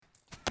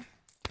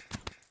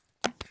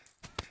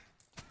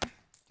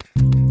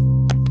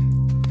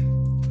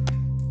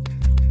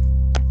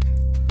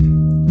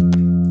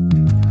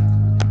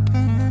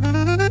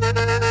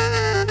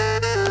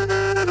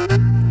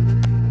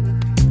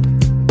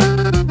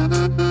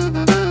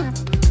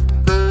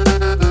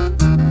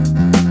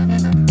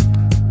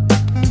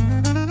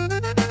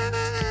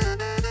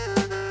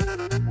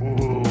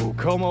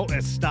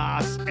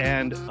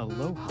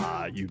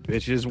You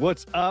bitches,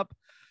 what's up?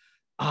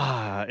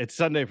 It's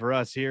Sunday for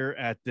us here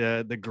at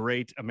the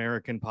Great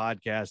American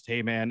Podcast.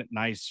 Hey, man,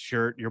 nice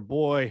shirt. Your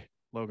boy,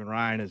 Logan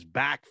Ryan, is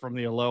back from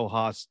the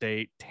Aloha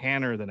State,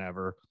 tanner than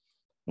ever.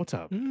 What's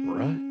up,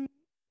 bruh?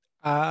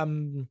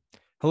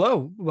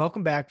 Hello,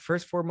 welcome back.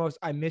 First and foremost,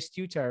 I missed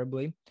you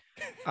terribly.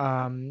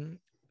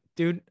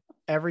 Dude,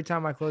 every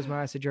time I close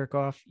my eyes to jerk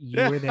off,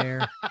 you were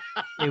there.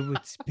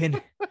 It's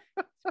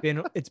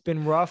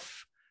been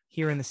rough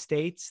here in the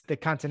States, the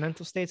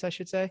continental states, I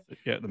should say.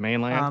 Yeah, the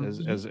mainland,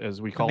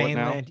 as we call it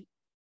now.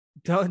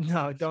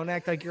 Don't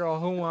act like you're a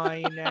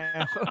Hawaiian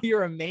now.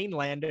 You're a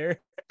mainlander.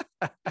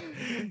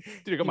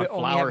 Dude, I got my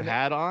flower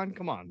hat on.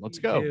 Come on, let's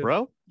go,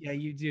 bro. Yeah,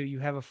 you do. You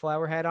have a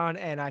flower hat on,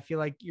 and I feel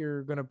like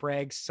you're gonna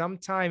brag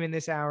sometime in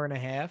this hour and a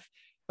half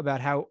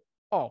about how,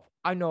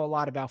 I know a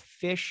lot about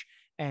fish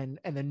and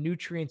the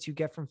nutrients you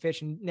get from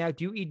fish. And now,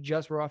 do you eat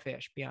just raw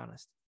fish? Be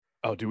honest.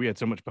 Oh, do we had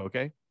so much poke?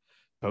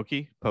 I don't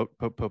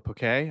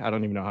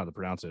even know how to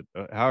pronounce it.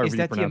 However, is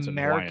that you pronounce the it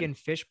American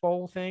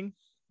fishbowl thing?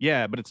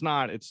 Yeah, but it's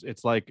not.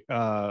 It's like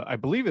I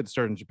believe it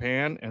started in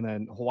Japan, and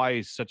then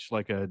Hawaii is such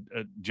like a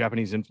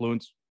Japanese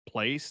influence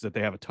place that they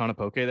have a ton of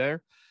poke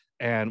there.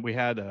 And we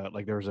had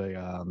there was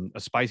a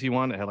spicy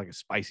one that had like a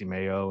spicy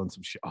mayo and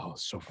some shit. Oh,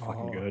 so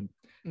fucking good.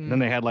 And then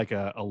they had like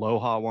a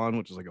aloha one,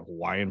 which is like a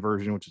Hawaiian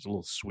version, which is a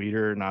little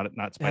sweeter, not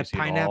spicy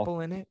at all. Pineapple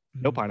in it?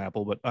 No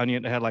pineapple, but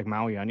onion. It had like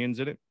Maui onions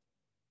in it.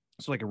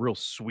 It's like a real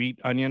sweet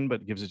onion,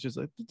 but it gives it just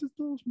a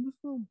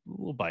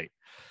little bite.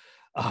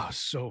 Oh,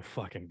 so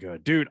fucking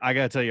good, dude. I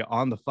gotta tell you,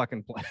 on the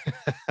fucking play.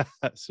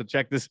 So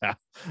check this out.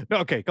 No,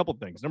 okay, a couple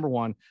things. Number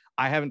one,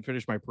 I haven't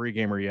finished my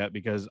pre-gamer yet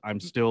because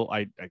I'm still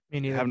I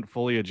haven't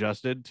fully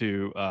adjusted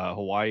to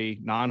Hawaii,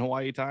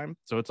 non-Hawaii time.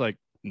 So it's like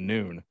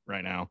noon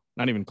right now.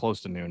 Not even close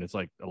to noon. It's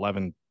like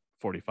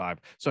 11:45.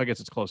 So I guess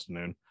it's close to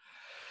noon.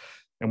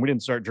 And we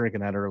didn't start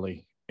drinking that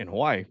early in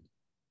Hawaii.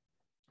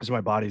 So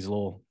my body's a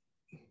little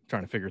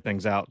trying to figure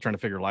things out, trying to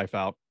figure life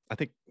out. I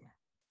think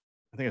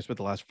I spent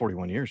the last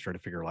 41 years trying to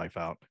figure life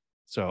out.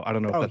 So I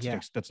don't know if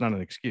that's not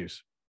an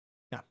excuse.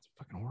 No, it's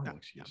a fucking horrible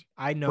excuse.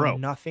 No. I know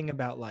nothing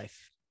about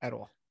life at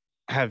all.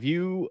 Have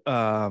you,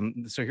 so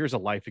here's a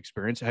life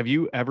experience. Have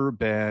you ever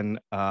been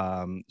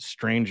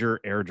stranger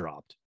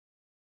airdropped?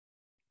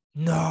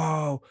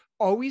 No,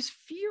 always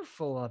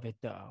fearful of it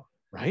though.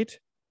 Right.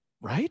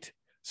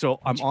 So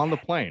I'm on the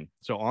plane.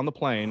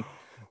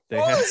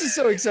 This is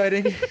so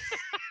exciting.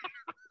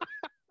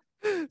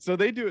 So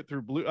they do it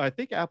through Blue. I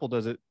think Apple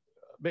does it.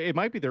 It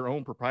might be their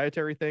own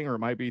proprietary thing, or it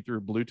might be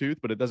through Bluetooth,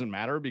 but it doesn't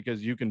matter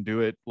because you can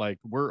do it. Like,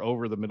 we're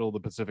over the middle of the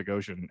Pacific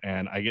Ocean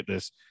and I get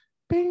this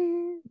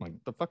bing, like,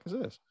 the fuck is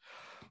this?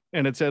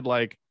 And it said,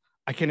 like,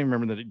 I can't even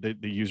remember the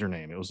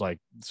username. It was like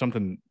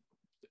something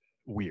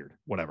weird,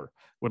 whatever.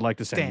 Would like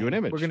to send you an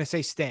image. We're going to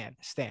say Stan.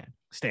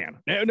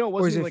 No, it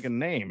wasn't like a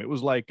name. It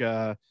was like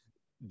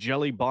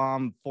Jelly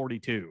Bomb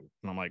 42.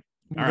 And I'm like,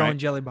 we're going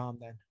Jelly Bomb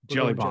then.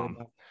 Jelly Bomb.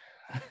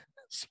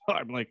 So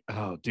I'm like,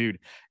 oh, dude.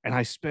 And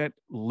I spent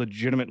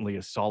legitimately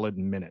a solid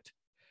minute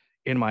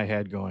in my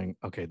head going,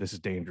 okay, this is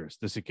dangerous.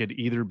 This could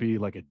either be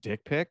like a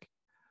dick pic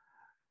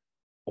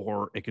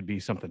or it could be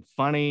something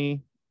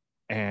funny.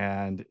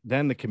 And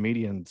then the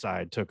comedian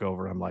side took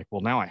over. I'm like,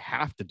 well, now I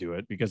have to do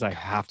it because I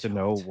have to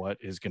know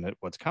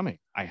what's coming.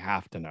 I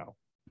have to know.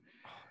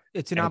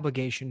 It's an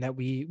obligation that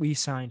we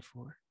signed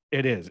for.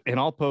 It is. And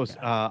I'll post,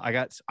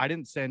 I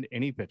didn't send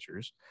any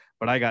pictures,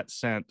 but I got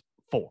sent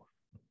 4.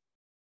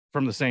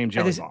 From the same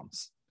Jelly Bomb.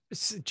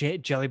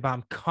 Jelly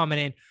Bomb coming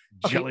in.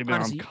 Jelly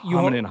Bomb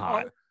coming in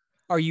hot.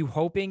 Are you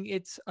hoping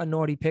it's a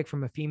naughty pic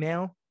from a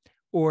female?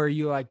 Or are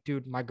you like,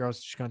 dude, my girl's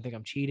just going to think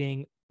I'm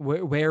cheating?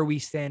 Where are we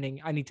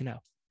standing? I need to know.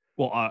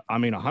 Well, I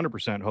mean,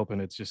 100%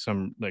 hoping it's just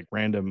some like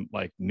random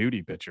like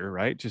nudie picture,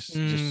 right? Just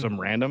some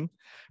random.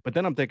 But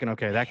then I'm thinking,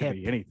 okay, that could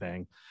be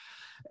anything.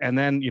 And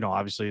then,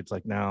 obviously it's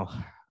like, no,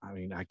 I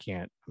mean, I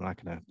can't. I'm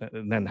not going to.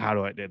 And then how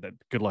do I do that?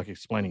 Good luck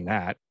explaining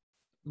that.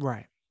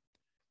 Right.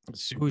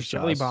 Who's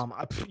Jelly Bomb?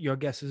 Your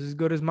guess is as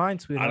good as mine,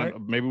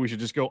 sweetheart. Maybe we should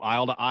just go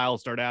aisle to aisle,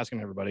 start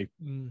asking everybody.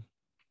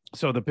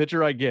 So the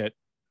picture I get,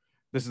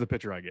 this is the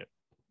picture I get.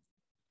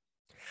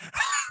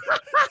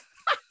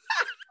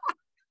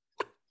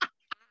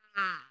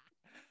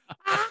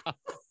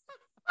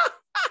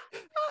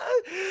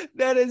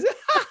 That is.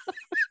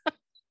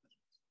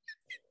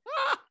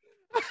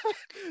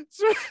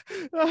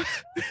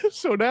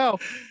 So now,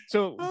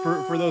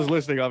 for those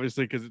listening,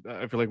 obviously, because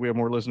I feel like we have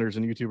more listeners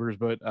and YouTubers,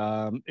 but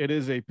it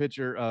is a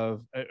picture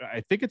of,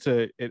 I think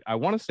I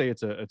want to say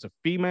it's a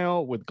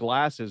female with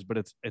glasses, but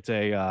it's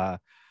a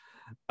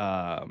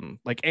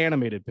like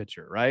animated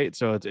picture, right?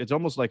 So it's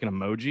almost like an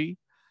emoji,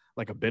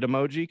 like a bit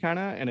emoji kind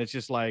of, and it's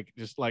just like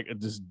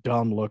this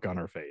dumb look on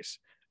her face.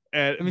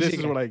 And this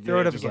is what I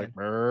get. Just like,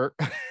 let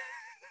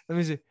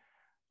me see.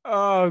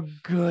 Oh,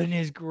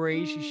 goodness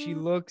gracious. She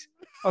looks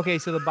okay.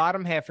 So the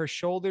bottom half, her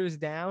shoulders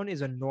down,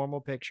 is a normal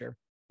picture.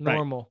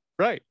 Normal.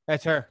 Right.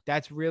 That's her.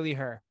 That's really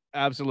her.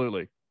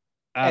 Absolutely.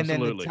 And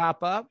then the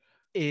top up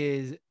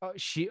is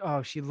she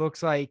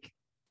looks like,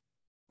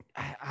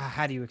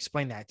 how do you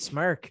explain that?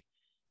 Smirk.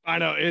 I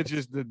know it's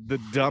just the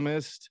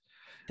dumbest,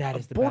 That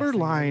is the best thing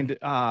borderline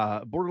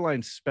ever.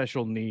 borderline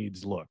special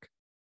needs look.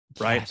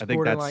 Right? Yes, I think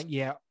borderline.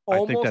 Yeah, that's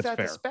almost at the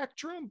fair.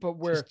 spectrum, but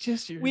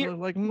Just you're we're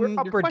like we're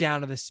up you're or question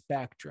down to the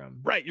spectrum.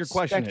 right. You're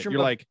questioning it. Spectrum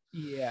You're of like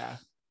yeah.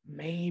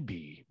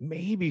 maybe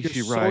Your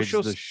she rides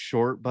social the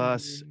short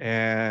bus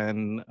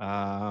mm,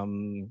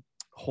 and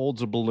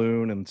holds a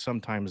balloon and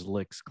sometimes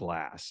licks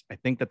glass. I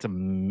think it's a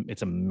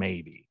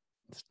maybe.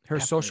 It's her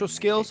definitely social a maybe.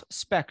 skills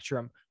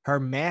spectrum. Her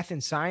math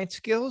and science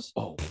skills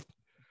Oh,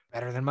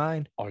 better than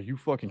mine. are you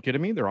fucking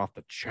kidding me? They're off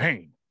the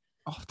chain.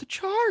 Off the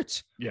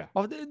charts. Yeah.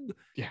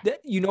 Yeah.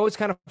 You know, it's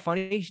kind of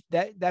funny.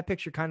 That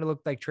picture kind of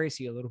looked like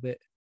Tracy a little bit.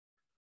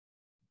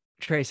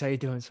 Trace, how you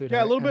doing, sweetheart?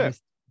 Yeah, a little I bit.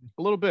 missed-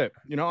 A little bit.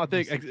 You know, I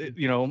think missed it.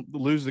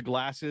 lose the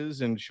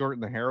glasses and shorten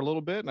the hair a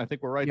little bit, and I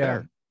think we're right Yeah,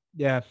 there.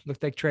 yeah,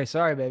 looked like Trace.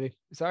 Sorry, baby.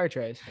 Sorry,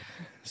 Trace.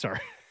 Sorry.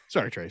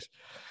 Sorry, Trace.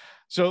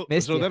 So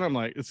Missed ya. then I'm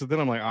like,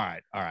 all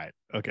right,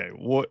 okay,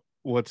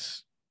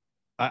 what's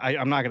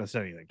I'm not gonna say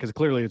anything because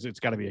clearly it's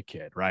got to be a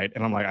kid, right?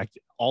 And I'm like,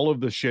 all of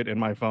the shit in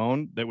my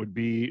phone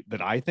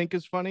that I think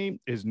is funny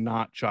is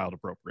not child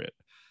appropriate.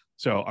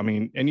 So I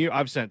mean, and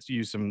I've sent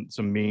you some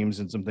memes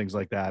and some things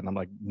like that, and I'm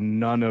like,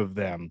 none of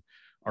them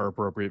are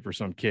appropriate for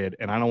some kid,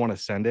 and I don't want to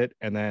send it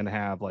and then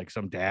have like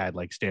some dad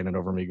like standing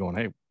over me going,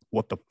 "Hey,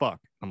 what the fuck?"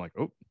 I'm like,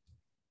 oh,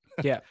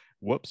 Yeah.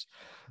 whoops.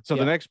 So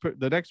Yeah.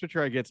 the next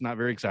picture I get is not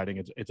very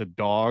exciting. It's a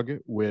dog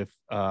with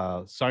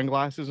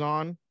sunglasses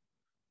on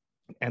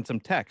and some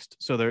text.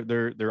 So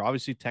they're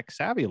obviously tech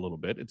savvy a little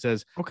bit. It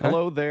says, Okay.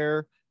 "Hello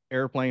there,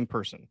 airplane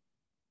person."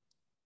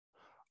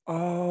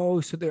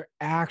 Oh, so they're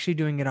actually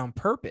doing it on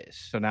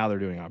purpose. So now they're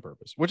doing it on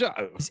purpose, which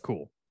is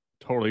cool.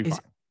 Totally Is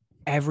fine.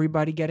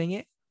 everybody getting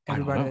it? I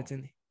don't Everybody know. that's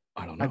in.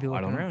 I don't know. I'd be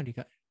looking around. You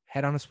got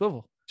head on a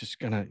swivel. Just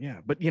gonna, yeah.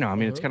 But I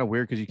mean, it's kind of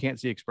weird because you can't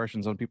see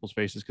expressions on people's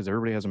faces because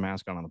everybody has a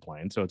mask on the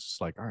plane. So it's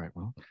just like, all right,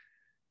 well.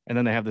 And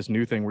then they have this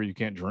new thing where you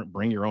can't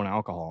bring your own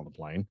alcohol on the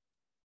plane.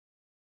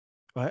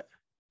 What?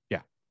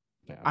 Yeah.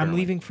 I'm apparently.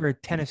 leaving for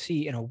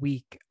Tennessee in a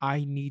week.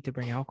 I need to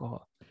bring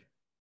alcohol.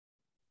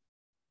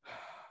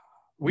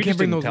 We can't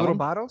bring those little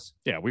bottles?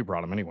 Yeah, we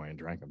brought them anyway and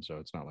drank them. So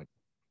it's not like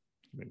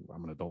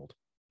I'm an adult.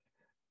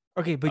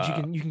 Okay, but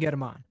you can get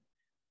them on.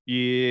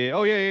 Yeah.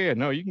 Oh yeah.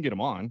 No, you can get them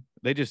on.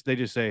 They just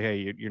say,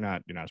 hey, you're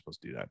not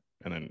supposed to do that.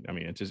 And then I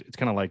mean, it's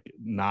kind of like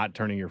not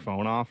turning your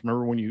phone off.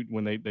 Remember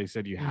when they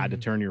said you had to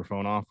turn your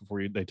phone off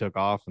before they took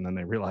off, and then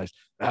they realized,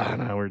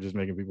 no, we're just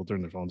making people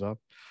turn their phones off.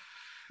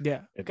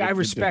 Yeah, I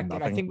respect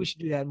it. I think we should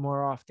do that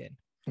more often.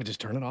 Just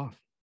turn it off.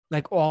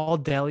 Like all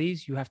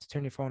delis, you have to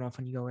turn your phone off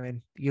when you go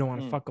in. You don't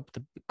want to fuck up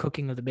the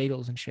cooking of the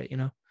bagels and shit, you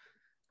know?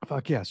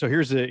 Fuck yeah. So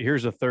here's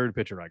a third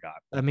picture I got.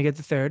 Let me get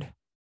the third.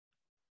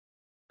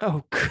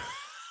 Oh,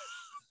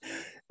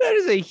 that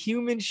is a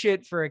human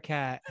shit for a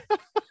cat.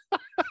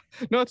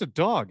 No, it's a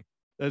dog.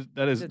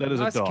 That is a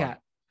dog. Cat.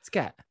 It's a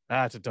cat.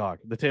 That's a dog.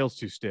 The tail's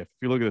too stiff.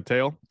 If you look at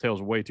the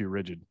tail's way too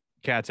rigid.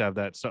 Cats have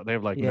that. So they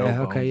have like no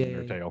bones in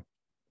their tail.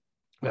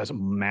 That's a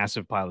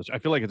massive pile of shit. I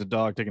feel like it's a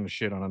dog taking a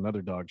shit on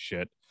another dog's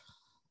shit.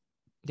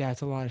 Yeah,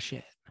 it's a lot of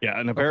shit. Yeah,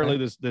 and apparently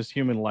this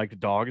human liked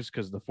dogs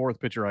because the fourth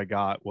picture I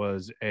got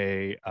was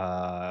a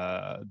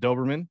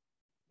Doberman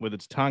with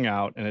its tongue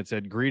out, and it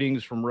said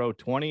 "Greetings from row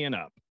 20 and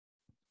up."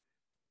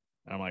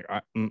 And I'm like,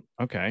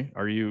 okay,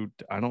 are you?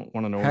 I don't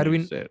want to know where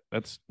you sit.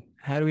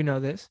 How do we know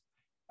this?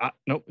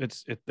 Nope,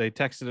 they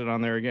texted it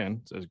on there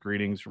again. It says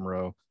 "Greetings from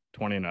row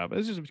 20 and up."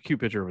 It's just a cute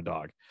picture of a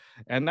dog,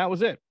 and that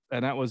was it.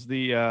 And that was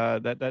the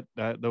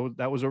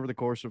that was over the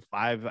course of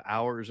 5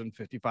 hours and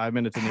 55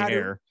 minutes in the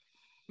air.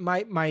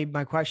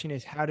 My question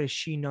is, how does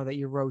she know that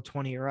you're row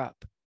 20 or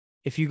up?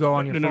 If you go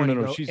on your phone,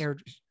 no.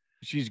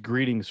 She's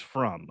greetings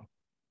from.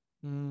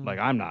 Like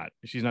I'm not.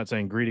 She's not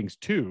saying greetings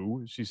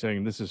to. She's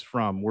saying this is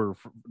from. We're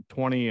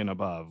 20 and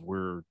above.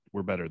 We're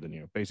better than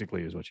you.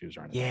 Basically, is what she was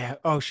trying to say. Yeah.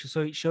 Oh,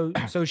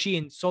 so she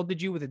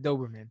insulted you with a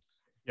Doberman.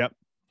 Yep.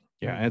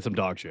 Yeah, and some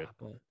dog shit.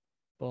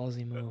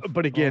 Ballsy move.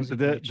 But again,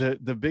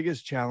 the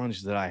biggest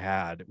challenge that I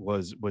had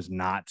was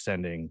not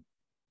sending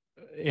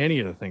any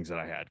of the things that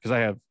I had because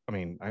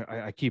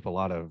I keep a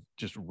lot of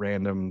just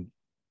random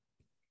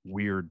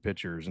weird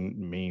pictures and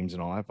memes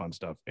and all that fun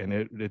stuff, and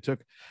it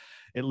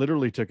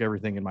literally took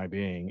everything in my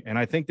being. And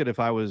I think that if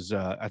I was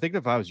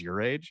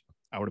your age,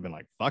 I would have been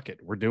like, fuck it,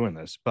 we're doing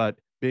this. But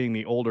being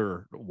the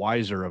older,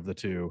 wiser of the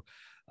two,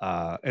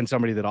 and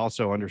somebody that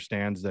also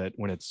understands that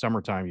when it's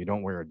summertime you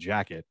don't wear a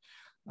jacket,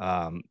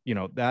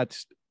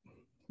 that's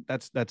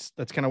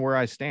kind of where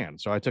I stand.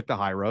 So I took the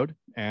high road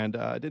and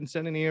didn't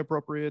send any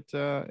inappropriate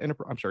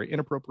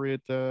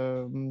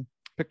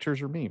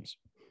pictures or memes.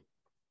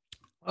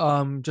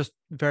 Just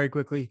very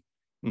quickly,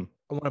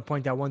 I want to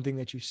point out one thing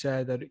that you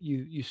said that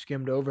you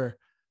skimmed over.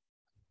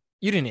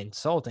 You didn't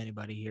insult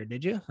anybody here,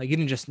 did you? Like you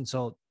didn't just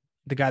insult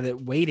the guy that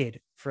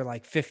waited for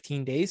like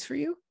 15 days for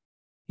you.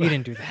 You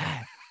didn't do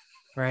that,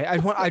 right? I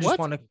want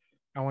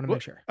to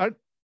make sure. I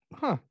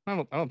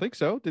don't think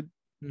so.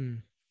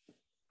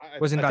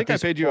 Wasn't I that think I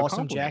paid you a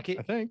awesome compliment, jacket?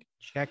 I think.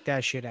 Check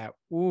that shit out.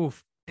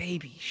 Oof,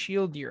 baby,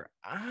 shield your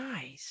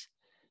eyes.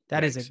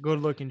 That is a good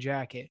looking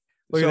jacket.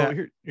 Look at So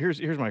that.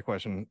 here's my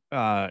question. It's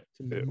a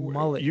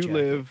mullet You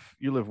jacket.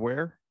 live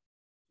where?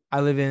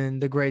 I live in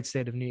the great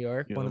state of New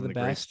York, You one live of in the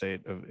the great best.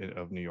 state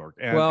of New York.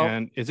 Well,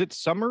 And is it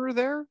summer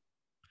there?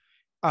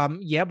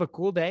 yeah, but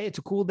cool day. It's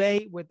a cool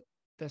day with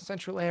the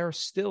central air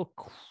still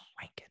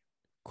cranking.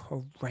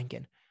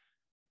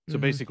 So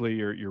Mhm. basically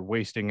you're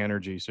wasting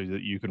energy so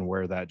that you can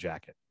wear that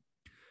jacket.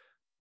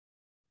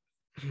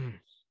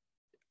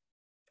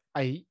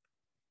 I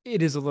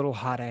it is a little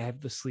hot. I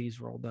have the sleeves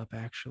rolled up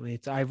actually.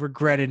 I've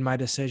regretted my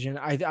decision.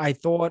 I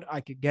thought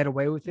I could get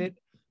away with it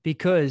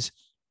because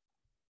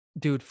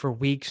dude, for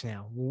weeks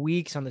now,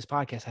 weeks on this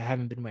podcast, I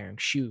haven't been wearing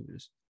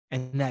shoes.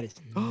 And that is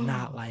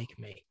not like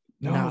me.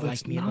 No, Not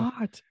that's like me at all.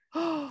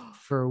 not.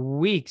 For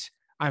weeks,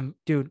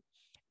 dude,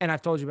 and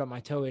I've told you about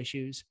my toe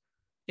issues.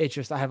 It's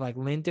just I have like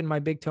lint in my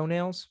big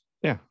toenails.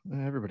 Yeah,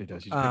 everybody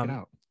does. You just pick it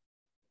out.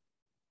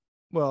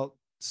 Well,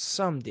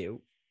 some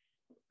do.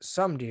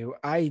 Some do.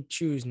 I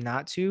choose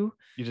not to.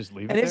 You just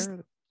leave And it it's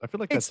there. I feel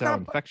like it's that's how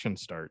not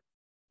infections start.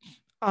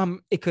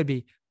 it could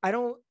be. I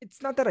don't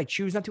it's not that I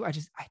choose not to. I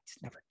just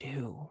never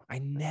do. I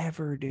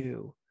never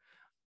do.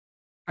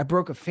 I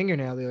broke a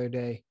fingernail the other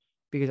day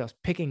because I was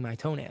picking my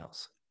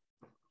toenails.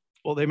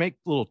 Well, they make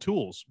little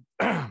tools.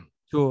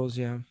 Tools,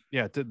 yeah.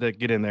 Yeah, that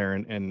get in there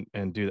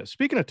and do that.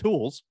 Speaking of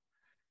tools,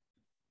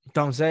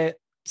 Don't say it.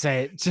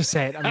 Say it. Just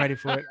say it. I'm ready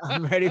for it.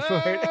 I'm ready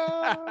for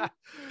it.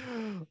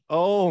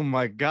 Oh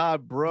my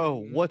God,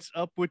 bro. What's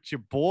up with your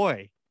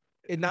boy?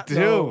 Dude.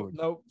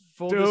 No.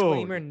 Full Dude.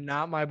 disclaimer,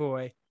 not my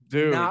boy.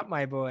 Dude. Not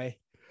my boy.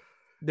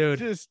 Dude.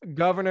 Just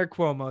Governor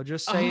Cuomo.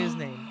 Just say his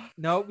name.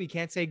 No, we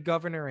can't say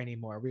governor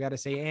anymore. We got to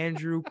say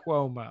Andrew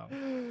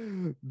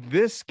Cuomo.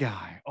 This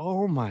guy.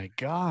 Oh my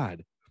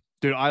God.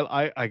 Dude,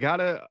 I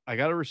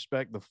gotta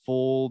respect the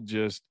full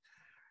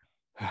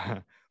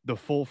the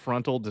full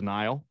frontal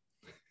denial.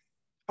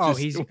 Oh,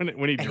 Just he's when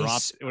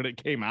it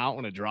came out,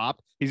 when it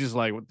dropped, he's just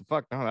like, what the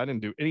fuck? No, I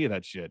didn't do any of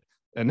that shit.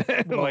 And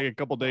then like a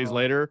couple days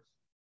later,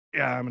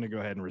 yeah, I'm gonna go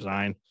ahead and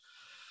resign.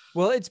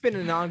 Well, it's been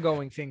an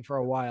ongoing thing for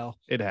a while.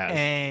 It has.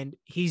 And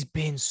he's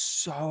been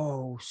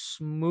so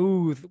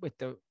smooth with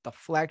the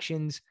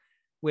deflections,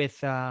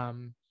 with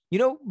you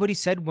know what he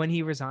said when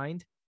he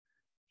resigned?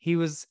 It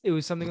was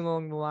something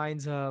along the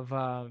lines of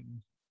I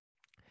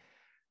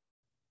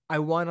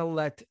want to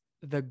let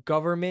the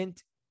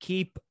government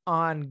keep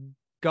on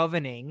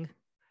governing,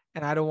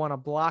 and I don't want to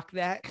block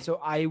that. So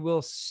I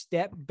will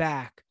step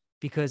back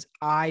because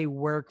I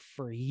work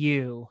for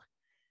you.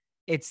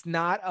 It's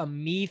not a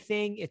me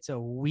thing, it's a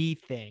we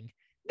thing.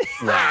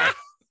 Wow.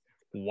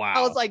 Wow.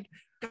 I was like,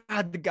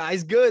 God, the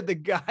guy's good. The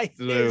guy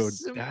is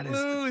smooth. That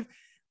is,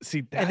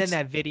 see, and then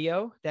that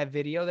video that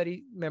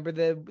he remember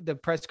the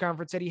press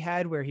conference that he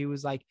had where he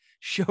was like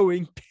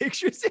showing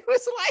pictures. It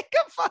was like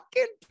a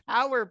fucking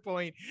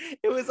PowerPoint.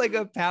 It was like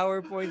a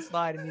PowerPoint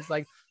slide, and he's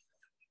like,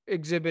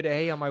 Exhibit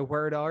A on my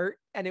word art,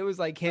 and it was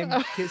like him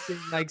kissing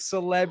like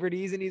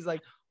celebrities, and he's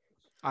like,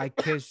 I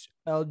kiss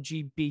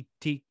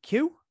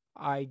LGBTQ,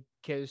 I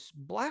kiss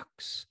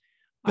blacks,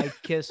 I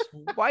kiss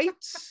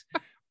whites.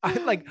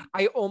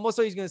 I almost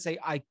thought he was gonna say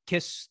I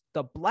kiss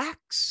the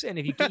blacks, and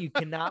if you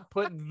cannot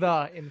put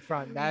the in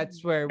front,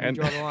 that's where we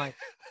draw the line.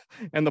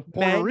 And the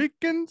Puerto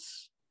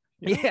Ricans,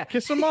 yeah,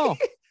 kiss them all.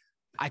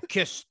 I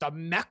kiss the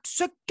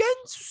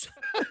Mexicans.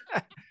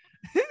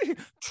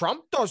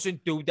 Trump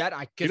doesn't do that.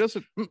 I kiss. He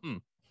doesn't.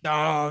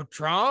 No,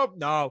 Trump,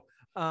 no.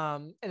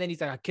 And then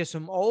he's like, I kiss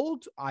them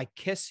old. I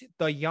kiss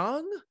the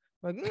young.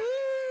 Like,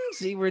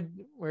 see,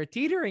 we're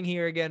teetering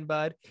here again,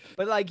 bud.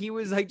 But like he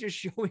was like just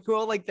showing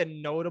all like the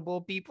notable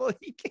people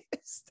he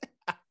kissed.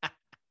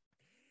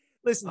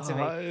 Listen to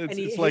me.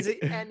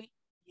 And he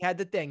had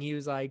the thing. He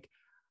was like,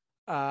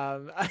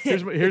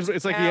 here's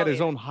it's like he had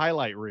his own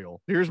highlight reel.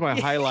 Here's my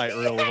highlight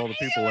reel of all the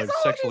people I've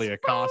sexually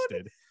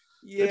accosted.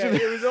 Yeah,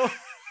 it was all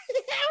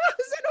it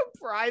was in a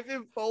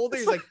private folder.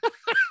 He's like,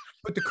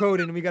 put the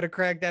code in, we got to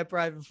crack that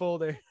private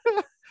folder.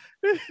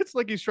 It's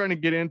like he's trying to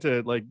get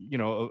into like, you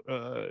know,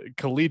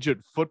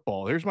 collegiate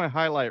football. Here's my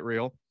highlight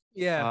reel.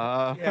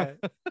 Yeah. Yeah.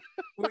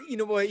 Well, you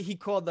know what? He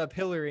called up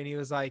Hillary and he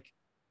was like,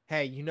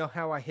 hey, you know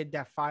how I hid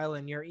that file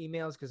in your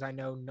emails? Because I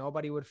know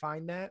nobody would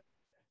find that.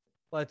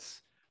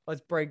 Let's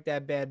break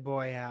that bad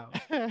boy out.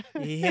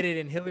 He hid it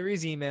in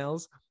Hillary's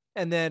emails.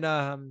 And then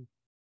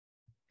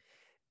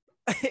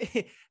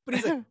but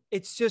he's like,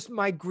 it's just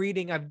my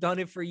greeting. I've done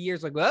it for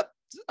years. Like, well,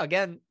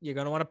 again, you're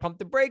gonna want to pump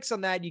the brakes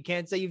on that. You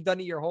can't say you've done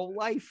it your whole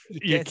life.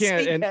 You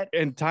can't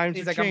and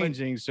times are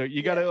changing, so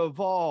you got to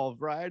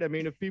evolve, right? I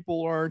mean, if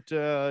people aren't,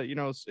 you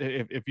know,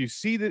 if you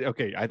see that,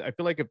 okay, I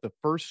feel like if the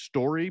first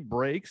story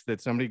breaks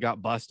that somebody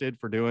got busted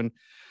for doing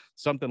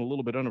something a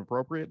little bit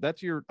inappropriate,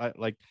 that's your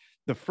like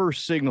the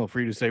first signal for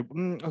you to say,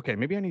 okay,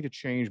 maybe I need to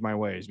change my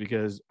ways,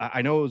 because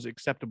I know it was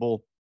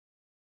acceptable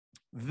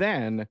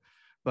then,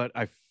 but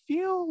I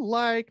feel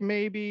like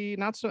maybe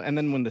not so. And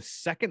then when the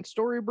second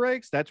story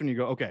breaks, that's when you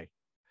go, okay,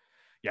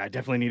 yeah, I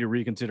definitely need to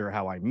reconsider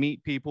how I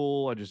meet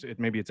people.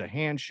 Maybe it's a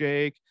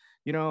handshake,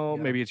 you know,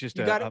 Yep. maybe it's just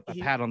You got it. a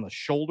pat on the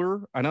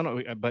shoulder. I don't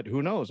know, but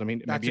who knows? I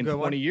mean, That's a good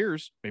one.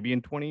 maybe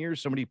in 20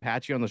 years, somebody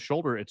pats you on the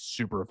shoulder. It's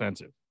super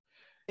offensive.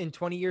 In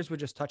 20 years, we're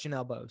just touching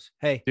elbows.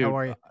 Hey, how Dude,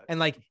 are you? And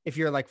like, if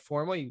you're like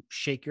formal, you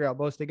shake your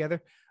elbows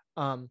together.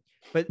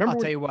 But I'll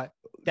tell you what,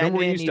 that remember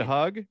we man used to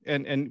hug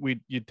and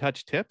you'd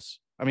touch tips.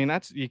 I mean,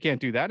 you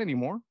can't do that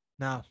anymore.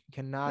 no, you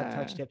cannot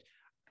touch tips.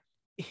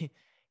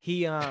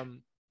 He's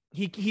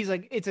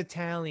like, it's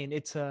Italian.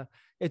 It's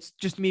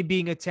just me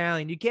being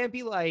Italian. You can't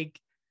be like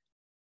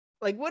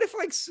what if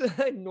like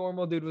a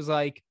normal dude was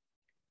like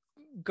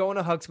going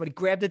to hug somebody,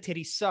 grabbed the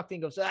titty, sucked,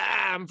 and goes,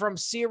 I'm from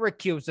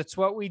Syracuse. That's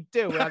what we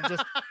do. And I'm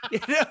just, you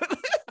know,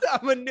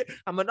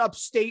 I'm an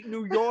upstate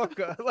New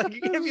Yorker. Like,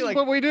 you can't be like,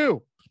 what we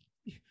do.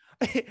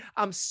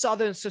 I'm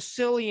Southern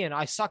Sicilian.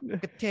 I suck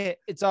a tit.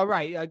 It's all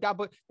right.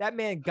 That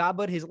man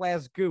gobbled his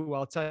last goo.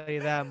 I'll tell you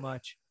that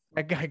much.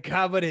 That guy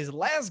gobbled his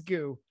last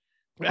goo.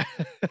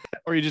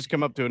 Or you just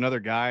come up to another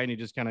guy and you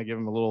just kind of give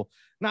him a little,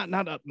 not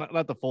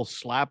the full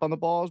slap on the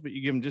balls, but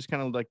you give him just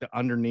kind of like the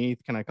underneath,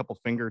 kind of couple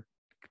finger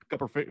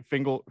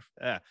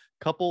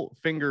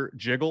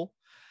jiggle.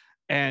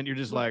 And you're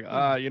just like,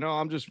 you know,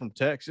 I'm just from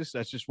Texas.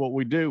 That's just what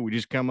we do. We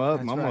just come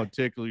up and I'm going to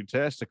tickle your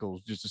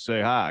testicles just to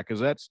say hi. Cause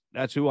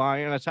that's who I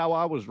am. That's how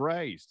I was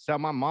raised. That's how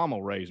my mama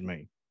raised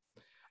me.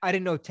 I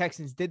didn't know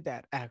Texans did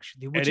that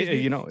actually,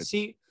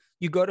 see,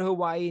 you go to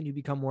Hawaii and you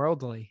become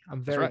worldly.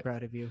 I'm very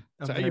proud of you.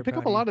 So you pick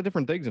up a lot of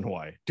different things in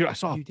Hawaii. Dude, I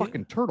saw a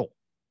fucking turtle.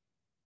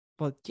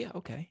 Well, yeah,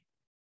 okay.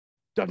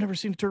 I've never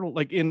seen a turtle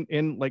like in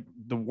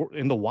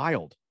the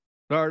wild.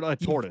 Or a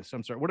tortoise.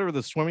 I'm sorry. Whatever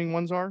the swimming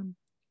ones are.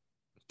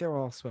 They're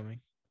all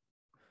swimming.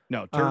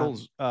 No,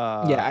 turtles.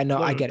 Yeah, I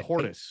know. I get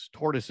it.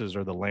 Tortoises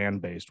are the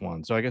land-based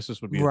ones. So I guess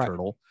this would be a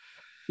turtle.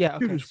 Yeah, okay.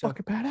 Dude, it was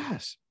fucking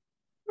badass.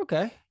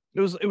 Okay.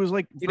 It was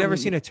like you never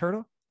seen a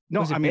turtle?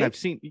 No, I mean I've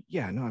seen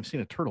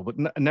a turtle, but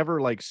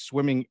never like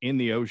swimming in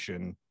the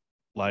ocean.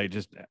 Like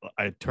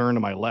I turned to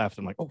my left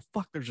and like, oh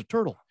fuck, there's a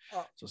turtle.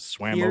 So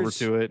swam over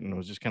to it and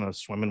was just kind of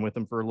swimming with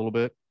him for a little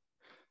bit.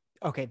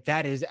 Okay,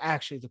 that is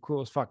actually the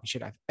coolest fucking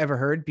shit I've ever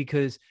heard,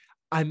 because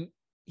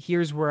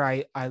here's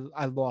where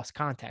I lost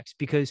context,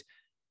 because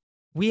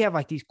we have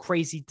like these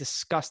crazy,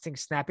 disgusting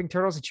snapping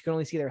turtles that you can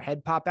only see their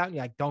head pop out, and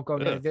you're like, don't go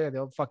near there.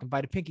 They'll fucking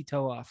bite a pinky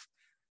toe off.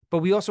 But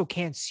we also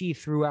can't see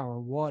through our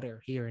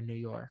water here in New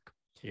York.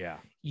 Yeah.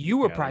 You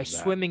were probably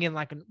swimming in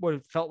like what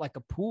it felt like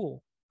a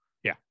pool.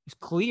 Yeah. It's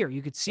clear.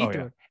 You could see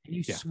through it. And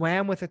you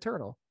swam with a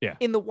turtle. Yeah.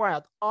 In the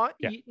wild.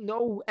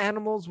 No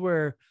animals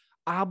were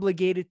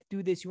obligated to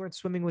do this. You weren't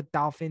swimming with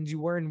dolphins. You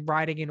weren't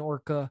riding an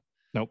orca.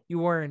 Nope. You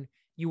weren't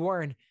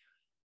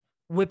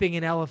whipping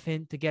an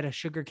elephant to get a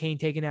sugar cane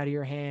taken out of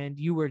your hand.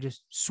 You were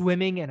just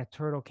swimming and a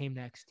turtle came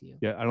next to you.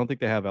 Yeah, I don't think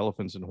they have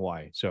elephants in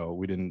Hawaii, so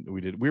we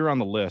were on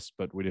the list,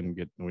 but we didn't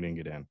get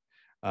in.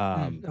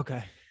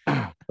 Okay.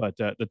 But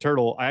the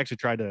turtle, I actually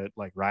tried to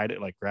like ride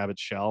it, like grab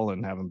its shell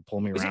and have him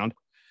pull me around.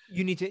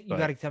 You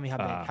got to tell me how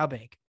big. How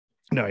big?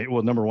 No,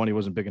 well, number one, he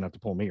wasn't big enough to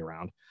pull me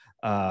around.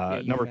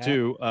 Number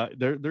two,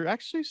 they're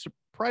actually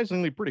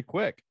surprisingly pretty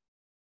quick.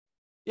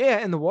 Yeah,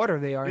 in the water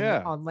they are.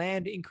 Yeah. On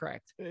land,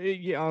 incorrect.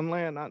 Yeah, on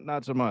land,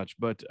 not so much.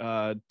 But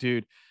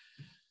dude,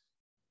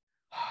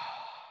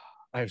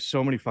 I have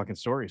so many fucking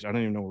stories. I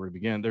don't even know where to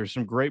begin. There's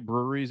some great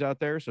breweries out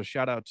there. So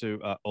shout out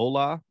to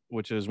Ola,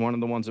 which is one of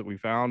the ones that we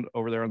found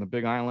over there on the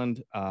Big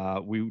Island.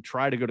 We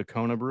try to go to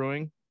Kona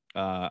Brewing.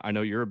 I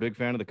know you're a big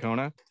fan of the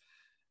Kona.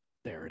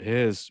 There it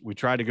is. We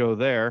tried to go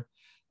there,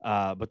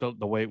 but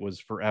the wait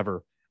was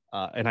forever.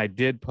 And I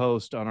did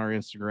post on our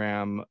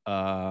Instagram,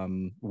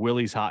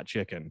 Willie's Hot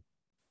Chicken.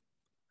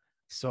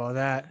 Saw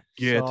that.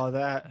 Get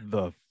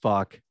the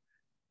fuck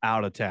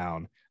out of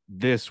town.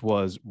 This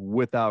was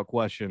without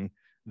question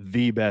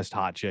the best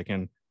hot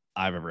chicken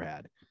I've ever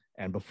had.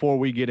 And before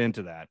we get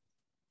into that,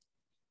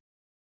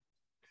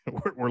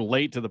 we're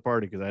late to the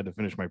party because I had to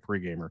finish my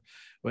pre-gamer.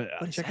 But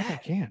check out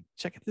that can.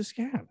 Check out this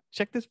can.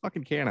 Check this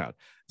fucking can out.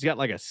 It's got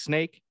like a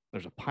snake.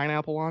 There's a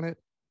pineapple on it.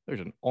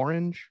 There's an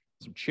orange,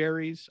 some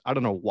cherries. I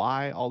don't know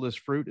why all this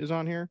fruit is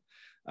on here.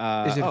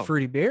 Is it a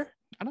fruity beer?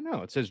 I don't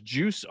know. It says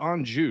juice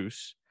on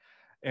juice.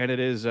 And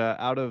it is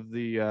out of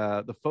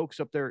the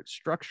folks up there at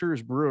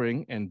Structures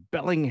Brewing in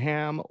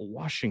Bellingham,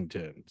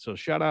 Washington. So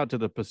shout out to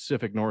the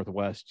Pacific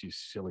Northwest, you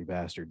silly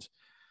bastards.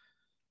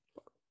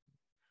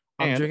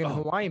 I'm drinking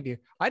Hawaiian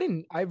beer.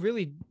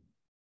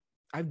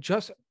 I've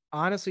just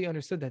honestly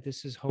understood that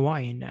this is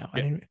Hawaiian now. Yeah.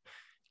 I didn't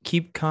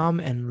keep calm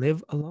and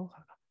live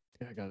aloha.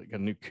 Yeah, I got a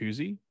new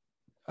koozie.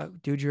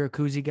 Dude, you're a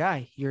koozie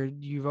guy.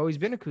 You've always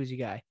been a koozie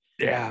guy.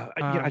 Yeah,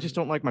 I just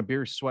don't like my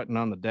beer sweating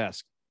on the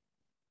desk.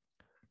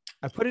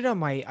 I put it on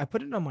my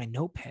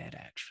notepad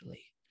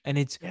actually, and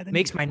it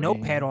makes my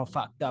notepad all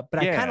fucked up.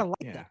 But I kind of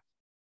like that.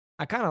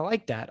 I kind of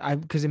like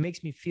that because it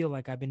makes me feel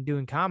like I've been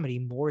doing comedy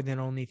more than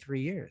only 3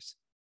 years.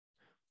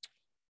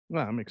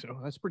 Well, that makes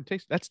that's pretty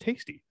tasty. That's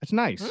tasty. That's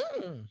nice.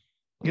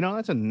 You know,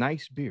 that's a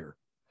nice beer.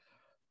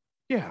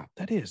 Yeah,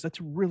 that is. That's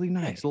really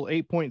nice. Little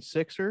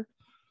 8.6er.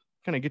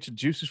 Kind of get your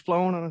juices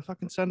flowing on a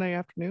fucking Sunday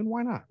afternoon.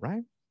 Why not,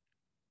 right?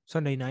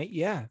 Sunday night,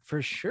 yeah,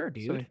 for sure,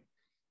 dude.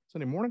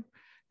 Sunday morning.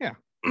 Yeah.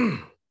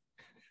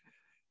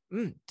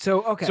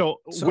 So okay,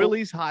 So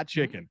Willie's Hot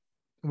Chicken.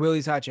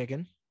 Willie's Hot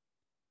Chicken.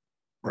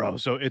 Bro,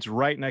 so it's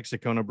right next to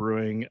Kona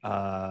Brewing,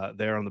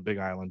 there on the Big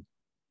Island,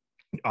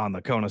 on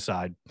the Kona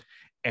side.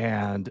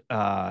 And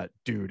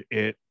dude,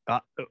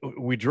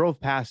 we drove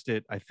past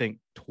it, I think,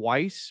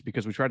 twice,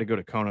 because we tried to go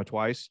to Kona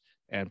twice.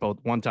 And both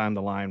one time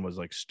the line was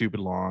like stupid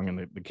long,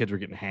 and the kids were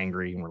getting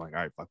hangry, and we're like,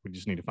 all right, fuck, we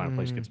just need to find a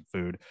place to get some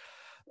food.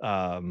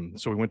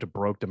 So we went to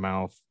Broke the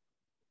Mouth.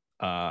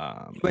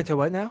 Went to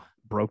what now?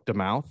 Broke the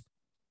Mouth.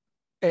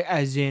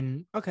 As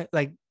in, okay,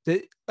 like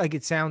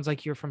it sounds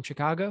like you're from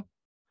Chicago.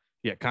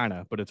 Yeah, kind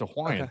of, but it's a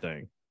Hawaiian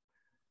thing.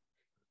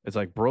 It's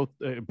like broke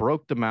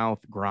the mouth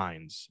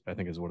grinds, I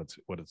think is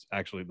what it's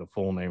actually the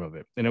full name of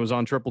it. And it was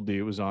on Triple D.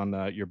 It was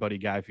on your buddy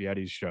Guy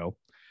Fieri's show.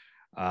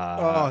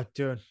 Oh,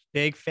 dude,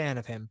 big fan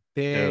of him.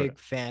 Big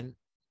fan.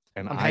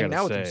 And I'm hanging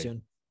out with him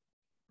soon.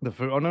 The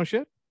food. Oh no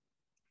shit.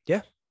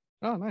 Yeah.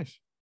 Oh nice.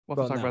 We'll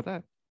have to talk about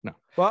that. No.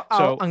 Well,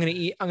 I'm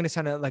gonna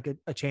send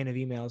a chain of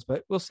emails,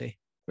 but we'll see.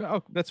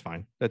 Oh, that's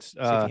fine. That's see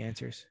if he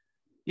answers.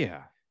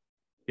 Yeah.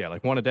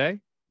 Like one a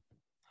day.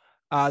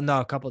 No,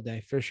 a couple a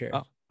day for sure.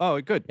 Oh,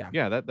 good.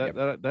 Yeah,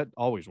 that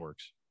always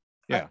works.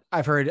 Yeah.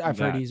 I've heard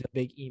he's a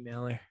big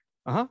emailer.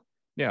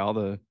 Yeah, all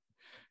the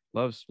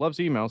loves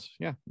emails.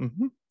 Yeah.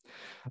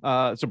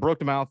 So Broke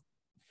the Mouth,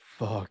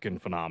 fucking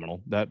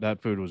phenomenal.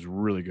 That food was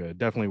really good.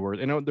 Definitely worth.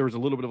 You know, there was a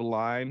little bit of a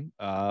line.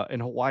 In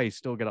Hawaii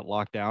still got it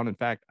locked down. In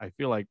fact, I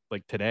feel like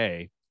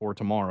today or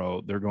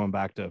tomorrow they're going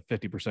back to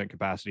 50%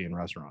 capacity in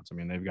restaurants. I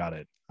mean, they've got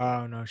it.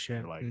 Oh no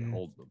shit.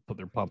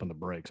 They're pumping the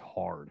brakes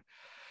hard.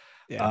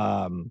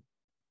 Yeah.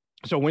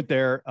 So went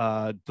there,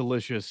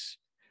 delicious.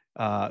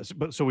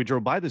 So we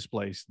drove by this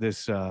place,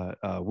 this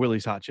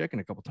Willie's Hot Chicken,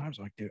 a couple times.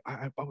 I'm like, dude,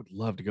 I would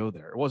love to go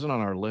there. It wasn't on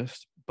our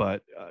list,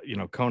 but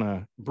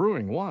Kona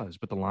Brewing was,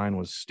 but the line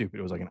was stupid.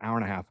 It was like an hour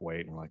and a half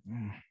wait, and we're like,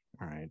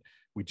 all right.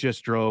 We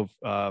just drove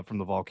from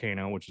the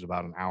Volcano, which is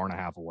about an hour and a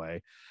half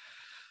away.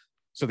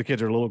 So the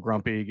kids are a little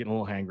grumpy, getting a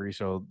little hangry.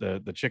 So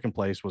the chicken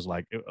place was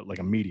like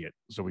immediate.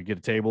 So we get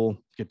a table,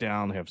 get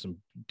down, they have some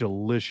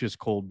delicious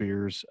cold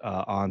beers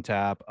on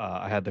tap.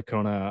 I had the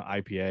Kona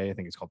IPA, I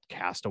think it's called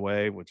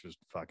Castaway, which was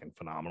fucking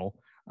phenomenal.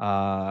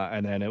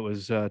 And then it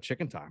was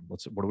chicken time.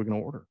 What are we going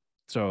to order?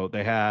 So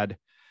they had,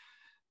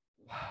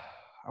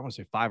 I want to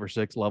say 5 or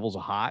 6 levels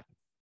of hot.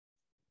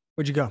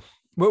 Where'd you go?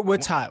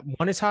 What's hot?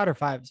 1 is hot or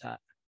 5 is hot?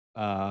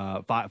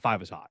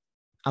 5 is hot.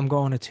 I'm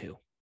going to 2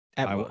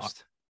 at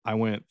most. I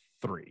went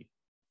 3.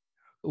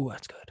 Oh,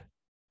 that's good.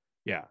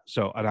 Yeah.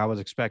 So, and I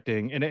was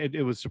expecting, and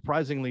it was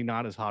surprisingly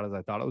not as hot as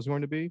I thought it was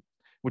going to be,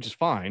 which is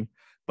fine.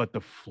 But the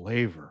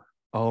flavor,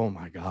 oh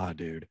my God,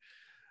 dude,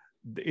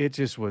 it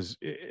just was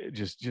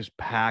just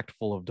packed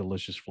full of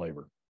delicious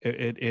flavor.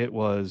 It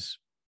wasn't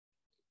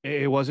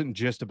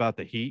just about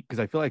the heat, because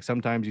I feel like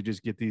sometimes you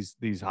just get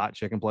these hot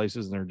chicken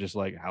places and they're just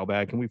like, how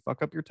bad can we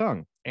fuck up your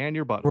tongue and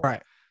your butt?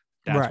 Right.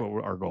 That's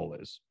what our goal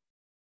is.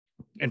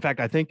 In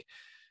fact, I think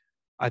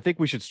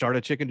we should start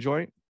a chicken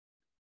joint.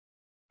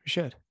 We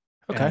should.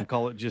 Okay. And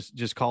call it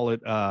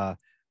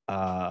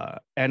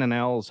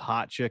N&L's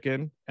hot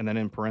chicken, and then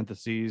in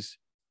parentheses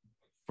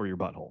for your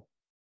butthole.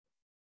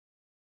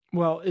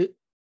 Well,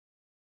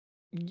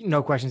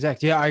 no questions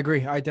asked. Yeah, I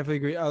agree. I definitely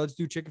agree. Let's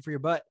do chicken for your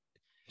butt.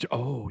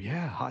 Oh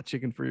yeah, hot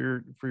chicken for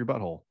your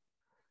butthole.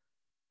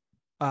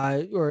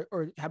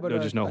 Or how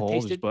about just no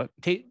hole, just butt.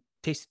 Taste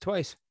it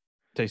twice.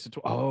 Taste it.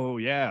 Oh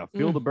yeah,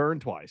 feel the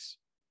burn twice.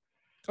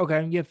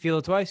 Okay, yeah, feel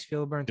it twice. Feel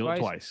the burn feel twice.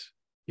 Feel it twice.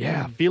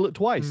 Yeah, feel it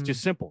twice.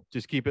 Just simple.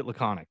 Just keep it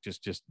laconic.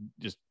 Just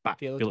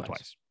feel it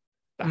twice.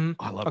 I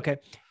love it. Okay.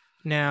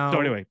 Now. So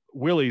anyway,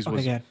 Willie's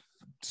was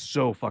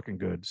so fucking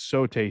good,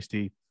 so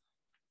tasty,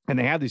 and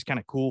they have these kind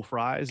of cool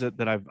fries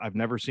that I've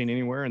never seen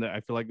anywhere, and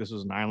I feel like this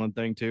is an island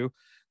thing too,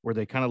 where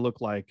they kind of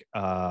look like,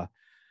 for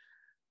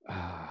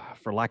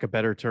lack of a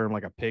better term,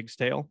 like a pig's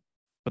tail,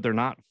 but they're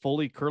not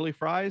fully curly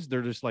fries.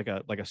 They're just like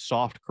a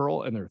soft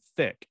curl, and they're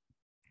thick.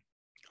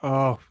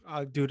 Oh,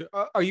 dude,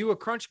 are you a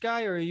crunch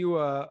guy or are you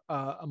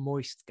a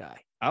moist guy?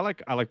 I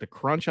like the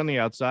crunch on the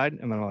outside,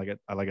 and then I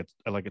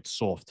like it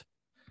soft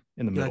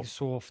in the middle. Like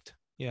soft,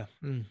 yeah,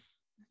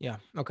 yeah.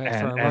 Okay,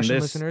 for our Russian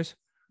listeners,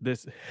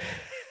 this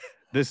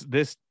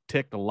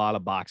ticked a lot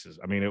of boxes.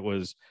 I mean, it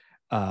was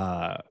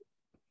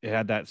it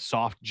had that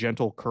soft,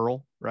 gentle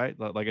curl, right?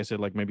 Like I said,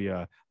 like maybe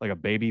a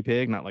baby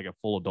pig, not like a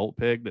full adult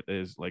pig that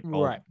is like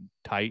all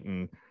tight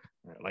and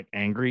like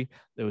angry.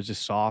 It was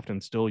just soft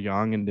and still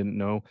young and didn't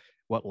know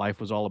what life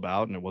was all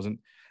about, and it wasn't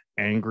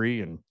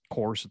angry and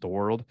coarse at the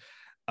world,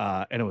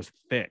 and it was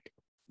thick,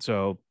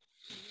 so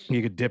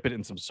you could dip it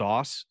in some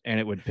sauce and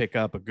it would pick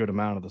up a good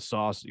amount of the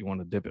sauce that you want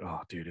to dip it. Oh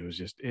dude, it was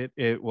just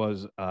it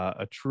was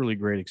a truly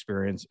great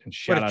experience, and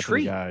shout out to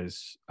the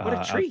guys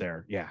out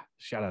there. Yeah,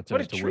 shout out to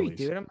what a treat, Willie's.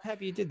 Dude, I'm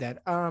happy you did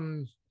that.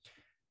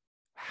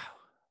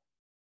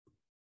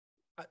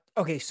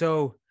 Okay,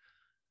 so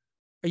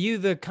Are you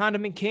the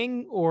condiment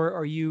king, or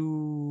are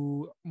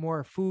you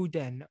more food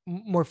than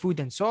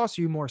sauce?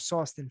 Are you more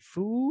sauce than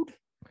food?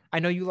 I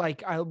know you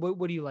like.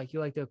 What do you like? You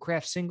like the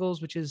craft singles,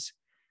 which is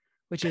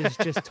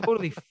just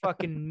totally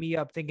fucking me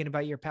up thinking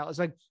about your palate. It's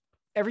like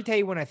every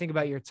day when I think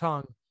about your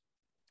tongue,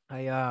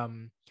 I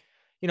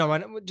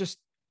just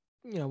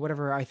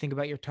whatever I think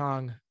about your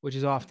tongue, which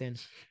is often,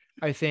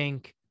 I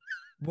think,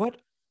 what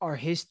are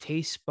his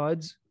taste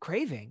buds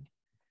craving,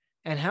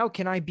 and how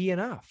can I be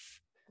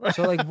enough?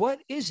 So like, what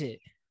is it?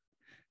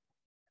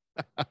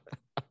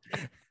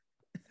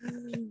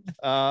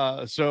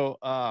 I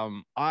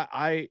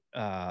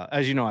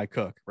as you know, I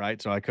cook,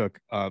 right? So I cook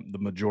the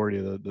majority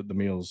of the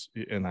meals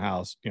in the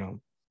house,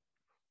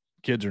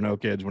 kids or no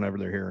kids, whenever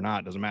they're here or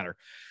not, doesn't matter.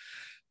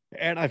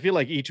 And I feel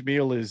like each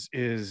meal is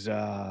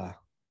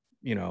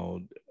you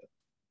know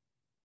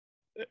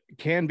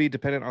can be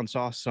dependent on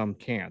sauce, some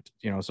can't.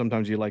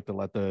 Sometimes you like to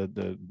let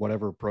the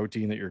whatever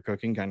protein that you're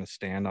cooking kind of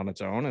stand on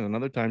its own, and then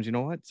other times, you know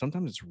what,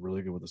 sometimes it's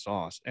really good with the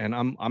sauce. And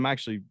I'm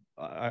actually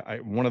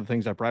one of the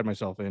things I pride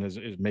myself in is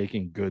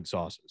making good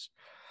sauces,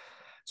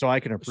 so I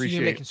can So you're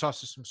appreciate. making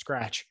sauces from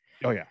scratch.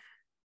 Oh yeah.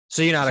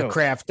 So you're not a So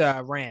craft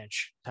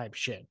ranch type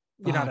shit.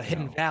 You're not a fuck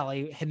no.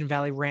 Hidden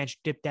Valley ranch.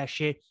 Dip that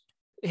shit.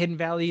 Hidden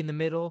Valley in the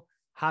middle.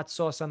 Hot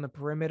sauce on the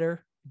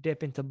perimeter.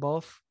 Dip into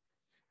both.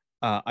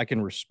 I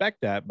can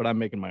respect that, but I'm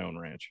making my own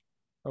ranch.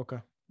 Okay.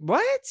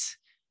 What?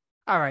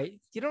 All right.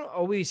 You don't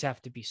always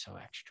have to be so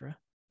extra.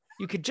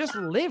 You could just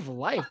live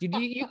life.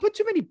 You put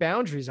too many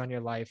boundaries on your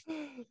life.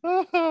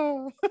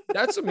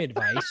 That's some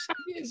advice.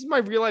 This is my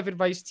real life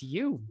advice to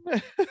you.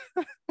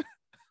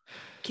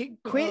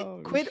 Quit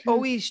Oh,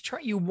 always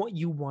try you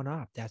one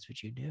up. That's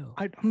what you do.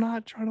 I'm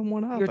not trying to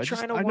one up. You're I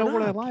trying to I one know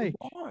what I up. like.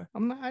 You are.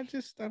 I'm not. I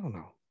don't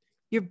know.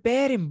 You're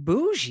bad and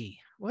bougie.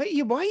 Why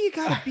you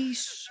gotta be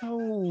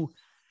so?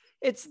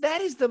 That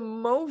is the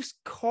most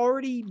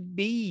Cardi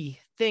B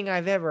thing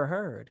I've ever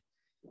heard.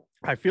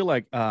 I feel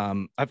like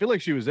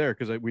she was there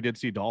because we did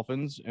see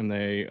dolphins and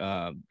they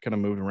kind of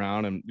moved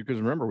around, and because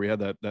remember we had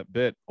that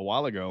bit a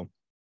while ago.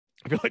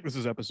 I feel like this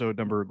is episode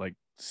number like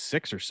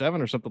 6 or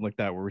 7 or something like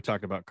that, where we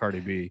talked about Cardi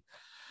B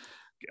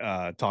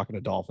talking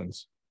to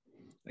dolphins.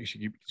 Like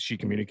she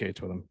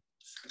communicates with them.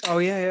 Oh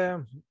yeah,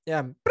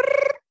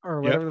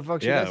 or whatever the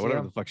fuck she does.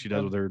 Whatever the fuck she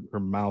does with her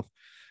mouth.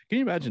 Can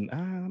you imagine?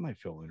 That might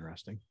feel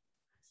interesting.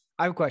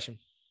 I have a question.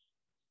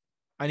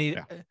 I need.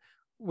 Yeah.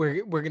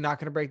 We're not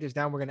going to break this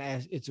down. We're going to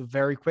ask. It's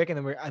very quick,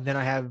 and then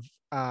I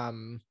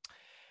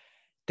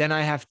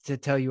have to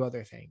tell you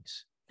other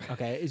things.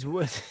 Okay, is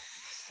what.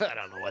 I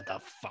don't know what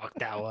the fuck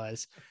that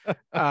was.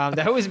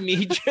 That was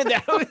me.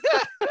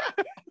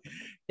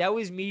 That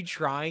was me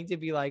trying to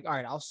be like, all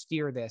right, I'll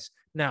steer this.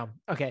 No,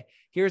 okay.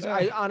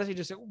 I honestly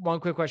just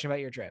one quick question about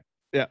your trip.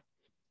 Yeah,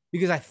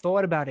 because I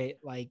thought about it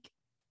like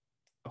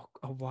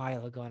a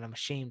while ago, and I'm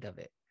ashamed of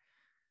it.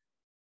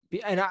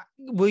 And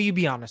will you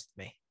be honest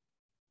with me?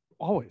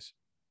 Always.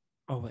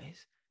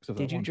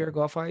 Did you jerk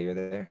off while you were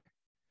there?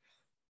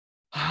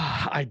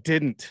 I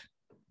didn't.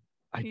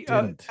 I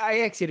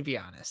asked you to be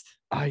honest.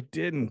 I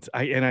didn't.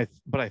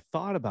 But I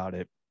thought about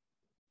it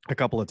a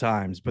couple of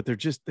times, but there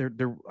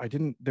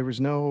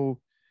was no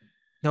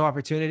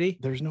opportunity.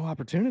 There's no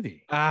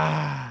opportunity.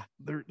 There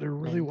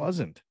really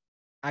wasn't.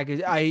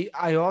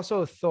 I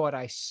also thought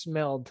I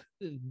smelled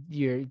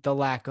the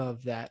lack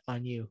of that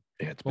on you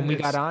when we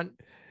got on.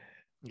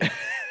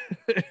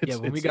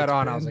 When we got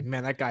on, I was like,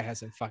 man, that guy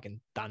hasn't fucking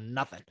done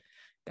nothing.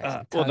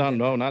 Not done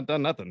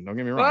nothing. Don't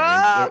get me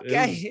wrong.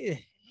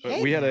 Okay.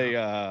 We had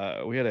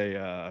a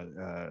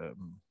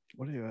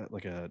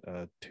like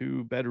a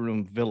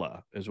 2-bedroom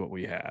villa is what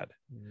we had.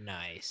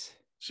 Nice.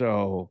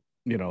 So,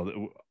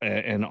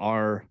 and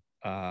our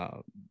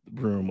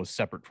room was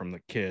separate from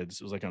the kids.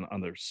 It was like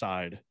on their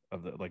side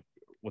of the, like,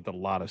 with a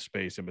lot of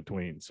space in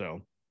between. So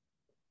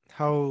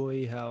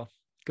holy hell.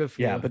 Good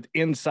for you. Yeah, but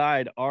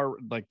inside our,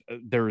 like,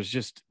 there was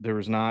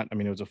not, I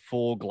mean, it was a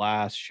full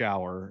glass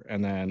shower,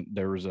 and then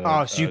there was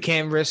so you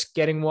can't risk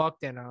getting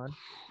walked in on.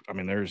 I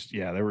mean, there was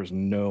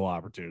no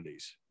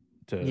opportunities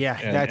to,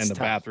 that's and the tough.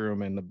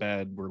 bathroom and the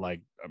bed were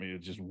like, I mean,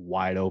 it's just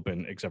wide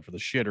open except for the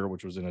shitter,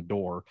 which was in a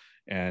door,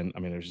 and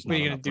I mean, there's just not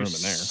enough room in there.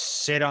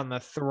 Sit on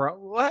the throat.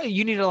 What?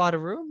 You need a lot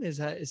of room? Is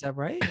that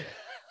right?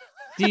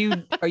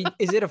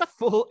 Is it a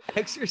full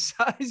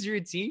exercise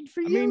routine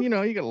for you? I mean, you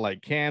got to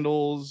light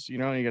candles, you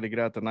got to get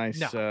out the nice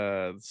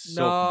silk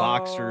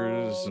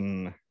boxers,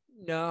 and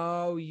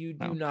no, you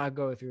do not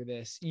go through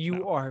this.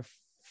 You are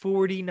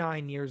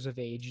 49 years of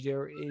age.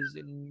 There is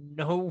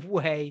no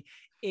way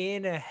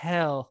in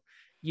hell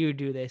you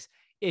do this.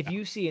 If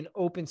you see an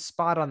open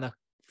spot on the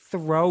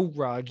throw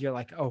rug, you're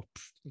like, oh,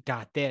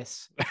 got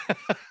this.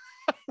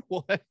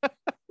 What?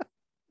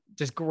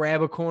 Just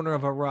grab a corner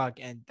of a rug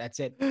and that's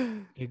it.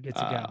 You're good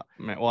to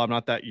go. Man, well, I'm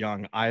not that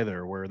young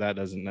either, where that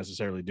doesn't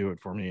necessarily do it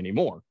for me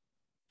anymore.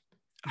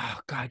 Oh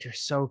God, you're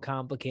so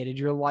complicated.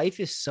 Your life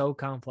is so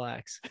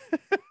complex.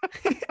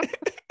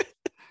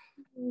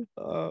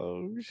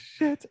 Oh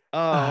shit.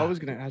 I was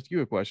gonna ask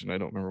you a question. I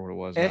don't remember what it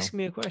was. Ask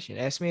me a question.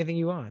 Ask me anything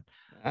you want.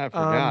 I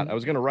forgot. I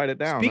was gonna write it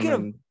down.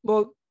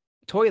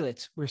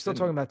 toilets. We're still And-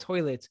 talking about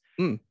toilets.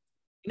 Mm.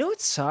 You know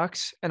what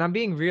sucks? And I'm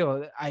being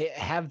real. I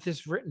have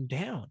this written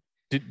down.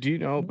 Do you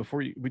know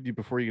before you get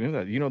into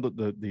that? You know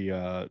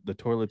the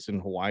toilets in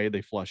Hawaii,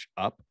 they flush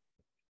up.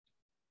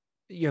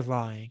 You're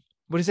lying.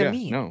 What does that Yeah,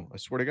 mean? no, I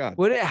swear to God.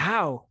 What?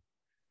 How?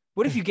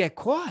 What if you get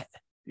caught?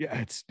 Yeah,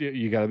 it's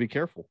you got to be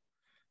careful.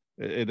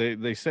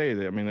 They say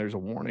that. I mean, there's a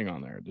warning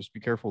on there. Just be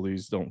careful.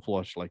 These don't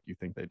flush like you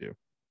think they do.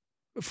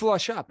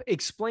 Flush up.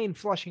 Explain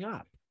flushing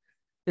up.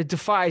 It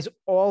defies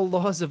all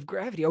laws of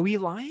gravity. Are we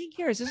lying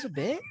here? Is this a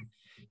bit?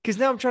 Because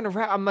now I'm trying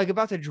to I'm like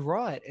about to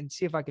draw it and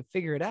see if I can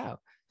figure it out.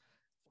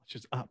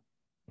 Flushes up.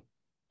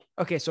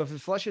 Okay, so if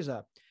it flushes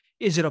up,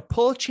 is it a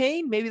pull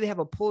chain? Maybe they have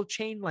a pull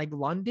chain like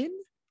London.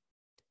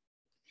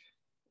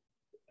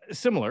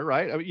 Similar,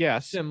 right? I mean,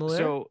 yes. Similar.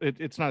 So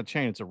it's not a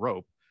chain; it's a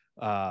rope.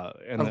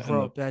 And A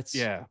rope. That's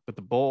yeah. But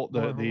the bowl,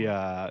 more the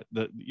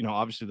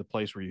obviously the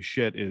place where you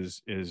shit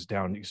is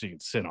down, so you can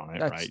sit on it,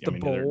 that's right? the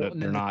bowl, they're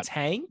and then not. the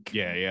tank.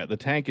 Yeah. The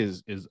tank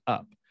is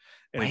up,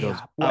 and Way it goes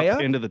up, way up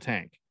up? into the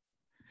tank.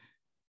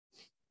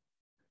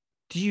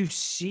 Do you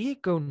see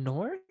it go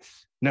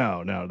north?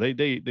 No. They.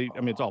 I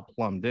mean, it's all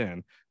plumbed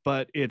in,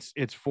 but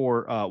it's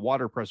for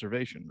water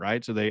preservation,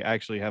 right? So they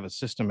actually have a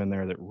system in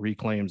there that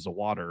reclaims the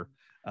water,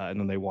 and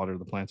then they water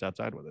the plants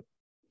outside with it.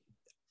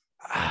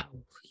 Oh,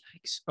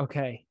 yikes.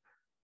 Okay.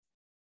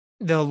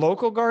 The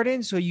local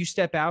garden. So you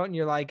step out and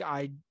you're like,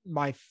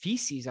 my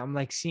feces. I'm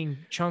like seeing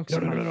chunks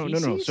of my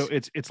feces. No. So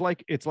it's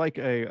like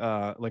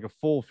a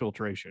full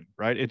filtration,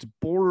 right? It's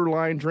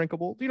borderline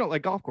drinkable. You know,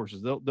 like golf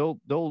courses,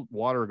 they'll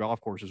water golf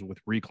courses with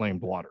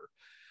reclaimed water.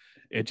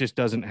 It just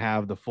doesn't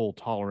have the full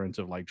tolerance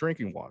of like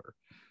drinking water.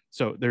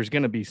 So there's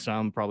going to be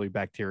some probably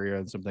bacteria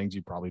and some things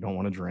you probably don't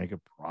want to drink. It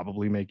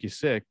probably make you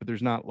sick, but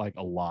there's not like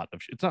a lot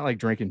of. It's not like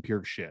drinking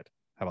pure shit.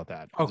 How about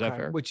that? Is that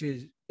fair? Which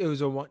is it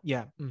was a one.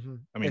 Yeah. Mm-hmm.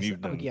 I mean,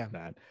 you've done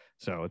that,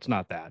 so it's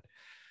not that.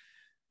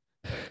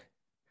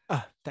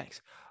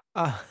 Thanks.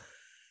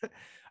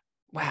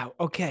 Wow.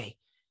 Okay.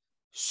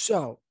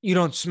 So you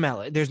don't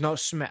smell it. There's no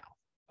smell.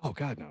 Oh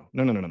God, no.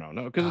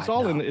 Because it's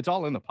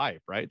all in the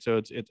pipe, right? So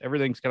it's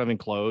everything's kind of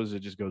enclosed. It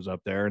just goes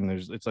up there, and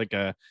it's like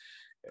a.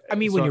 I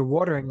mean, when you're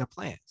watering the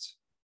plants.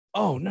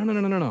 Oh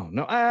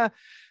no.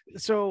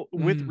 So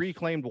with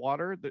reclaimed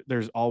water,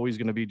 there's always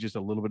going to be just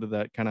a little bit of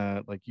that kind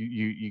of like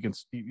you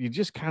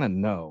just kind of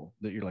know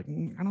that you're like,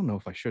 I don't know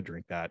if I should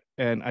drink that.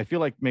 And I feel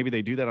like maybe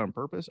they do that on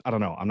purpose. I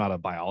don't know. I'm not a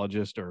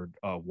biologist or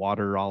a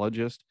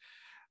waterologist.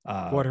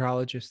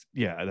 Waterologist.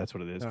 Yeah, that's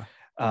what it is.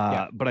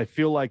 But I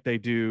feel like they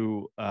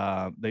do.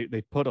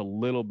 They put a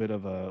little bit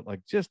of a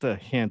like just a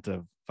hint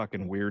of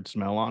fucking weird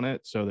smell on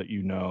it, so that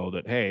you know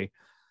that hey,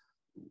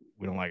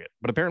 we don't like it.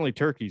 But apparently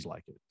turkeys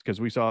like it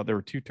because we saw there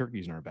were 2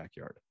 turkeys in our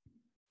backyard.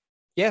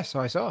 Yeah, so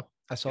I saw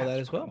that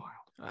as well.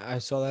 Wild. I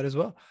saw that as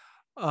well.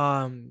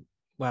 Wow.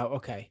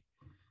 Okay.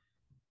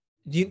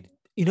 You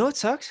know what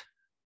sucks?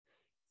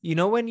 You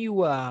know when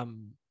you have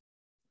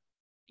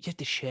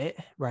to shit,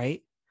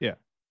 right? Yeah.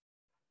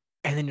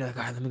 And then you're like,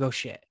 all right, let me go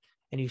shit.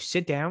 And you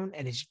sit down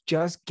and it's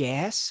just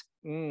gas.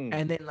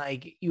 And then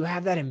like you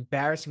have that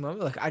embarrassing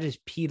moment. Like I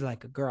just peed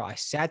like a girl. I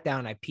sat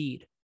down, I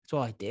peed. That's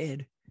all I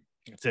did.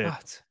 That's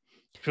it.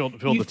 Filled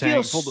the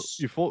tank.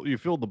 You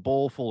filled the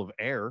bowl full of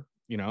air.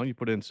 You know, you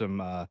put in some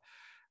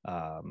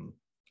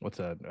what's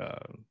the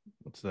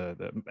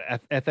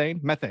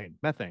methane.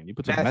 You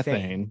put some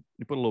methane.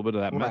 You put a little bit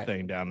of that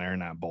methane down there in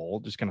that bowl.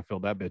 Just kind of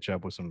fill that bitch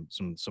up with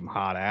some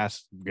hot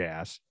ass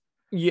gas.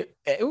 Yeah.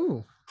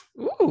 Ooh.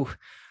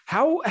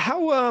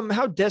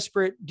 How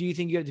desperate do you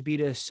think you have to be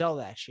to sell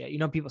that shit? You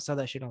know, people sell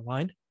that shit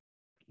online.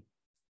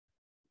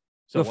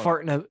 So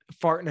fart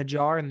in a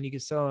jar, and then you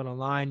can sell it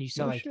online. You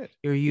sell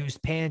your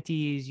used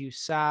panties, used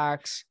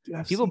socks.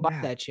 Dude, people buy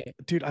that shit.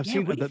 Dude, I've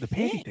seen the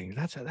panty thing.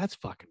 That's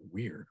fucking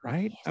weird,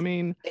 right? I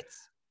mean,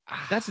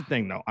 that's the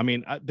thing, though. I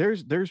mean,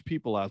 there's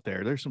people out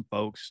there. There's some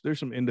folks. There's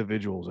some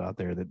individuals out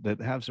there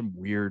that have some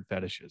weird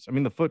fetishes. I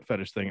mean, the foot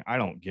fetish thing I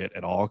don't get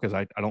at all because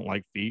I don't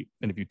like feet.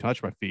 And if you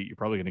touch my feet, you're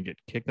probably going to get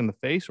kicked in the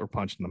face or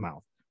punched in the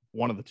mouth.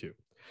 One of the two,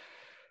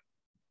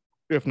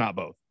 if not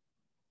both.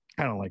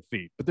 I don't like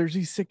feet, but there's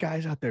these sick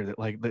guys out there that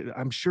like,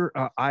 I'm sure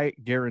I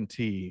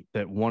guarantee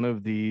that one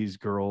of these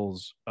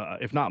girls,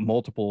 if not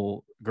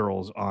multiple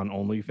girls on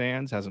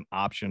OnlyFans has an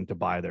option to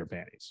buy their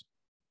panties.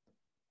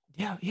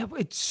 Yeah.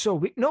 But it's so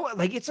weird. No,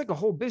 like it's like a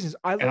whole business.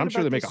 And I'm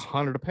sure they make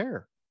 100 a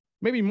pair,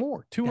 maybe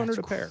more, 200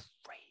 a pair.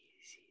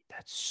 Crazy.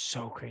 That's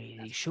so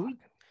crazy. Should we?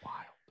 Wild.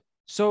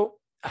 So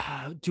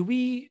should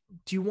we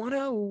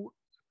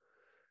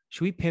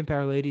pimp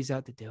our ladies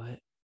out to do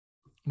it?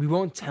 We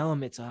won't tell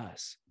them it's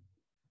us.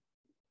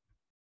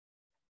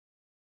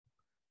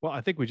 Well,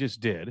 I think we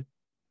just did.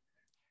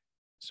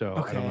 So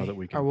I don't know that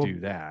we can do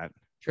that.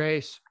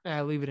 Trace,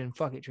 leave it in.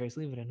 Fuck it, Trace.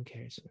 Leave it in. Who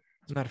cares?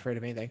 I'm not afraid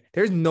of anything.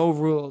 There's no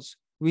rules.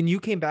 When you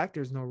came back,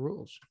 there's no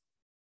rules.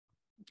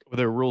 Were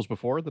there rules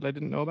before that I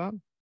didn't know about?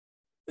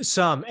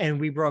 Some, and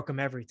we broke them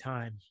every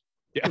time.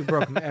 Yeah. We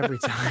broke them every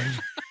time.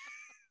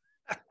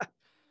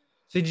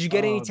 So did you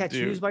get any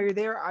tattoos while you're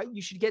there?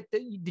 You should get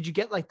did you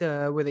get like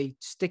where they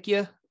stick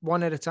you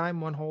one at a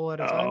time, one hole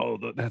at a time? Oh,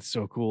 that's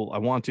so cool. I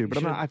want to, but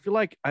I'm not. I feel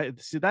like I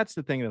see that's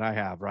the thing that I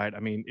have, right? I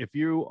mean, if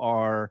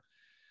you're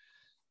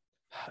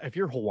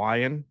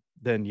Hawaiian,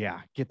 then yeah,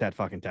 get that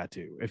fucking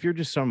tattoo. If you're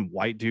just some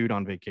white dude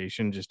on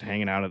vacation, just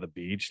hanging out at the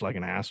beach like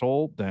an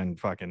asshole, then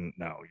fucking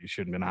no, you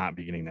should not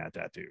be getting that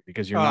tattoo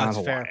because you're not That's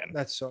Hawaiian. fair.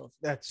 That's so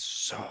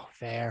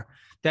fair.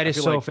 That is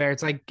feel so like- fair.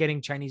 It's like getting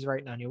Chinese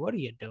writing on you. What are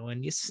you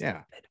doing? You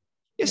Yeah. stupid.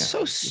 You're Yeah, so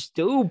just-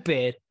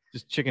 stupid.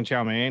 Just chicken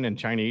chow mein and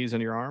Chinese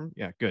in your arm.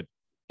 Yeah, good.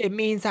 It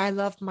means I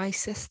love my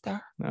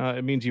sister.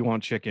 It means you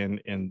want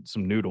chicken and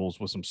some noodles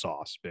with some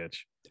sauce, bitch.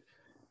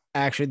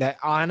 Actually, that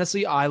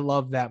honestly, I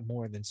love that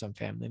more than some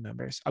family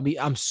members. I mean,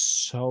 I'm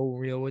so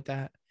real with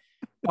that.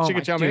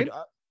 Chicken chow mein?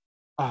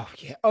 Oh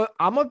yeah.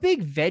 I'm a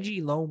big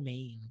veggie lo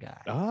mein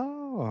guy.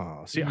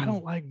 Oh, see, I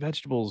don't like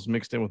vegetables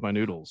mixed in with my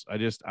noodles.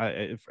 It's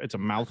a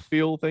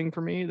mouthfeel thing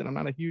for me that I'm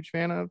not a huge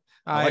fan of.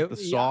 I like the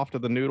soft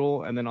of the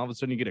noodle, and then all of a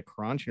sudden you get a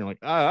crunch, and you're like,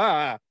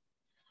 ah.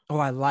 Oh,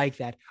 I like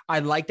that. I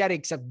like that,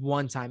 except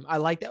one time. I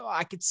like that. Oh,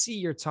 I could see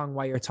your tongue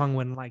why your tongue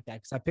wouldn't like that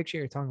because I picture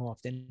your tongue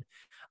often.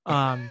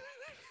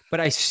 But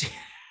I stop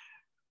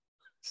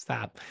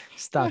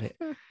it.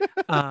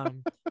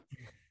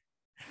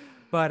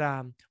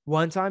 But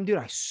one time, dude,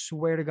 I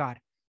swear to God,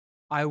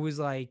 I was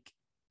like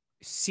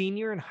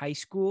senior in high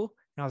school,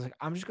 and I was like,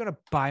 I'm just gonna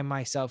buy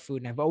myself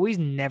food. And I've always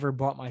never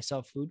bought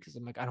myself food because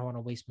I'm like, I don't want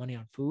to waste money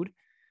on food.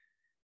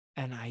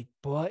 And I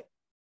bought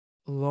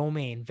lo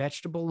mein,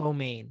 vegetable lo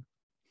mein.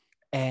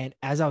 And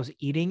as I was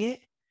eating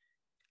it,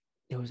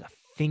 there was a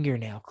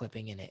fingernail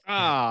clipping in it.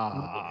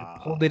 I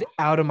pulled it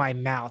out of my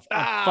mouth.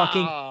 A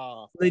fucking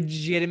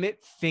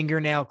legitimate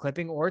fingernail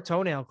clipping or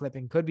toenail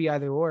clipping. Could be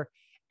either or.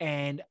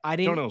 And I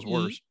didn't Toenail's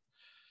worse.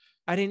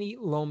 I didn't eat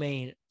lo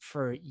mein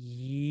for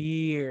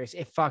years.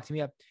 It fucked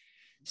me up.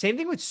 Same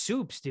thing with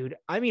soups, dude.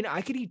 I mean,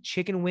 I could eat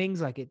chicken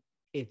wings like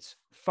it's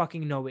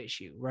fucking no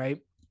issue,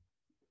 right?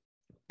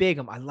 Big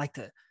 'em. I like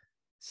to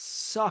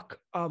suck.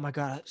 Oh my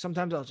God.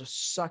 Sometimes I'll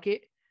just suck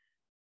it,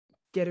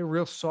 get it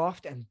real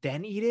soft, and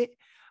then eat it.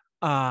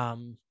 But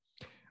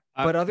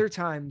other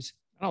times,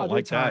 I don't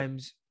like that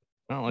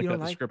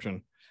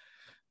description.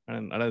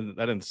 That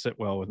didn't sit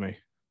well with me.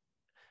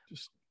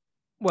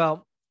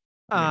 Well,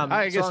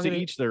 I guess to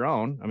each their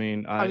own. I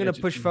mean, I'm gonna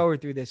push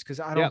forward through this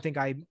because I don't think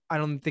I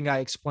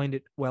explained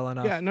it well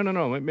enough. Yeah,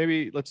 no.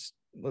 Maybe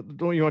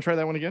don't you want to try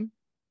that one again?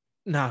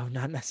 No,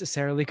 not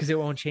necessarily because it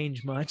won't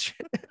change much.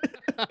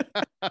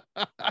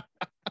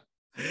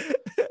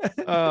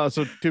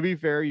 So to be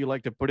fair, you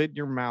like to put it in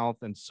your mouth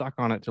and suck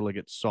on it till it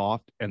gets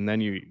soft, and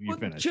then you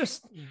finish.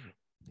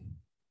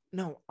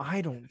 No,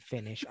 I don't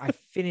finish. I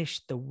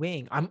finish the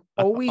wing. I'm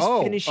always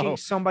finishing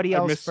somebody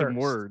else first. Some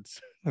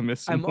words. I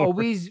missed some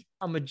words.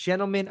 I'm a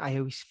gentleman. I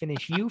always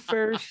finish you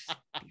first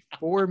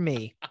before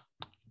me.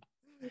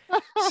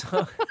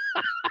 So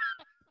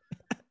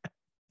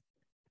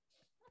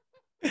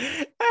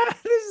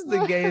this is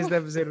the gayest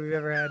episode we've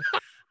ever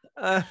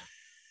had.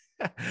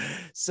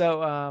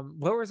 So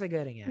what was I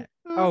getting at?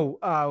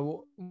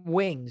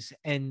 Wings.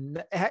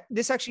 And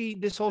this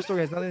whole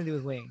story has nothing to do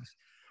with wings,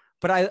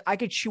 but I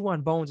could chew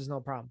on bones is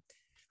no problem.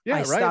 Yeah,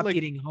 I stopped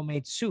eating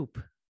homemade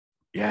soup.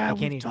 Yeah,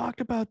 we talked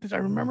about this. I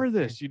remember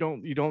this. You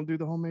don't do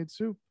the homemade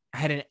soup. I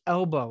had an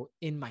elbow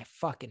in my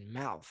fucking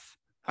mouth.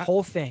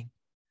 Whole thing.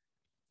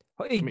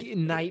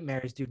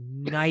 Nightmares, dude.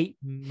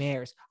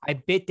 Nightmares. I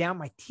bit down.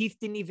 My teeth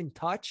didn't even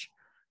touch.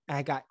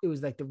 And it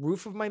was like the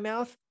roof of my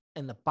mouth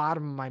and the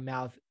bottom of my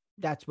mouth.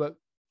 That's what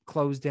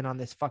closed in on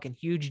this fucking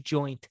huge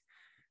joint.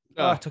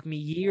 It took me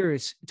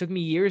years.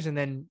 And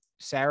then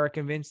Sarah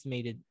convinced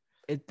me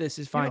this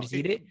is fine. Just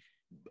eat it.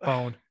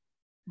 Bone.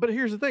 But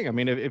here's the thing. I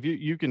mean, if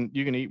you can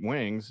eat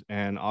wings,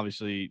 and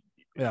obviously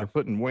you're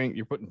putting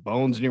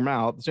bones in your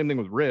mouth. The same thing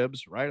with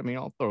ribs, right? I mean,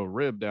 I'll throw a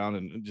rib down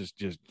and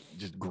just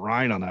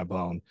grind on that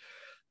bone.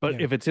 But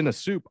if it's in a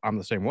soup, I'm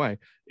the same way.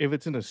 If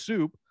it's in a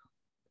soup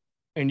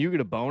and you get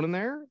a bone in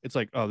there, it's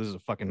like, oh, this is a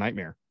fucking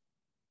nightmare.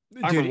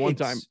 Dude, I remember one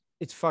time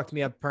it's fucked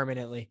me up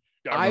permanently.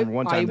 I remember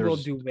one time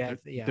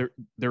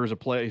there was a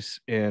place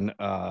in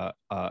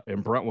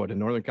Brentwood in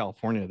Northern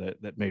California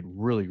that made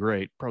really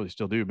great, probably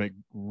still do make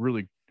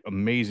really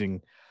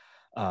amazing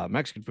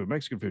Mexican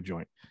food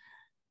joint.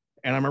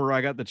 And I remember I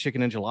got the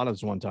chicken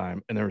enchiladas one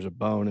time, and there was a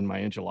bone in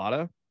my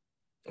enchilada.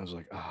 I was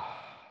like,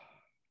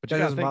 but that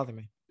doesn't bother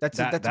me. That's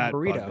a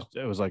burrito.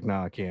 It was like,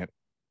 no, I can't.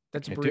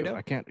 That's a burrito.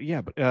 I can't. Yeah,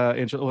 but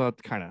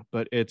kind of.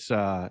 But it's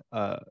I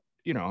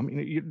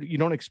mean, you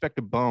don't expect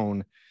a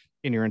bone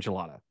in your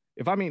enchilada.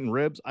 If I'm eating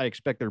ribs, I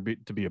expect there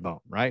to be a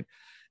bone, right?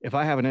 If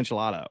I have an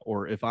enchilada,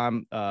 or if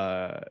I'm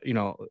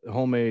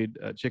homemade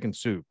chicken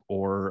soup,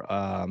 or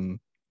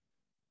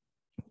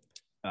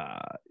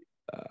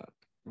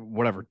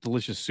whatever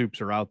delicious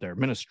soups are out there,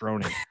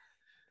 minestrone.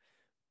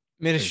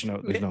 There's no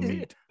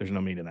meat. There's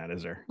no meat in that,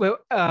 is there? Well,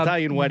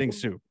 Italian wedding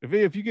soup.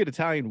 If you get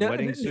Italian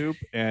wedding soup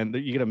and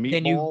you get a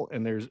meatball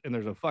and there's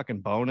a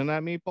fucking bone in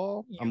that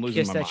meatball, I'm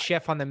losing my mind. Kiss that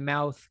chef on the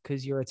mouth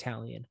because you're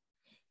Italian.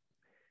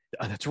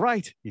 That's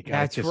right. You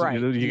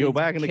go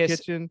back in the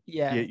kitchen.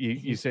 Yeah.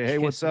 You say, hey,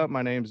 what's up?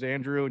 My name's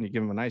Andrew, and you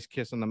give him a nice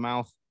kiss on the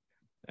mouth.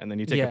 And then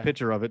you take a Yeah.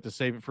 picture of it to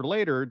save it for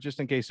later, just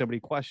in case somebody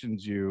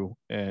questions you.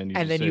 And you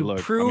And just then say, you look, I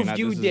mean, proved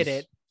you did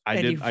it. I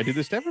And did, you I do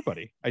this to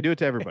everybody. I do it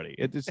to everybody.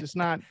 It's just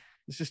not,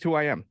 it's just who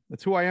I am.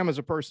 It's who I am as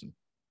a person.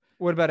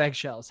 What about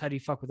eggshells? How do you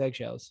fuck with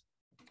eggshells?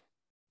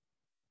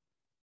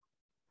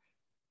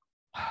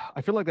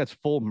 I feel like that's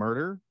full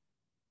murder.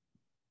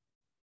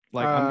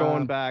 Like I'm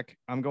going back.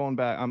 I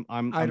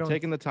I'm don't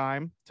taking the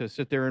time to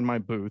sit there in my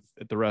booth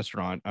at the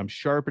restaurant. I'm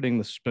sharpening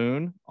the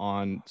spoon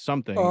on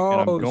something, and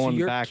I'm so going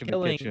you're back in the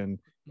killing kitchen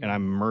and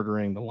I'm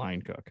murdering the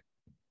line cook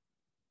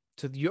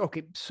so you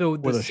okay. So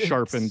with a this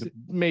sharpened,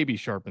 maybe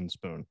sharpened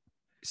spoon.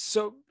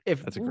 so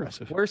if That's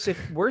aggressive. worse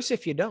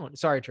if you don't.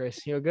 Sorry,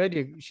 Trace. You're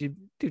good. She's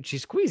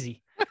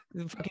squeezy.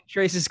 Fucking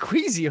Trace is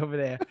squeezy over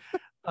there.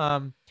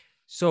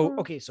 So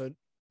okay, so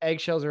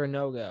eggshells are a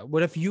no-go.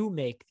 What if you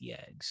make the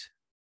eggs?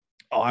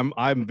 Oh,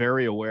 I'm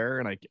very aware,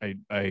 and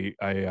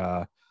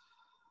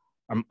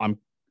I'm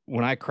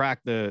when I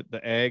crack the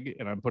egg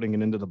and I'm putting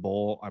it into the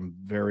bowl,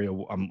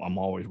 I'm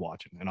always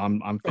watching, and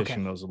I'm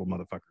fishing those little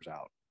motherfuckers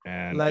out.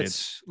 And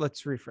let's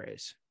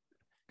rephrase.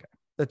 Okay.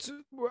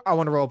 I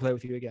want to role play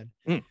with you again.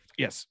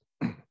 Yes.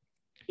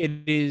 It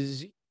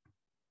is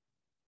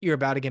you're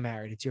about to get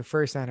married. It's your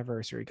first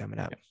anniversary coming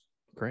up. Yeah.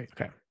 Great.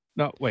 Okay.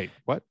 No, wait,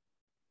 what?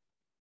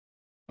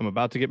 I'm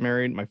about to get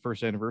married. My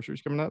first anniversary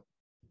is coming up.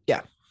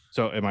 Yeah.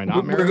 So am I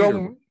not married?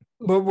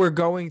 We're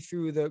going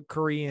through the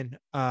Korean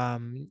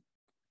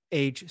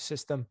age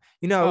system.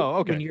 You know,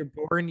 okay. when you're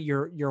born,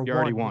 you're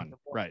already one.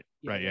 Right.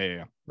 Yeah. Right.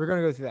 Yeah. We're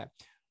gonna go through that.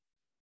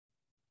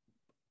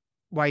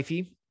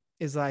 Wifey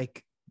is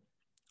like,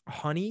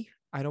 honey,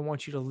 I don't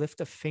want you to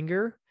lift a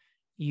finger.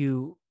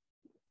 You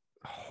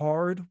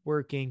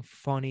hardworking,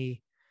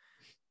 funny,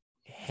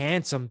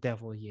 handsome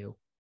devil, you.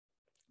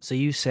 So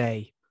you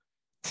say,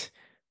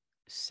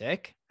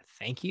 sick,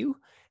 thank you.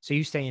 So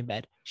you stay in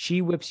bed.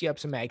 She whips you up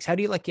some eggs. How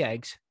do you like your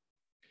eggs?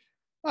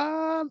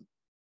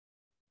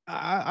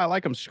 I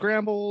like them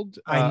scrambled.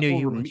 I knew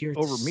you over, would. You're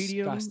over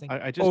medium. disgusting.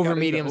 I just over got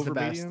medium's into the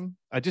over best. medium.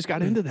 I just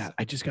got into that.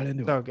 I just got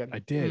into So it. good. I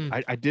did.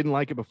 I didn't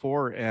like it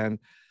before, and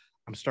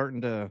I'm starting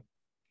to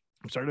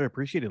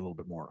appreciate it a little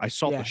bit more. I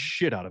salt the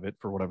shit out of it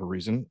for whatever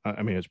reason.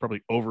 I mean, it's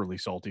probably overly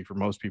salty for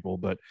most people,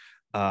 but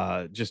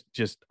I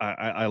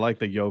like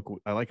the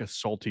yolk. I like a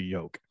salty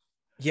yolk.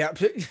 Yeah.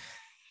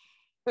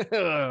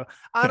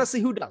 Honestly,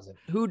 who doesn't?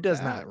 Who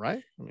does not?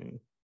 Right? I mean,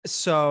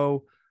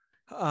 so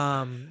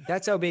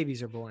that's how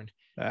babies are born.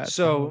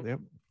 So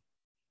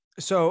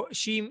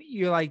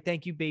you're like,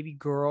 thank you, baby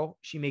girl.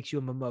 She makes you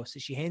a mimosa.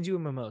 She hands you a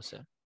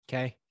mimosa.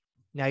 Okay.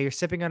 Now you're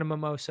sipping on a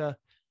mimosa.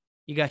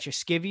 You got your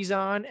skivvies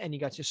on and you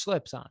got your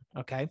slips on.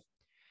 Okay.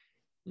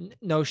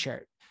 No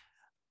shirt.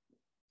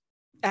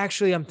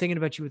 Actually, I'm thinking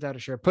about you without a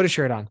shirt. Put a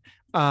shirt on.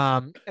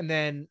 And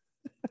then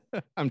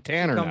I'm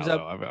tanner now.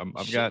 Though.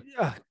 I've got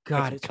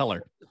God, it's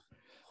color.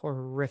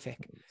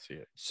 Horrific. See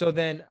it. So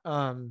then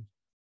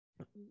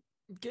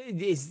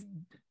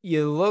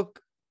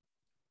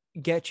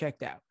get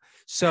checked out.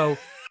 So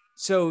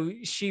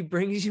she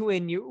brings you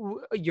in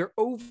your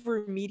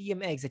over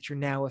medium eggs that you're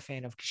now a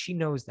fan of because she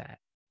knows that.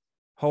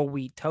 Whole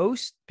wheat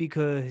toast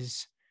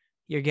because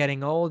you're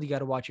getting old. You got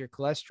to watch your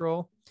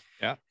cholesterol.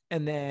 Yeah.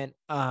 And then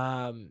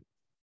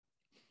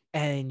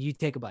and you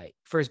take a bite.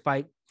 First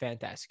bite,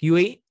 fantastic. You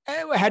eat.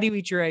 How do you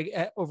eat your egg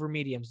over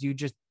mediums? Do you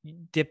just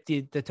dip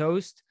the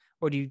toast,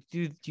 or do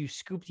you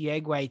scoop the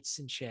egg whites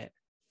and shit?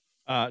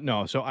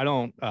 No. So I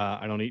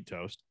don't eat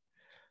toast.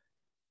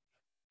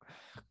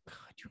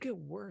 God, you get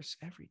worse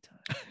every time.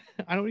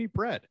 I don't eat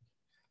bread.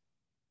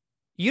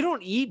 You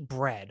don't eat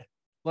bread.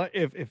 Like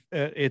if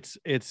it's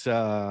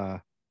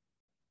at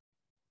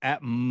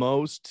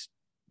most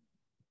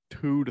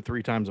 2 to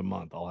 3 times a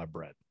month, I'll have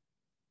bread.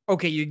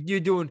 Okay, you're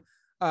doing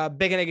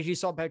bacon, egg, and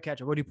cheese, salt, pepper,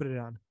 ketchup. What do you put it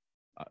on?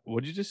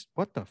 What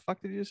the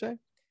fuck did you just say?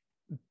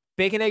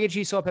 Bacon, egg, and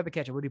cheese, salt, pepper,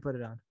 ketchup. What do you put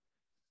it on?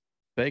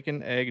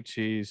 Bacon, egg,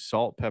 cheese,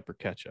 salt, pepper,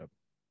 ketchup.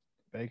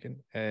 Bacon,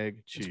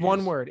 egg, cheese. It's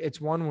one word.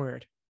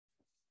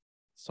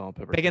 Salt,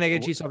 pepper. Bacon, egg,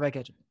 and cheese, salt, pepper,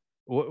 ketchup.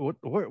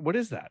 What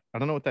is that? I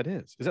don't know what that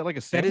is. Is that like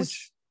a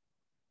sandwich?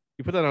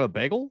 You put that on a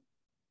bagel?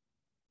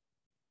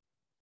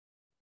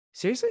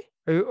 Seriously?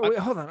 Wait,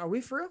 hold on. Are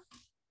we for real?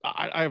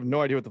 I have no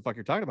idea what the fuck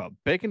you're talking about.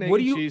 Bacon, egg,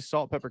 and cheese,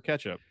 salt, pepper,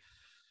 ketchup.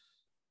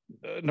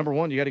 Number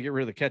one, you got to get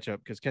rid of the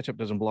ketchup because ketchup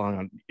doesn't belong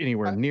on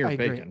anywhere near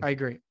bacon. I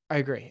agree.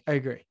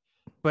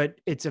 But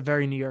it's a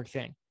very New York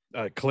thing.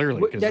 Clearly,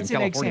 because in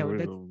California,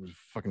 we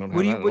fucking don't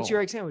have that. What's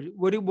your egg sandwich?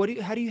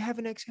 How do you have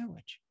an egg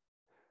sandwich?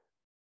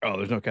 Oh,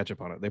 there's no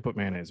ketchup on it. They put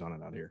mayonnaise on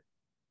it out here.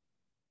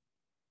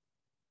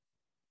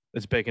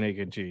 It's bacon, egg,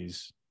 and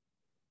cheese,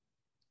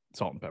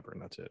 salt and pepper,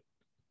 and that's it.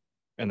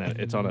 And then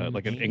it's on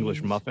an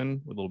English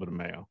muffin with a little bit of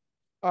mayo.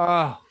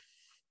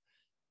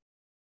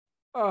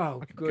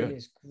 Oh,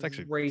 goodness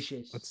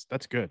gracious.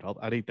 That's good.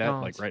 I'd eat that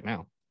like right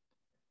now.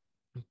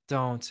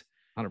 Don't.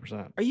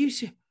 100%. Are you?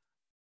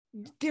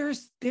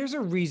 There's a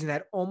reason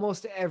that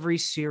almost every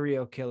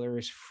serial killer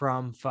is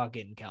from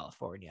fucking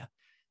California.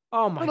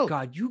 Oh my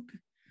God, you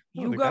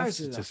guys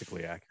are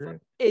statistically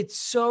accurate. It's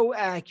so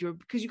accurate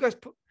because you guys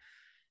put,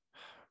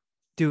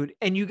 dude,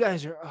 and you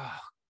guys are. Oh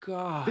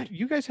God.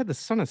 You guys had the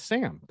Son of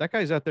Sam. That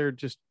guy's out there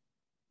just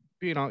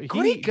being all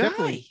Great guy.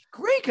 definitely.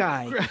 Great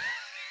guy.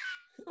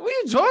 What are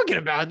you talking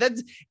about?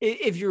 That's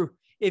if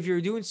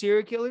you're doing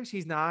serial killers,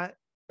 he's not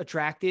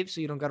attractive,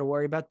 so you don't got to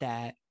worry about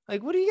that.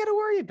 Like, what do you got to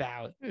worry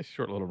about?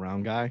 Short little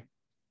round guy.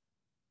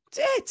 That's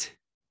it.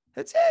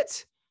 That's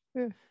it.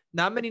 Yeah.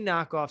 Not many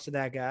knockoffs of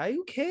that guy.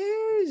 Who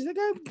cares? That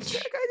guy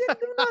didn't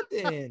do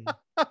nothing.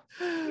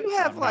 You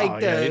have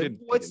like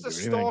what's the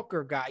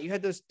stalker guy? You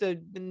had the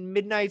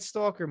Midnight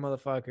Stalker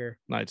motherfucker.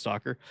 Night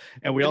Stalker.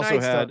 And we also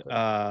had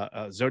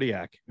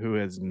Zodiac, who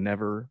has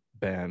never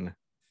been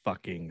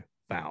fucking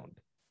found.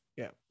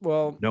 Yeah.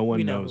 Well, no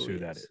one knows who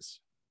that is.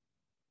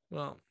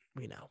 Well,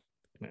 we know.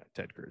 Yeah,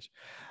 Ted Cruz.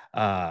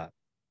 Ted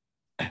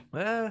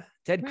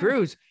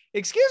Cruz.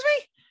 Excuse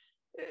me?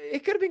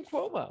 It could have been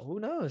Cuomo. Who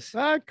knows?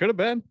 Could have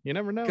been. You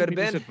never know. Could have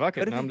been. Said, fuck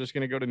it. And I'm just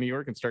going to go to New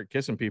York and start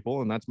kissing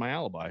people. And that's my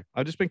alibi.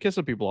 I've just been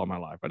kissing people all my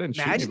life. I didn't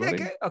Imagine shoot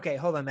anybody. That guy. Okay,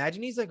 hold on.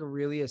 Imagine he's like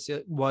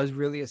was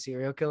really a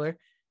serial killer.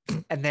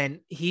 And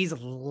then he's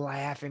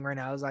laughing right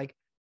now. I was like,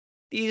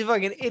 these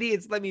fucking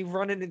idiots let me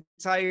run an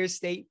entire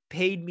state,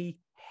 paid me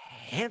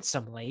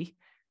handsomely.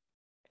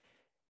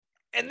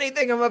 And they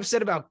think I'm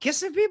upset about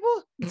kissing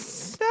people?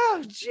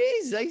 Oh,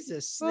 jeez. I used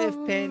to sniff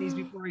panties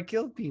before I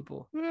killed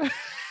people.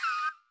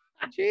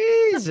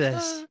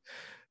 Jesus.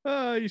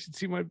 You should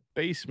see my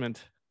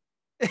basement.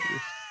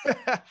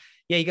 Yeah,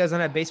 you guys don't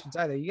have basements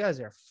either. You guys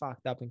are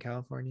fucked up in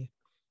California.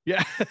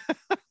 Yeah.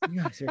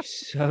 You guys are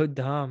so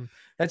dumb.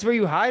 That's where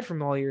you hide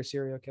from all your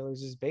serial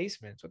killers is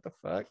basements. What the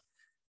fuck?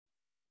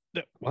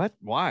 What?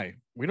 Why?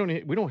 We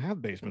don't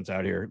have basements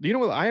out here. You know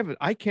what?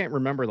 I can't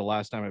remember the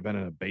last time I've been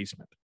in a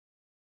basement.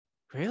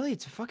 Really?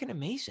 It's fucking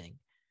amazing.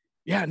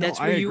 Yeah, no,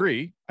 I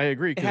agree. I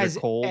agree because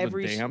they're cold and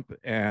damp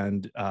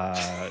and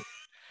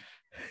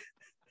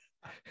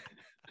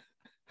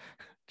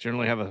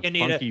generally have a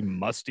funky,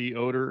 musty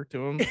odor to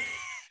them.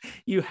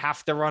 You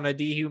have to run a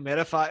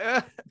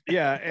dehumidifier.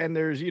 Yeah, and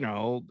there's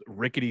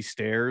rickety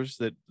stairs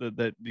that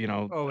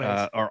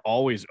are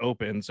always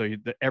open. So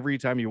every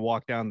time you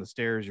walk down the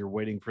stairs, you're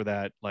waiting for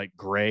that like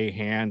gray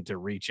hand to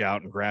reach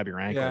out and grab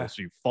your ankle. Yeah.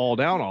 So you fall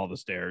down all the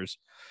stairs,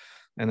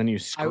 and then you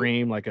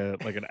scream like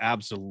an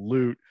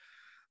absolute,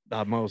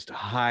 the most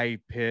high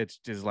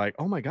pitched is like,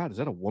 oh my god, is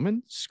that a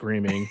woman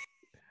screaming?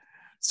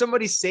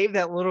 Somebody save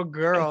that little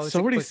girl.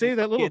 Somebody save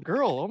that little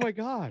girl. Oh my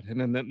god!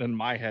 And then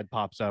my head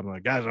pops up. I'm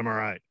like, guys, I'm all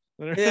right.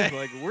 Yeah.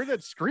 Like, where'd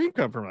that scream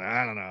come from? Like,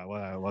 I don't know.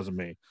 Well, it wasn't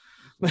me. It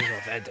was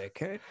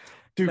authentic.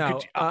 Dude,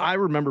 I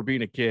remember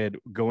being a kid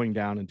going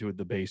down into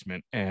the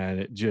basement and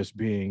it just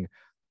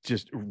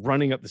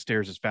running up the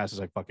stairs as fast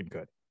as I fucking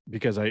could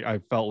because I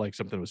felt like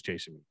something was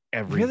chasing me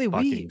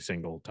every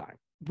single time.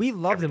 We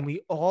loved them.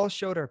 We all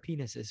showed our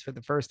penises for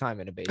the first time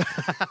in a basement.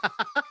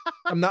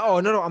 I'm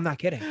not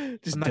kidding.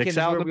 Just I'm not dicks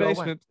out in the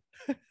basement.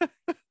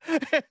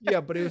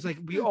 Yeah, but it was like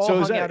we all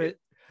hung out at.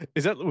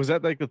 Was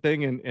that like the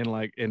thing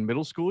in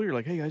middle school? You're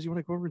like, hey guys, you want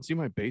to go over and see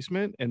my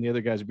basement? And the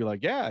other guys would be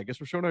like, yeah, I guess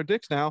we're showing our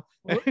dicks now.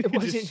 Well, it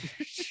wasn't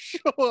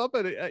show up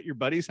at your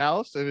buddy's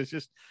house, and it's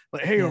just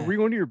like, hey, are we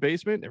going to your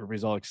basement?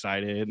 Everybody's all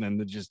excited, and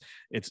then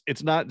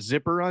it's not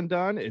zipper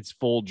undone, it's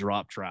full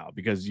drop trout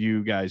because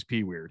you guys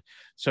pee weird.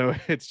 So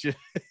it's just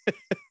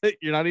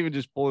you're not even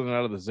just pulling it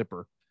out of the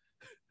zipper.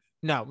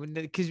 No,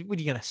 because what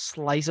are you gonna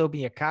slice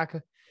open your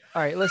caca?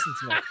 All right, listen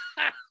to me.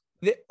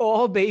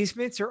 All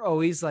basements are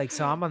always like,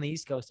 so I'm on the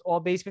East Coast. All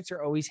basements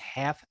are always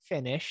half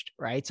finished,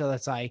 right? So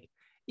that's like,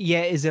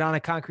 yeah, is it on a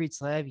concrete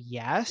slab?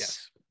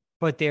 Yes.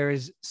 But there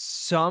is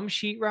some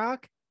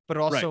sheetrock, but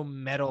also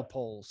metal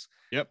poles.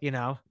 Yep.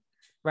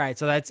 Right.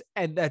 So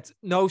that's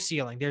no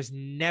ceiling. There's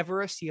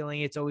never a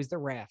ceiling. It's always the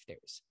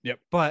rafters. Yep.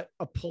 But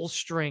a pull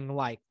string,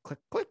 like click,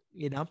 click,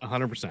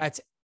 100%. That's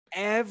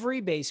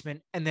every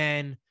basement. And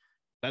then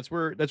that's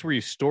where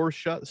you store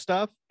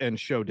stuff and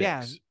show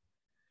dicks. Yeah.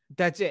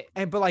 That's it.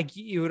 But like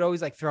you would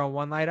always like throw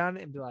one light on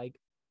it and be like,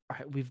 all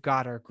right, we've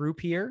got our group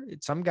here.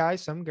 It's some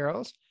guys, some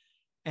girls.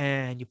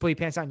 And you pull your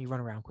pants on and you run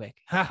around quick.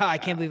 I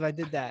can't believe I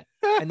did that.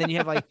 And then you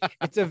have like,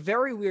 it's a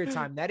very weird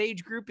time. That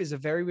age group is a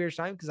very weird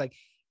time because like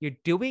you're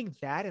doing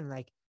that and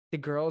like the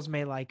girls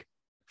may like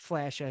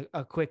flash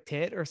a quick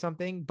tit or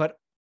something, but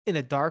in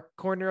a dark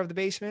corner of the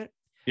basement.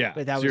 Yeah.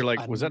 But that so was you're like,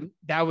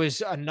 that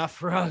was enough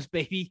for us,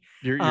 baby.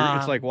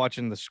 It's like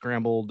watching the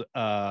scrambled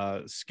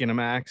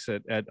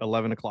Skinamax at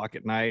 11 o'clock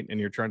at night, and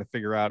you're trying to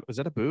figure out, was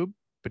that a boob?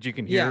 But you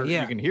can hear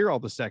you can hear all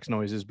the sex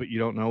noises, but you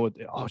don't know what.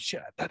 Oh shit,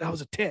 that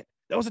was a tit.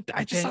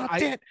 I just saw a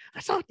tit. I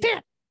saw a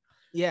tit.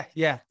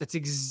 Yeah. That's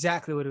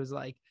exactly what it was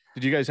like.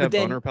 Did you guys have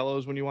boner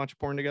pillows when you watch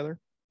porn together?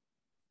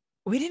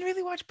 We didn't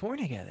really watch porn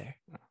together.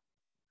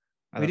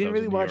 We didn't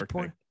really watch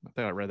porn. I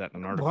thought I read that in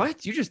an article.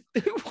 What? You just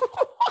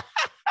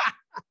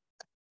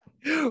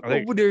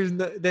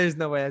there's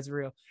no way that's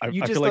real.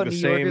 You just thought New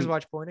Yorkers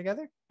watch porn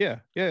together? Yeah.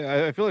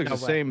 I feel like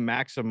it's the same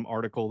Maxim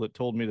article that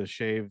told me to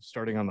shave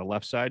starting on the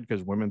left side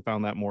because women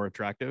found that more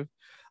attractive.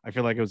 I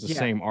feel like it was the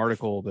same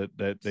article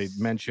that they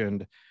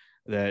mentioned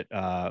that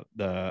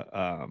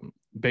the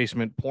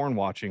basement porn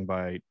watching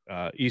by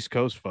East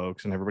Coast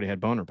folks and everybody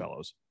had boner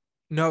pillows.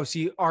 No,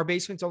 see, our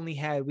basements we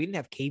didn't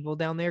have cable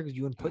down there because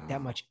you wouldn't put that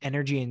Oh, much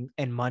energy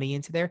and money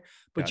into there.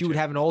 But you would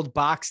gotcha. have an old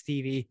box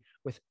TV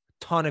with a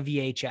ton of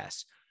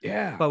VHS.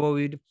 Yeah. But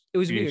it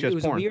was weird. It VHS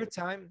was a porn. weird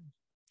time.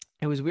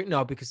 It was weird.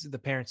 No, because the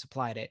parents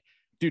supplied it.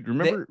 Dude,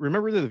 That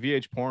remember the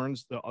VH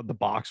porns? The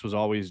box was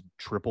always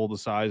triple the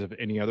size of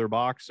any other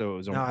box, so it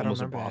was No, I don't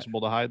almost remember that.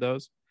 impossible to hide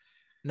those.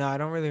 No, I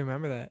don't really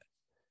remember that. I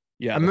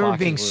Yeah, the remember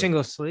boxes being were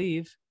single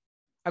sleeve.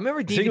 I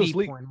remember single DVD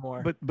sleeve, porn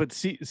more. but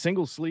see,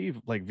 single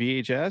sleeve like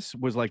VHS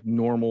was like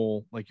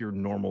normal, like your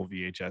normal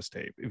VHS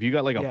tape. If you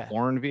got like a Yeah.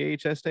 porn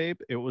VHS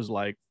tape, it was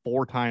like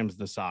 4 times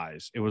the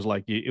size. It was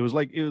like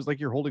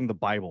you're holding the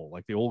Bible,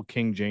 like the old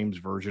King James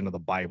version of the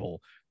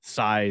Bible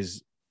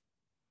size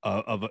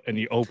and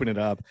you open it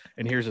up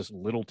and here's this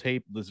little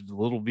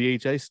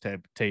VHS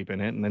tape in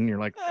it, and then you're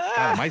like, God,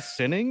 am I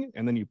sinning?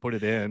 And then you put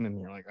it in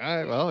and you're like, all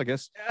right, well, I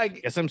guess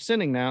I'm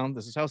sinning now.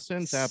 This is how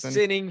sins happen.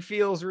 Sinning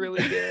feels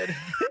really good.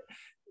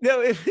 No,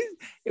 it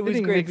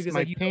was great because my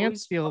like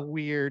pants feel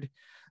weird.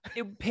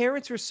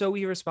 Parents were so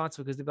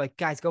irresponsible because they'd be like,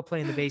 guys, go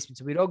play in the basement.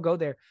 So we'd all go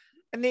there.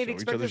 And they'd Show each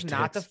expect us other's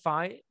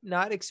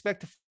not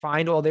expect to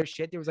find all their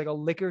shit. There was like a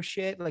liquor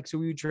shit. Like, so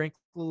we would drink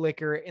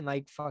liquor in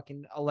like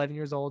fucking 11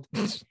 years old.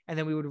 And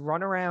then we would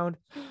run around.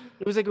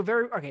 It was like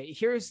okay,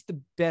 here's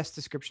the best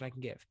description I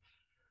can give.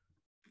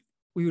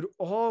 We would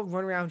all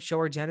run around, show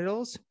our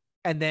genitals.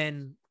 And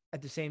then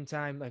at the same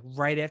time, like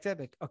right after that,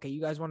 like, okay, you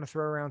guys want to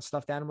throw around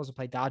stuffed animals and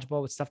play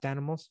dodgeball with stuffed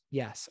animals?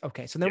 Yes.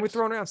 Okay. So then we're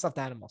throwing around stuffed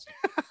animals.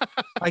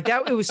 Like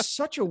that, it was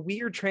such a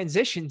weird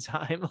transition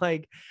time.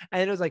 Like,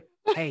 and it was like,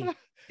 hey,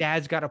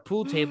 Dad's got a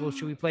pool table.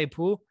 Should we play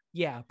pool?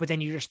 Yeah. But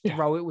then you just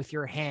throw it with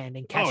your hand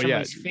and catch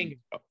somebody's finger.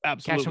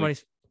 Absolutely. Catch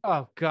somebody's,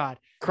 oh God.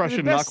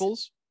 Crushing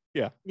knuckles.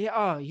 Yeah. Yeah.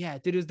 Oh yeah.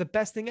 Dude, it was the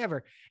best thing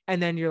ever.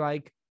 And then you're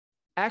like,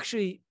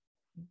 actually,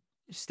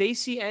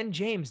 Stacy and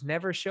James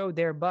never showed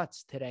their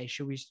butts today.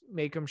 Should we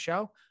make them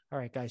show? All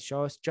right, guys,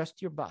 show us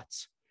just your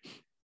butts.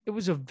 It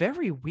was a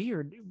very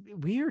weird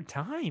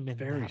time.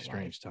 Very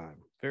strange time.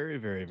 Very,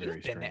 very,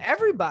 very strange.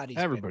 Everybody's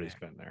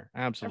been there.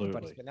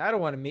 Absolutely. I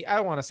don't want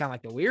to sound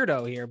like the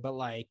weirdo here, but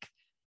like,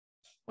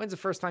 when's the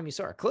first time you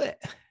saw a clit?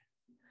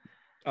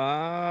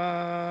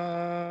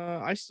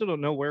 I still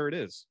don't know where it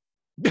is.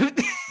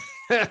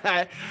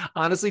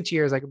 Honestly,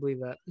 cheers. I can believe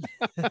that.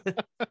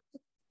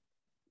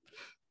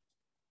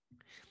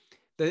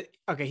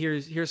 Okay,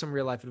 here's some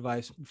real life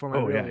advice for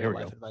my real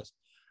life advice.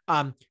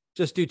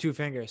 Just do 2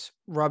 fingers,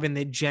 rub in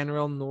the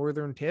general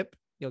northern tip.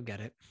 You'll get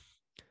it.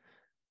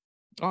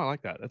 Oh, I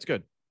like that. That's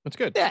good. That's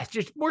good. Yeah,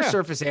 just more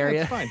surface area.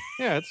 That's fine.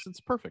 Yeah,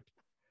 it's perfect.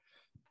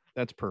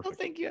 That's perfect.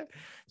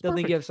 They'll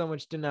think you have so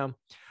much to know.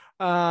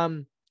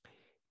 Should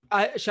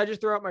I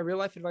just throw out my real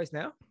life advice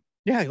now?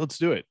 Yeah, let's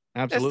do it.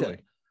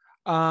 Absolutely.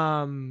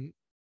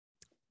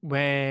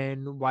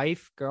 When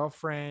wife,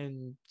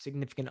 girlfriend,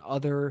 significant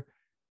other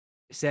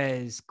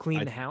says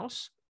clean the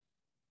house.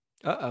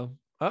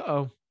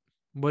 Uh-oh.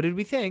 What did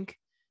we think?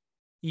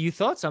 You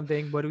thought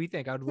something. What do we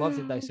think? I would love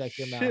to dissect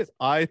your mouth.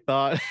 I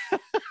thought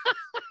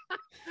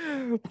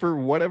for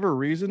whatever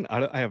reason,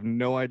 I have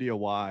no idea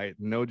why,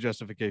 no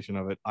justification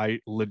of it. I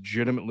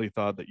legitimately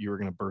thought that you were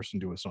going to burst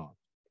into a song.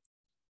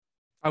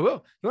 I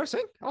will. You want to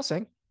sing? I'll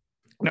sing.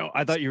 No,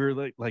 I thought you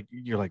were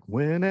you're like,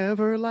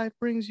 whenever life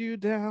brings you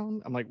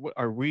down. I'm like, what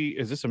are we?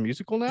 Is this a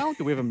musical now?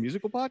 Do we have a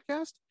musical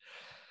podcast?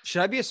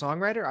 Should I be a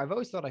songwriter? I've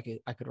always thought I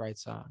could write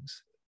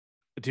songs.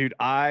 Dude,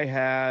 I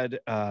had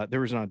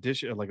there was an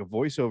audition, like a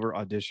voiceover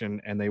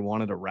audition, and they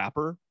wanted a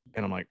rapper,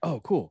 and I'm like,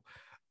 oh, cool.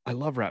 I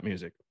love rap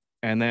music.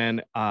 And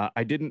then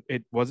it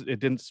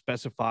didn't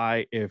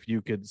specify if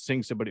you could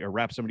sing somebody or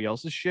rap somebody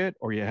else's shit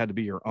or you had to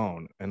be your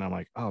own. And I'm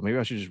like, oh, maybe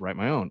I should just write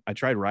my own. I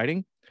tried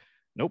writing.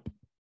 Nope.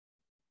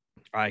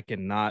 I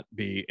cannot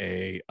be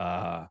a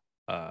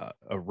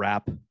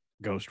rap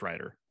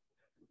ghostwriter.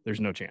 There's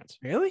no chance.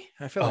 Really?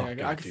 I feel like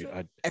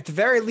at the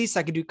very least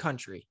I could do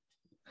country.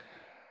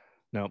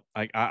 No,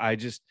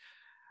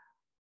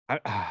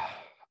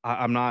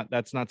 I'm not.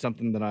 That's not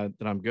something that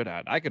I'm good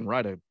at. I can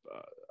write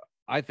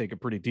I think a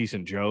pretty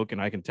decent joke,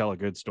 and I can tell a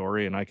good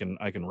story, and I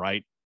can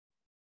write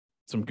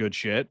some good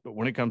shit. But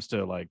when it comes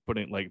to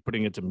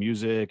putting it to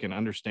music and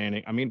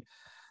understanding, I mean,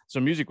 so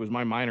music was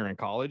my minor in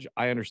college.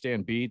 I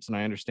understand beats and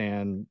I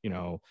understand,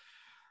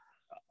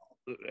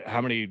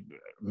 how many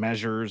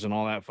measures and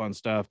all that fun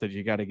stuff that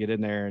you got to get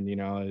in there. And,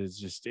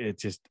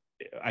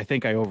 I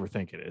think I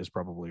overthink it is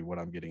probably what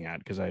I'm getting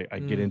at. Cause I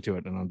get into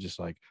it and I'm just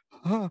like,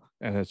 and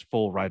it's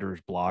full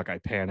writer's block. I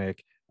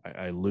panic.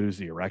 I lose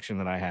the erection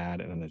that I had.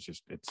 And then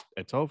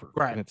it's over.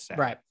 Right. And it's sad.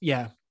 Right.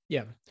 Yeah.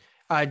 Yeah.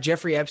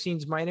 Jeffrey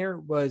Epstein's minor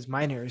was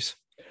minors.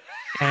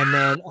 And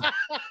then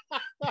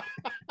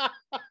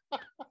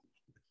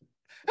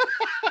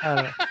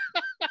I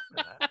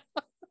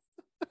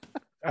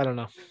don't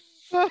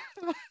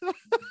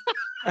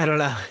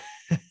know.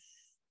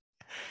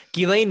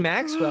 Ghislaine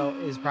Maxwell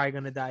is probably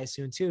going to die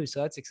soon too,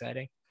 so that's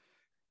exciting.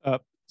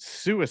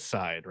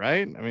 Suicide,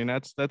 right? I mean,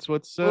 that's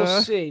what's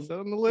we'll see.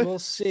 on the list. We'll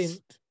see.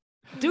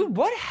 Dude,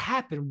 what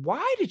happened?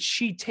 Why did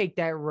she take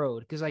that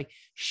road? Because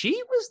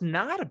she was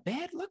not a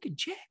bad looking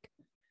chick.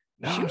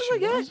 No, she was she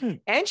like, yeah.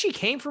 wasn't. And she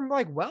came from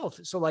like wealth.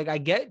 So like I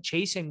get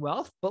chasing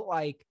wealth, but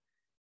like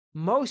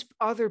most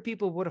other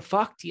people would have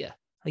fucked you.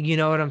 Like, you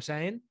know what I'm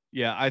saying?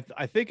 Yeah,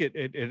 I think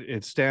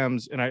it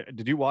stems. And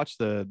did you watch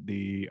the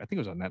I think it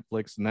was on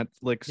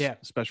Netflix Yeah.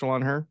 special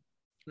on her?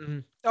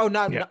 Oh,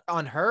 not, Yeah, not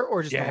on her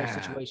or just the whole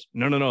yeah. situation?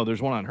 No.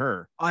 There's one on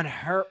her. On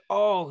her.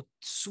 Oh,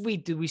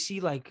 sweet. Did we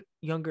see like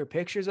younger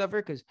pictures of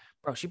her? Because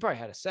bro, she probably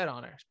had a set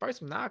on her. It's probably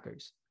some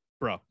knockers.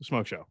 Bro,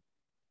 smoke show,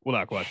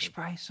 without Yeah, she's question.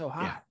 probably so Yeah,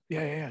 hot.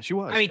 yeah. She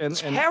was. I mean, And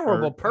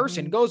terrible or I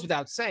person mean, goes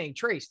without saying.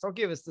 Trace, don't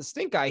give us the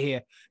stink eye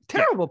here. yeah,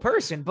 Terrible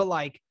person, but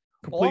like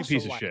complete also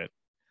piece of like shit.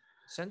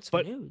 send some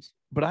But news.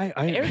 I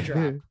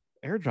Airdrop,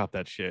 airdrop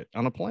that shit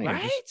on a plane.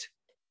 right?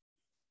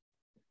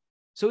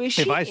 So is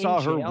If she I in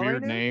saw her jail right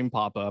weird now? name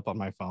pop up on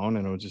my phone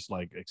and it was just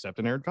like accept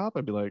an airdrop,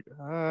 I'd be like,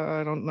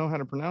 I don't know how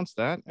to pronounce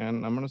that,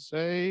 and I'm gonna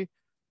say,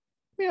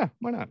 yeah,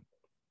 why not?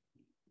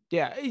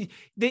 Yeah,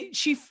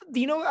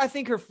 I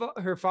think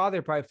her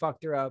father probably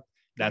fucked her up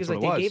That's because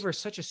what like it they gave was. her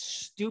such a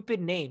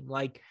stupid name.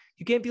 Like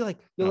you can't be like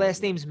your That was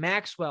last weird. name's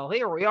Maxwell.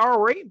 Here we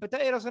are eating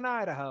potatoes in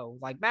Idaho,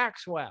 like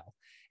Maxwell.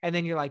 And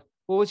then you're like,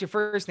 what was your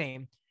first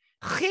name?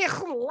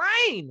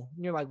 Lane.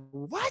 And you're like,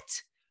 what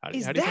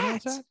is How do you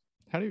pronounce that?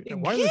 that?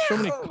 Why are there so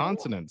many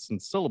consonants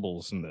and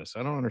syllables in this?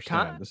 I don't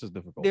understand. This is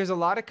difficult. There's a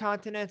lot of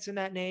continents in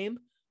that name.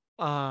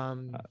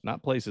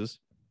 Not places.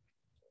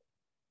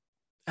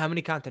 How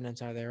many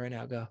continents are there right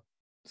now? Go.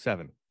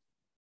 7.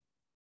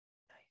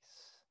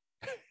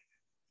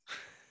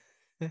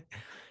 Nice.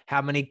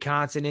 How many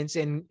consonants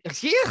in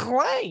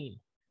Lane?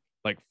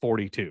 Like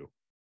 42.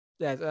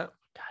 That's God,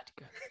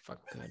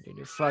 fucking good,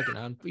 dude.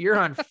 You're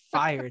on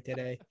fire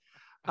today.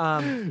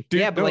 Dude,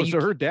 yeah, but no, like so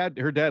her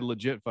dad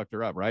legit fucked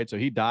her up, right? So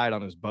he died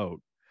on his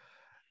boat.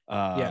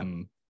 yeah,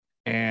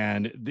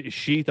 And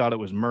she thought it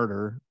was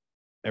murder.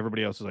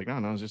 Everybody else was like, oh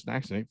no, it was just an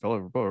accident. Fell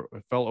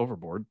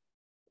overboard.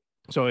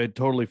 So it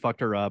totally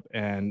fucked her up.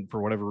 And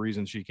for whatever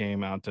reason, she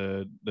came out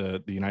to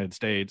the United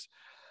States.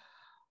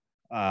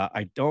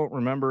 I don't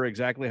remember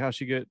exactly how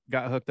she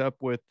got hooked up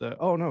with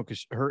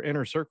because her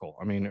inner circle.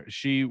 I mean,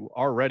 she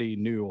already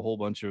knew a whole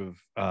bunch of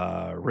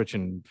rich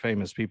and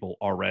famous people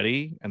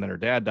already, and then her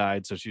dad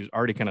died, so she was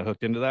already kind of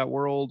hooked into that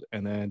world.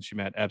 And then she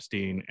met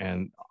Epstein,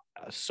 and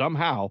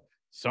somehow,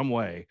 some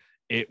way,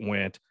 it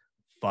went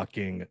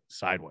fucking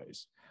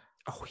sideways.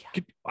 oh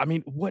yeah. I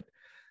mean, what?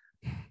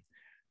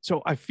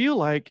 So I feel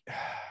like.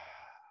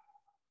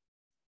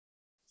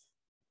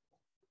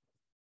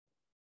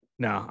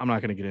 No, I'm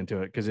not going to get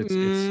into it because it's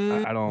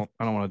I don't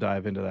want to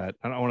dive into that.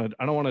 I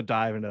don't want to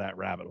dive into that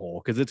rabbit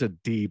hole because it's a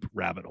deep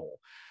rabbit hole.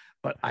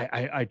 But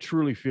I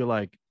truly feel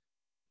like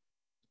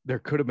there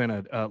could have been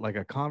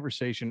a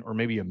conversation or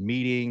maybe a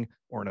meeting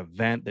or an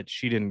event that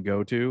she didn't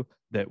go to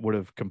that would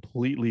have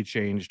completely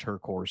changed her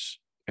course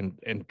and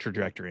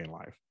trajectory in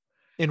life.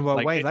 In what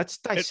Like way? Let's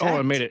dissect.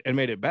 It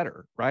made it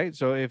better, right?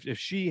 So if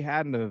she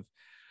hadn't have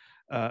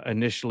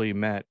initially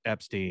met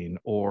Epstein,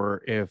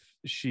 or if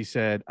she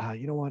said,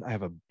 you know what, I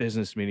have a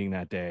business meeting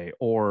that day,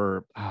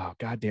 or oh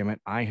god damn it,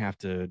 I have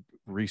to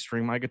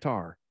restring my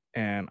guitar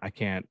and I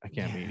can't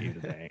meet you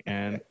today,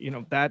 and you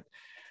know that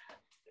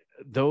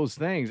those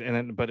things, and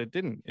then but it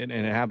didn't, and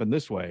it happened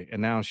this way,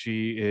 and now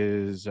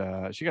she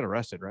got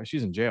arrested, right?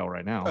 She's in jail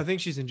right now. I think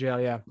she's in jail.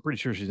 Yeah, pretty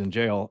sure she's in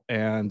jail,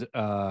 and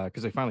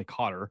because they finally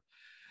caught her.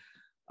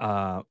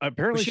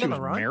 Apparently she was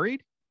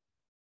married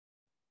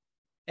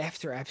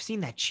after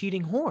Epstein, that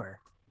cheating whore.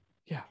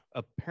 Yeah,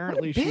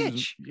 apparently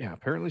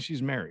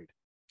she's married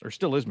or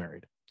still is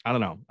married. I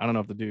don't know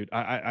if the dude.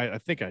 I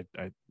think I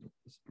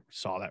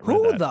saw that.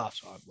 Who the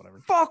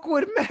fuck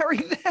would marry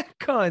that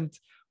cunt?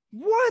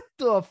 What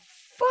the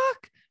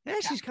fuck?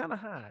 And she's kind of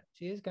hot.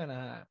 She is kind of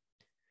hot.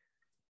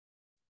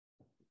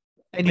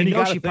 And you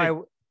know she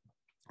probably.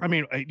 I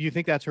mean, you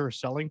think that's her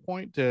selling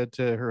point to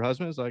her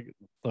husband? Is like,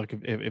 look,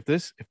 if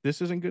this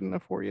isn't good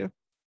enough for you,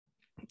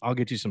 I'll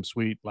get you some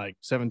sweet, like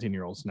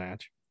 17-year-old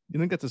snatch. You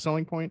think that's a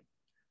selling point?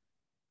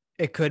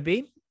 It could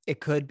be.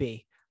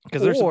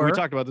 Because we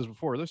talked about this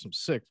before. There's some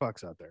sick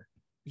fucks out there.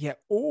 Yeah.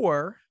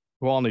 Or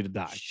who all need to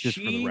die. Just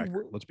for the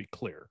record, let's be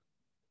clear.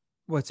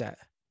 What's that?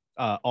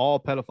 All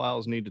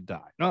pedophiles need to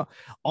die. No,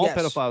 all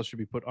pedophiles should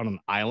be put on an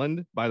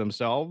island by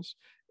themselves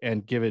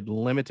and given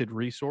limited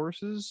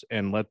resources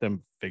and let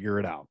them figure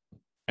it out.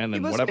 And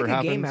then whatever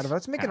happens, game out of it.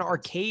 Let's make an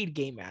arcade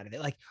game out of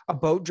it. Like a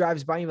boat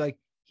drives by, and you're like,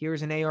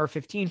 here's an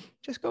AR-15,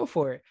 just go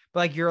for it.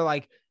 But like you're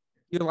like,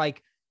 you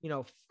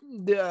know,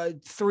 the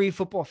 3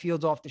 football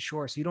fields off the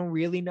shore, so you don't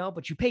really know,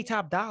 but you pay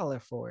top dollar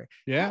for it.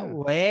 Yeah.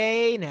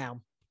 Way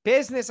now,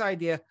 business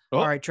idea. Oh.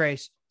 All right,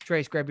 Trace,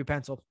 grab your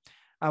pencil.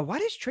 Why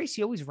does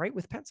Tracy always write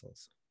with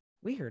pencils?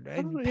 Weird.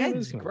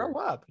 Pens, grow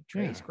up,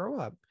 Trace. Yeah. Grow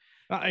up.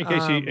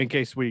 In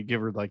case we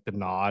give her like the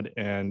nod,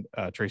 and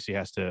Tracy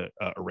has to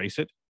erase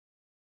it.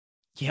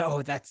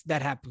 Yeah,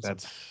 that happens.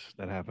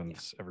 That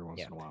happens every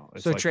once in a while.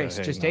 It's so like Trace,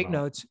 just take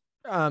notes.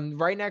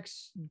 Right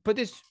next, put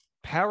this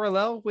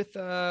parallel with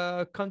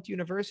Cunt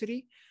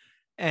University,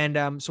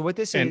 and so what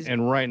this is,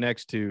 and right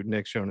next to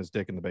Nick showing his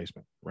dick in the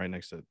basement, right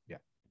next to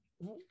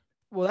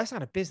Well, that's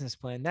not a business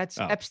plan. That's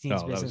Oh,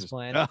 Epstein's no, that was business just.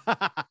 plan.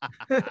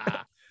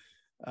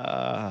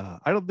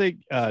 I don't think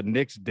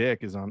Nick's dick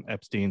is on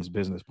Epstein's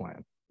business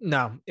plan.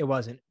 No, it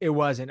wasn't. It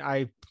wasn't.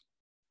 I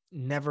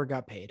never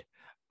got paid.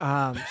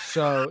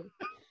 So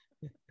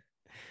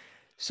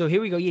so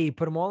here we go. Yeah, you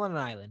put them all on an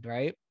island,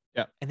 right?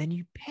 Yeah. And then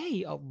you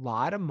pay a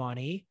lot of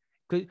money.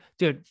 Good,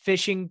 dude.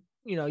 Fishing,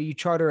 you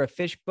charter a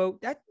fish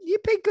boat. That you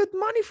pay good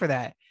money for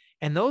that.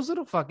 And those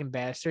little fucking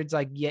bastards,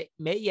 like, you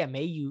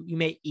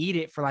may eat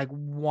it for like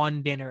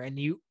one dinner, and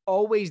you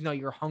always know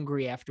you're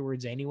hungry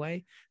afterwards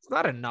anyway. It's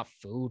not enough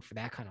food for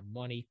that kind of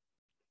money.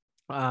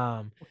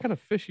 What kind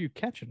of fish are you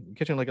catching? You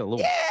catching like a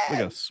little, like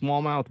Yeah, a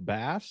smallmouth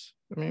bass?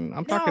 I mean,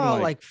 I'm talking no,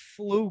 like like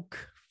fluke,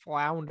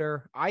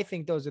 flounder. I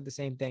think those are the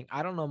same thing.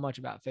 I don't know much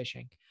about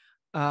fishing.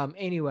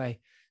 Anyway,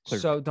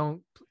 clearly. so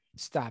don't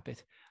stop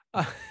it.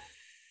 God,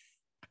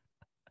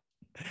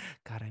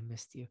 I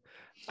missed you.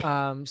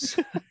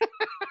 So,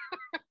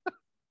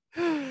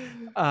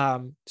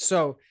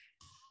 so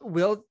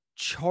we'll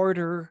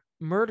charter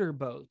murder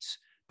boats,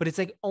 but it's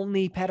like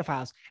only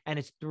pedophiles, and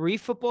it's 3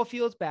 football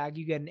fields back.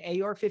 You get an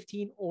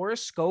AR-15 or a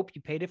scope.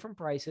 You pay different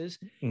prices,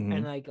 Mhm.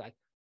 and like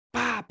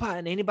bah, bah,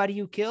 and anybody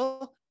you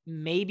kill,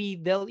 maybe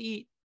they'll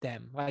eat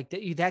them. Like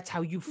that's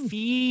how you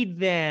feed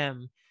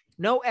them.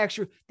 No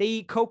extra. They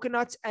eat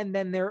coconuts and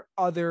then their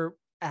other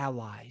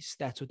allies.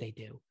 That's what they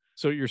do.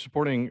 So you're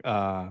supporting,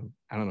 I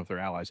don't know if they're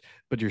allies,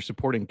 but you're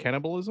supporting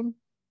cannibalism?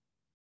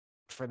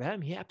 For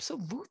them, yeah,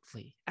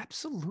 absolutely.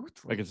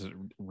 Absolutely. I guess it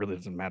really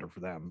doesn't matter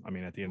for them. I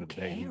mean, at the end of the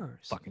day, who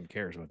cares? fucking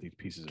cares about these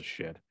pieces of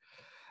shit?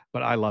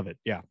 But I love it.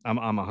 Yeah, I'm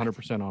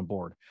 100% on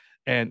board.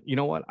 And you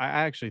know what? I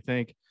actually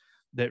think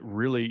that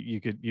really you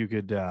could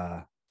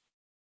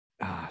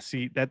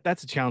see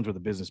that's a challenge with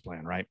a business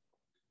plan, right?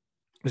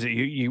 Is that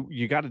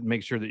you got to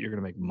make sure that you're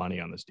going to make money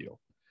on this deal,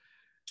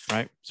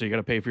 right? So you got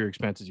to pay for your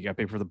expenses, you got to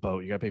pay for the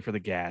boat, you got to pay for the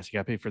gas, you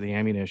got to pay for the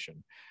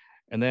ammunition,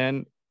 and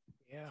then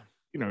Yeah.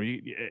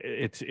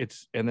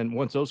 it's and then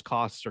once those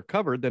costs are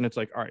covered, then it's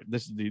like, all right,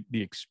 this is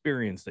the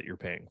experience that you're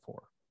paying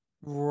for,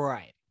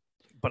 Right.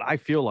 but I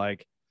feel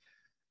like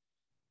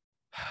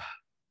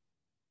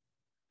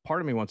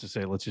part of me wants to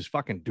say, let's just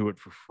fucking do it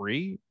for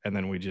free, and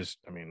then we just,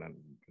 I mean, then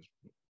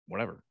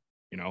whatever,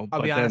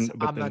 I'll be honest,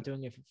 I'm not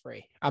doing it for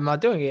free. I'm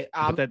not doing it.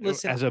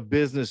 Listen, as a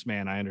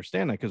businessman, I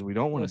understand that, because we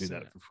don't want to do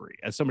that for free.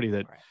 As somebody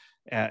that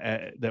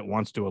that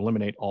wants to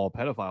eliminate all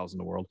pedophiles in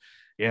the world,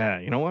 yeah,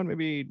 you know what?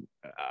 Maybe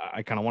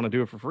I kind of want to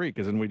do it for free,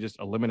 because then we just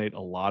eliminate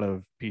a lot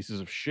of pieces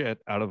of shit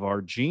out of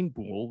our gene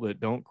pool that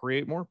don't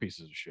create more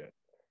pieces of shit.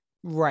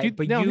 Right.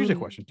 But now here's a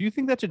question: do you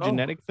think that's a Oh.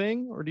 genetic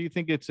thing, or do you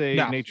think it's a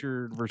No.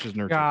 nature versus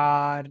nurture?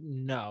 God,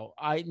 no.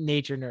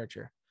 Nature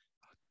nurture.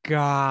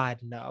 God,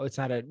 no. It's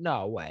not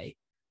no way.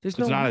 There's It's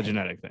no not way. a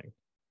genetic thing.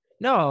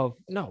 No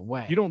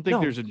way. You don't think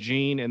No. there's a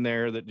gene in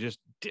there that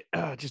just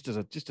as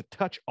just a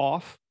touch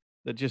off,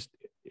 that just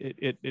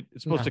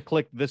it's supposed No. to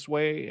click this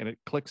way and it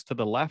clicks to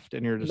the left,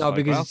 and you're just No, like,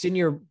 because well,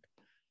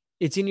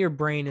 it's in your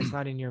brain. It's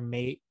not in your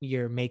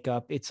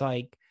makeup. It's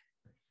like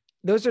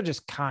those are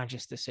just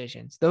conscious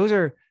decisions.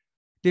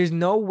 There's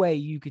no way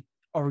you could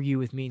argue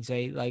with me and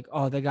say like,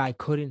 oh, the guy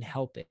couldn't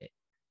help it.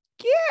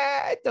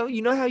 Yeah, don't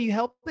you know how you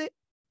help it?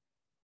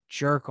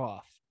 Jerk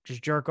off.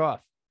 Just jerk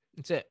off.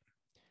 That's it.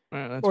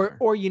 that's or fair.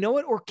 or you know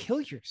what? Or kill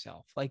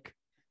yourself. Like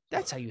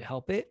that's how you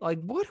help it.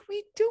 Like what are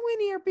we doing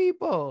here,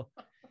 people?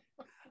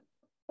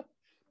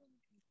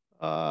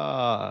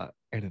 And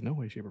in no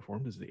way, shape, or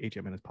form does the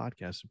HMNS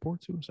podcast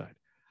support suicide.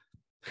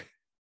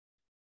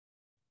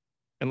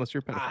 Unless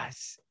you're a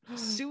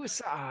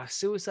pedophile.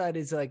 Suicide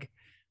is like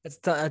that's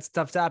a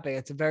tough topic.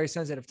 It's a very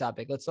sensitive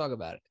topic. Let's talk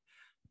about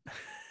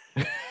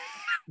it.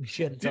 We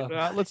shouldn't talk.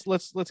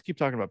 Let's keep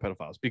talking about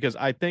pedophiles, because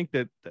I think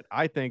that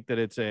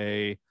it's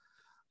a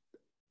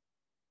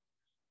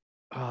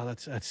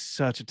that's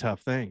such a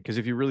tough thing, because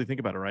if you really think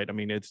about it, right? I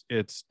mean, it's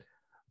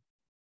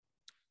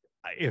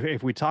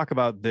if we talk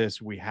about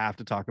this, we have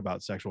to talk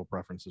about sexual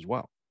preference as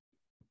well.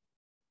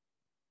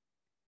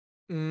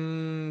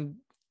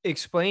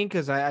 Explain,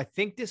 because I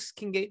think this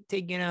can get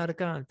taken out of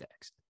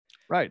context.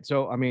 Right.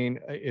 So, I mean,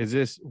 is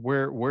this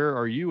where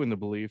are you in the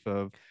belief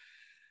of,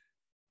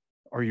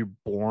 are you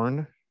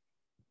born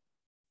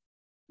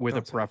with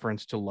a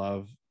preference to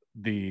love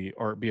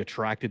or be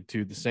attracted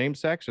to the same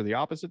sex or the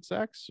opposite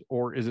sex,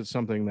 or is it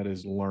something that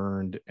is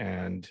learned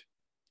and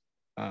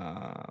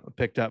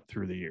picked up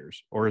through the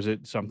years, or is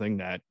it something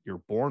that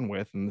you're born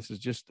with and this is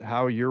just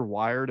how you're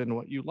wired and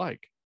what you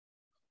like?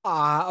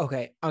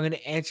 Okay. I'm going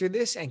to answer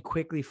this and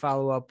quickly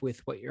follow up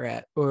with what you're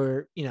at,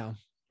 or,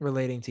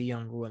 relating to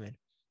younger women.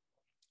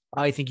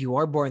 I think you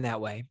are born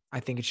that way. I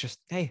think it's just,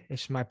 hey,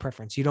 it's my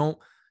preference. You don't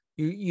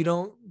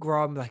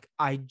grow up like,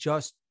 I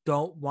just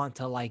don't want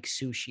to like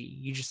sushi.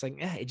 You just like,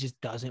 it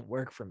just doesn't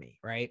work for me.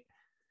 Right.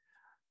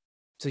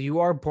 So you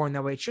are born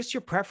that way. It's just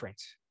your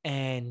preference.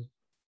 And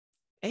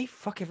hey,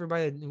 fuck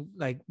everybody that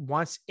like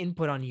wants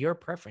input on your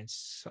preference.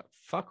 So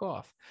fuck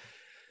off.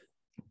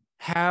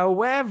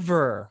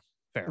 However,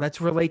 Fair.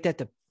 Let's relate that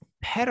to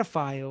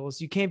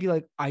pedophiles. You can't be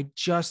like, I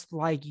just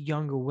like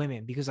younger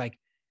women, because like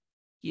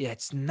Yeah,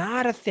 it's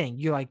not a thing.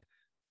 You're like,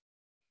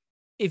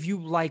 if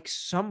you like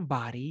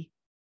somebody,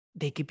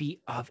 they could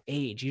be of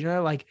age,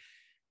 like,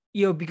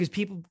 because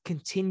people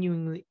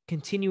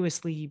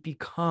continuously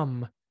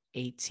become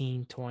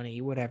 18,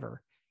 20,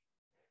 whatever.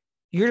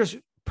 You're just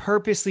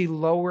purposely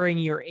lowering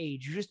your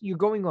age. You're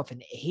going off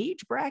an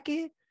age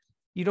bracket.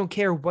 You don't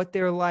care what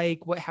they're like,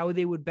 how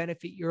they would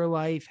benefit your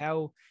life,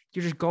 how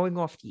you're just going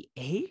off the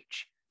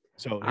age.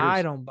 So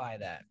I don't buy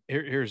that.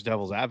 here's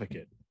devil's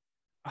advocate.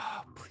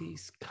 Oh,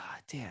 please,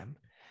 goddamn.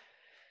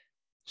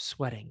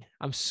 Sweating.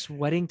 I'm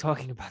sweating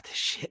talking about this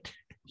shit.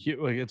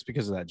 It's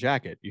because of that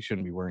jacket. You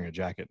shouldn't be wearing a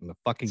jacket in the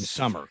fucking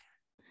summer.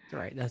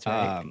 Right. That's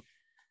right.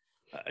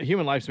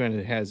 Human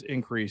lifespan has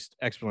increased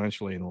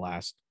exponentially in the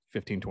last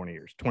 15, 20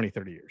 years, 20,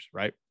 30 years,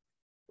 right?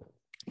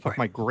 Fuck,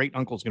 my great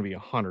uncle's going to be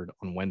 100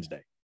 on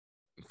Wednesday.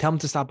 Tell him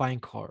to stop buying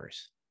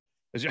cars.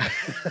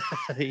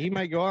 He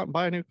might go out and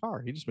buy a new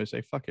car. He just may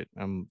say, fuck it.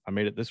 I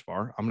made it this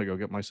far. I'm going to go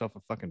get myself a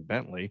fucking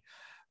Bentley.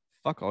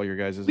 Fuck all your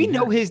guys. We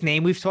know his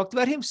name. We've talked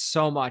about him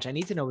so much. I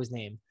need to know his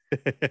name.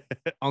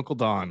 Uncle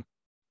Don.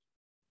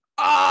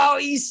 Oh,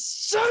 he's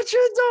such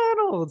a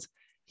Donald.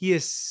 He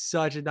is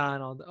such a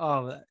Donald.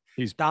 Oh,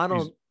 he's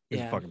Donald. He's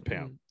a fucking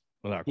pimp,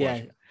 without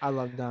question. Yeah, I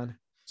love Don.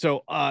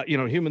 So,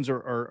 humans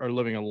are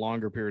living a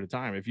longer period of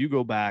time. If you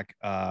go back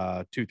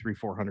 200, 300,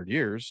 400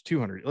 years,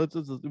 200,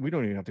 we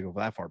don't even have to go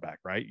that far back,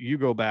 right? You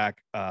go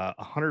back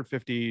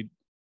 150,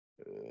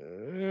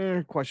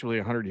 questionably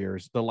 100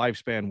 years, the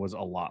lifespan was a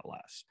lot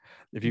less.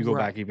 If you go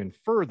back even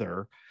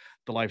further,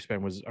 the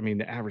lifespan was,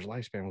 the average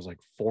lifespan was like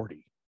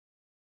 40.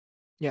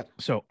 Yeah.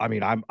 So,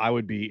 I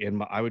would be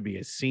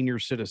a senior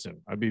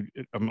citizen.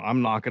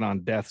 I'm knocking on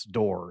death's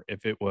door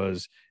if it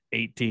was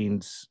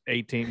 18.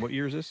 What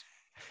year is this?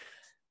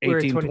 We're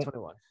in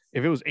 2021.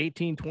 If it was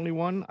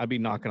 1821, I'd be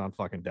knocking on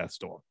fucking death's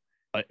door.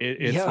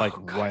 It's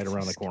right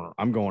around the corner.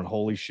 I'm going,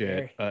 holy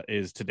shit.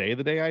 Is today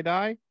the day I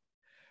die?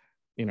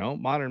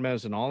 Modern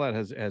medicine, all that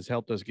has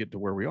helped us get to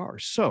where we are.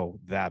 So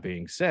that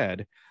being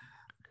said,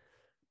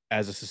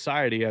 as a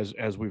society,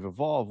 as we've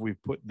evolved,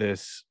 we've put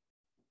this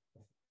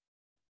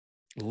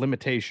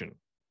limitation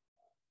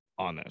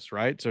on this,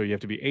 right? So you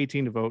have to be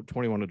 18 to vote,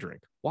 21 to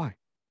drink. Why?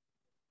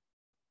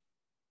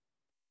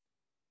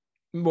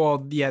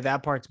 Well, yeah,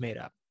 that part's made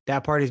up.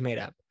 That part is made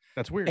up.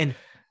 That's weird. And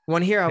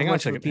want to hear how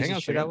much of a piece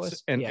of shit that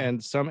was?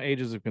 And some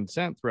ages of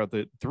consent throughout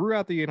the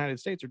United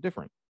States are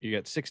different. You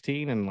get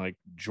 16 in like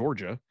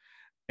Georgia,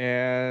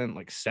 and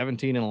like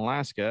 17 in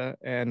Alaska,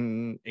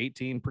 and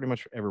 18 pretty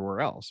much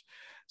everywhere else.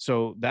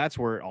 So that's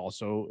where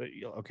also,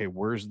 okay,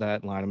 where's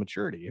that line of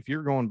maturity? If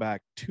you're going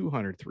back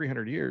 200,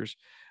 300 years,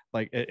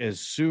 like as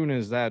soon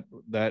as that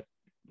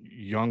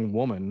young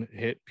woman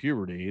hit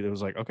puberty, it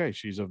was like, okay,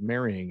 she's of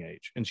marrying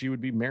age, and she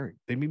would be married.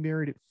 They'd be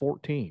married at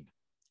 14.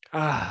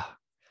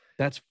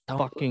 That's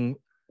fucking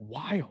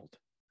wild.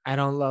 I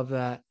don't love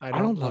that. I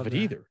don't love it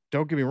either.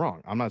 Don't get me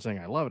wrong. I'm not saying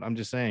I love it. I'm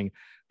just saying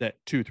that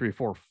 200,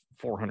 300,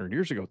 400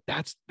 years ago,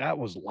 that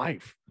was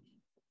life.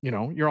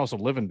 You're also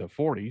living to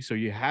 40, so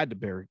you had to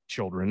bear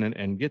children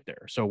and get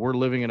there. So we're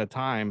living at a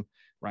time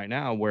right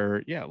now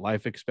where,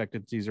 life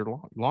expectancies are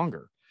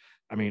longer.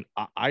 I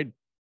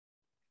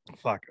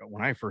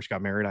when I first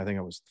got married, I think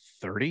I was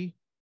 30.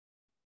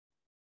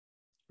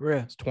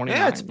 Really? It's 29.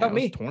 Yeah, it's about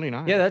me.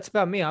 29. Yeah, that's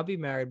about me. I'll be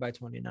married by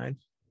 29.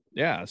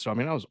 Yeah. So,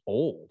 I was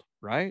old,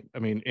 right?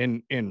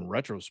 In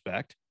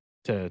retrospect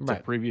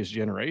to previous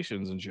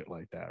generations and shit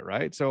like that,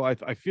 right? So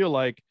I feel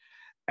like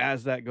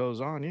as that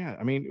goes on,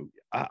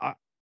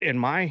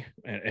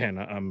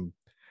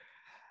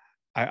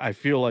 I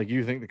feel like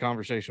you think the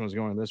conversation was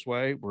going this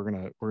way.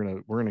 We're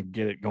gonna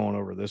get it going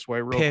over this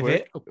way real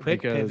quick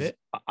because pivot.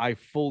 I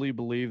fully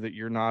believe that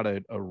you're not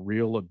a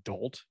real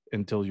adult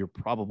until you're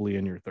probably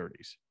in your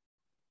 30s.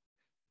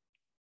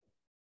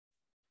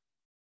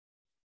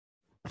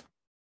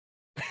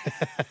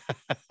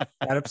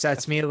 That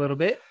upsets me a little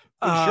bit.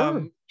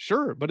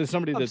 Sure, but as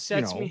somebody that's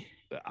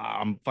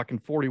I'm fucking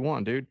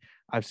 41, dude.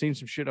 I've seen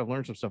some shit. I've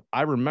learned some stuff.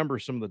 I remember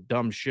some of the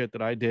dumb shit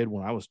that I did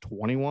when I was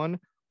 21.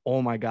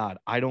 Oh my God,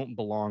 I don't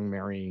belong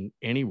marrying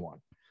anyone.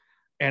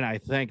 And I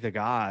thank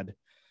God,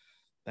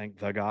 I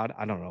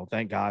don't know,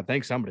 thank God,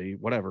 thank somebody,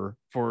 whatever,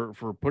 for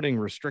putting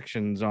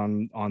restrictions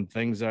on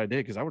things that I did,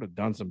 because I would have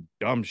done some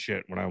dumb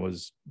shit when I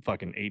was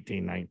fucking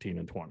 18, 19,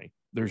 and 20.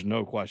 There's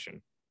no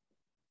question.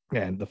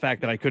 And the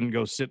fact that I couldn't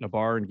go sit in a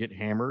bar and get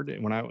hammered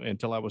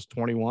until I was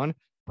 21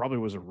 probably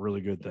was a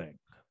really good thing.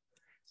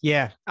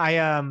 Yeah,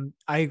 I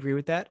agree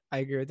with that.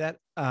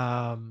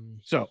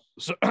 So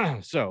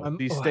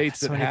these states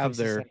that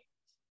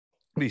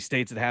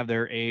have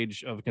their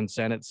age of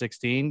consent at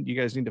 16, you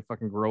guys need to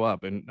fucking grow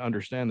up and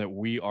understand that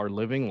we are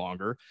living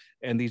longer,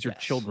 and these are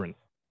children.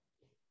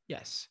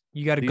 Yes,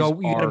 you got to go.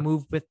 You got to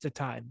move with the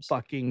times.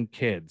 Fucking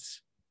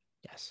kids.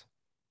 Yes.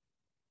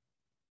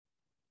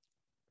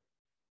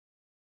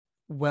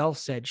 Well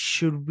said.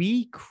 Should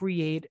we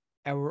create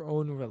our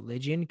own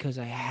religion? Because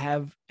I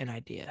have an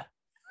idea.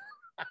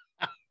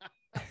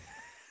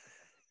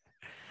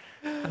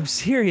 I'm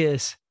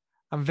serious.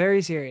 I'm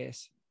very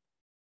serious.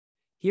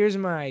 Here's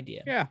my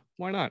idea. Yeah,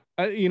 why not?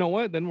 You know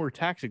what? Then we're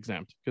tax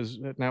exempt because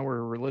now we're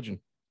a religion.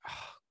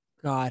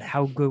 God,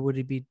 how good would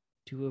it be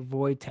to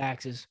avoid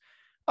taxes?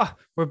 Oh,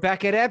 we're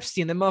back at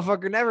Epstein. The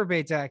motherfucker never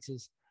paid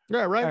taxes.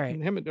 Yeah, right. All right.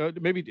 Him,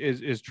 maybe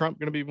is Trump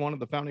going to be one of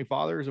the founding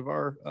fathers of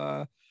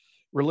our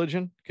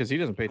religion because he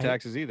doesn't pay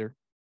taxes either.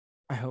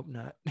 I hope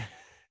not. I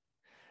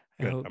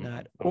Good. hope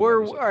not. I'm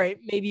Or all right,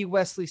 maybe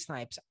Wesley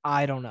Snipes.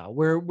 I don't know.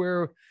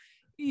 We're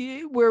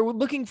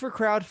looking for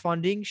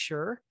crowdfunding,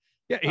 sure.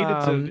 Yeah, he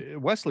did.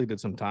 Wesley did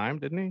some time,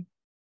 didn't he?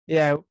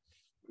 Yeah.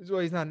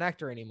 Well, he's not an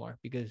actor anymore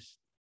because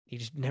he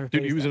just never.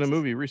 Dude, he was in a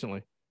movie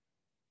recently.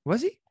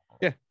 Was he?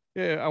 Yeah.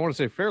 I want to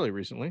say fairly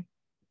recently.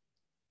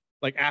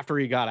 Like after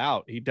he got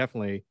out, he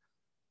definitely.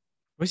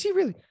 Was he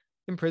really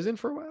in prison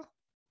for a while?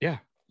 Yeah.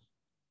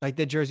 Like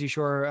the Jersey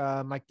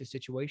Shore, Mike the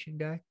Situation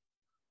guy.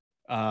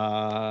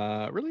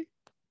 Really?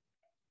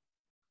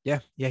 Yeah.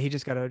 He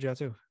just got out of jail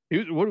too.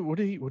 What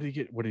did he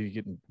get? What did he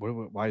get?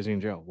 Why is he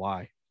in jail?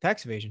 Why?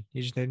 Tax evasion.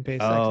 He just didn't pay his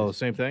taxes. taxes.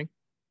 Same thing.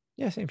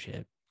 Yeah, same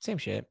shit.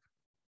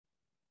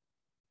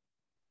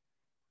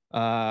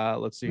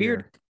 Let's see.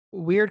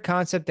 Weird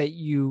concept that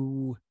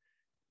you.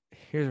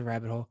 Here's a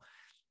rabbit hole.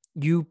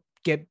 You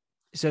get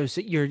so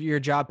your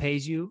job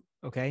pays you.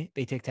 Okay,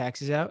 they take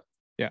taxes out.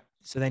 Yeah.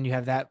 So then you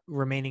have that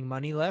remaining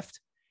money left.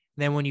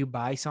 Then when you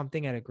buy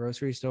something at a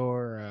grocery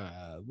store,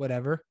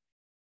 whatever,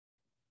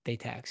 they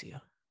tax you.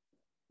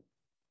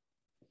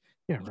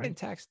 Yeah, right.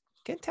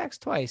 Get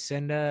taxed twice,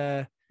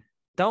 and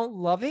don't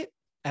love it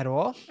at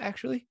all,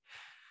 actually.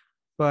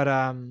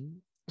 But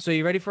so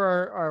you ready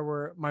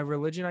for my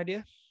religion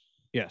idea?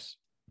 Yes.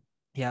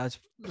 Yeah,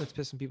 let's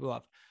piss some people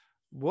off.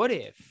 What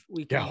if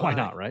we? Yeah, why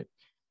not? Right?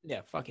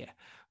 Yeah, fuck yeah.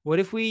 What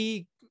if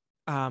we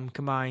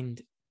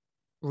combined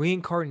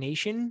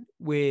reincarnation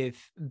with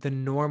the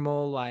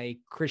normal like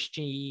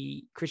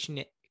Christian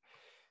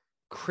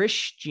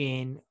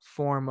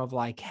form of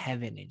like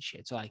heaven and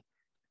shit? So like,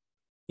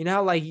 you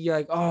know, like you're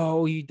like,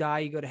 oh, you die,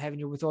 you go to heaven,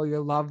 you're with all your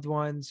loved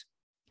ones.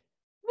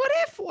 What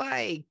if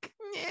like,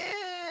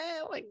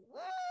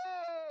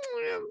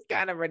 I'm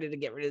kind of ready to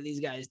get rid of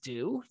these guys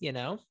too, you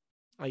know?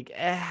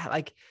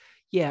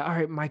 Yeah, all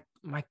right, my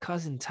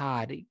cousin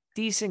Todd,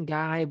 decent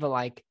guy, but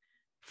like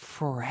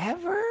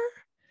forever?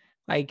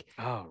 Like,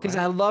 because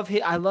I love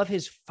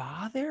his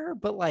father,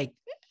 but like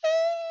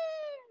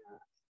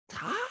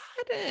Todd,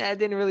 I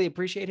didn't really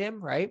appreciate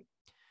him, right?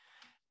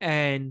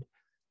 And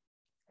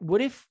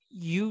what if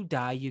you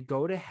die, you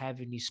go to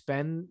heaven, you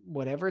spend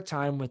whatever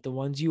time with the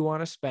ones you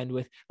want to spend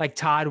with, like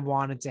Todd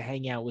wanted to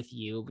hang out with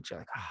you, but you're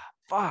like,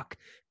 fuck.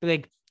 But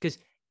like, because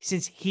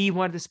since he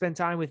wanted to spend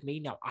time with me,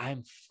 now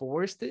I'm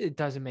forced. It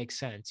doesn't make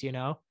sense, you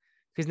know?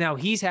 Because now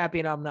he's happy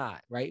and I'm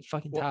not, right?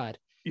 Fucking Todd.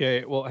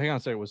 Yeah. Well, hang on a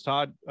second. Was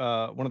Todd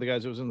one of the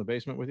guys that was in the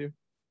basement with you?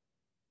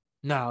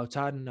 No,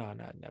 Todd. No,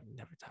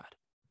 never Todd.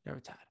 Never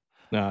Todd.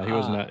 No, he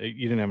wasn't.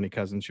 You didn't have any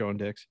cousins showing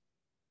dicks.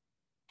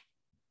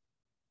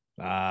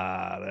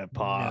 That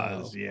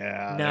pause. No.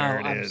 Yeah. There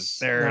it is.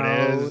 There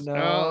it is.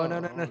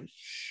 No.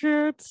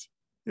 Shit.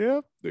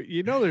 Yep.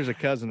 You know, there's a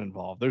cousin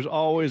involved. There's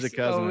always a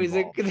cousin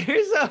involved.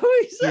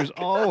 There's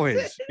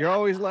always. You're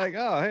always like,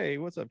 oh, hey,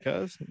 what's up,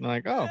 cuz? I'm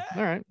like, oh,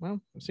 all right.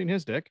 Well, I've seen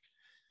his dick.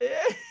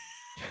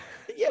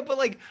 Yeah, but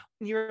like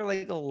when you're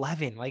like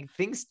 11, like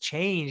things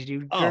change,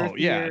 dude. Oh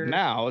yeah,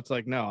 now it's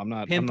like no, I'm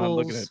not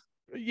looking at.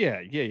 Yeah.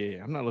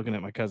 I'm not looking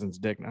at my cousin's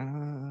dick. Do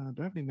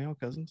I have any male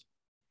cousins?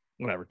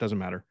 Whatever, it doesn't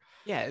matter.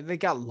 Yeah, they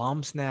got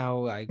lumps now.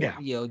 Like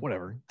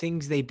whatever.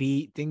 Things they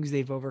beat, things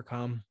they've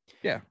overcome.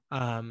 Yeah.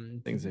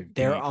 Things they've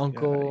their beat.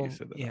 Uncle.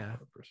 Yeah.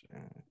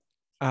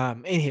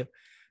 Anywho,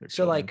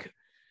 so like,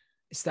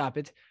 stop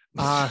it.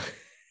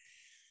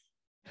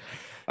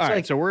 All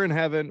right, so we're in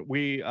heaven.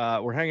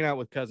 We're hanging out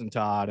with cousin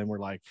Todd, and we're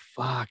like,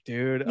 "Fuck,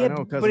 dude! I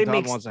know cousin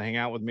Todd wants to hang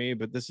out with me,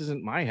 but this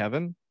isn't my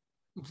heaven."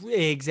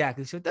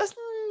 Exactly. So it doesn't.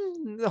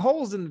 The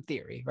holes in the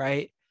theory,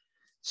 right?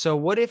 So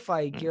what if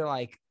like you're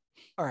like,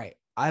 all right,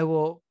 I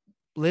will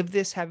live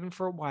this heaven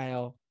for a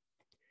while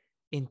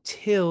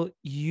until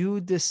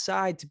you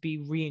decide to be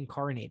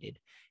reincarnated,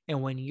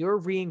 and when you're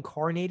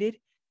reincarnated,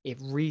 it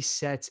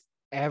resets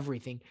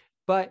everything.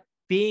 But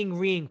being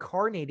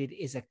reincarnated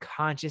is a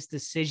conscious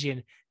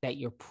decision that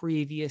your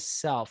previous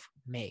self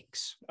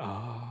makes.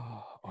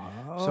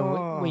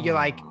 So when you're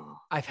like,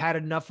 I've had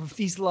enough of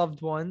these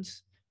loved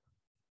ones.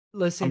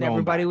 Listen,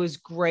 everybody was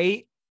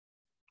great.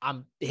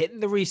 I'm hitting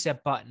the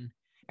reset button.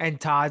 And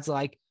Todd's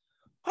like,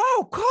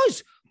 oh,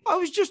 cuz I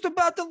was just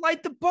about to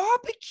light the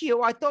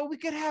barbecue. I thought we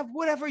could have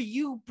whatever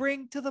you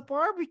bring to the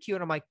barbecue.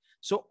 And I'm like,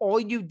 so all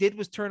you did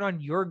was turn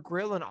on your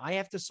grill and I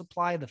have to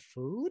supply the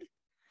food?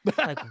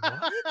 Like,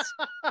 what?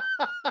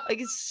 Like,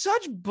 it's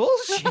such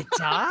bullshit,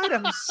 Todd.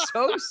 I'm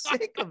so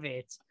sick of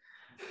it.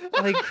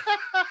 Like,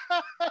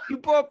 you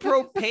bought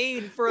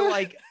propane for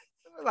like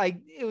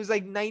it was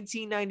like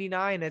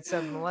 $19.99 at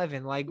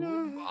 7-Eleven. Like,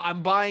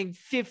 I'm buying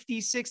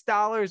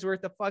 $56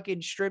 worth of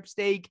fucking strip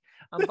steak.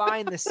 I'm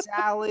buying the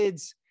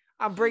salads.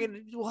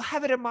 We'll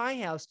have it at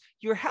my house.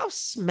 Your house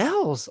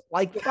smells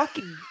like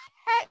fucking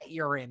pet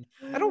urine.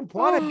 I don't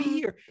want to be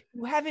here.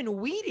 You haven't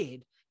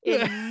weeded.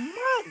 in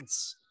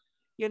months.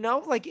 You know,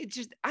 like it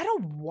just, I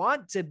don't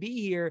want to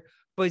be here,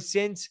 but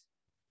since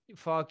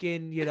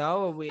fucking, you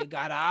know, we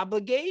got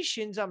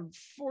obligations, I'm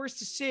forced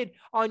to sit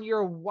on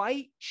your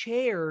white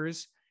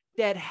chairs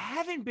that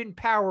haven't been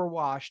power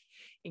washed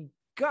in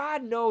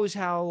God knows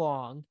how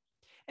long.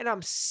 And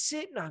I'm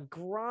sitting on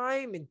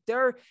grime and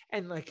dirt,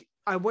 and like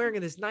I'm wearing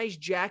this nice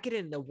jacket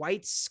and the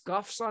white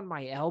scuffs on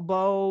my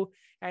elbow.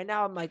 And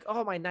now I'm like,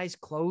 oh, my nice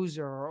clothes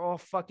are all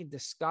fucking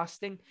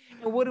disgusting.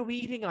 And what are we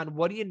eating on?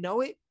 What do you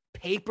know it?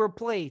 Paper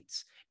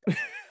plates.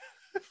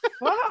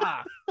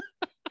 Fuck.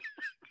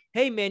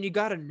 Hey, man, you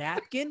got a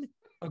napkin?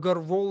 I got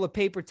a roll of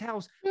paper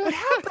towels. But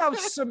how about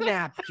some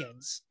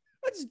napkins?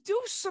 Let's do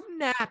some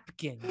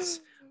napkins.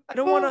 I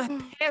don't want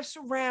to pass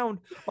around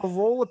a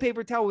roll of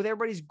paper towel with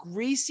everybody's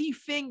greasy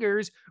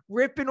fingers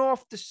ripping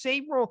off the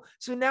same roll.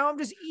 So now I'm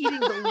just eating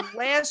the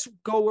last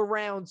go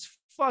around's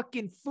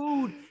fucking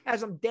food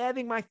as I'm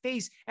dabbing my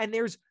face, and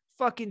there's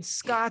fucking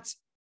Scott's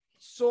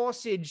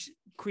sausage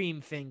cream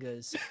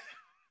fingers.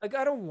 Like,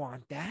 I don't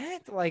want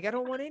that. Like, I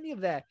don't want any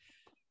of that.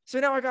 So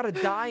now I got to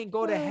die and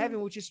go to heaven,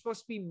 which is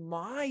supposed to be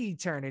my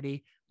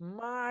eternity,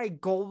 my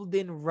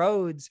golden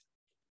roads.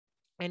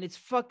 And it's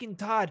fucking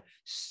Todd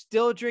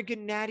still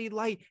drinking Natty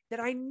Light that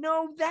I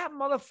know that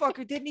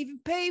motherfucker didn't even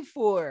pay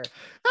for.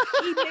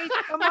 He made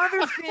some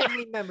other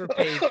family member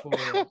pay for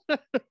it.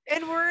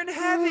 And we're in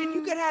heaven.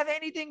 You could have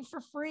anything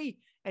for free.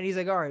 And he's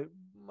like, all right,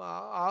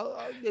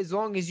 as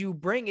long as you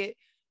bring it,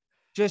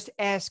 just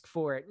ask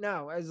for it.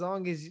 No, as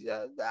long as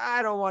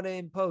I don't want to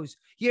impose.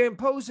 You're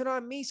imposing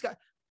on me, Scott.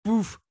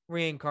 Boof,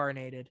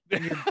 reincarnated.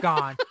 And you're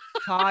gone.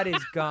 Todd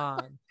is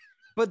gone.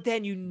 But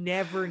then you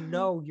never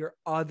know your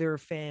other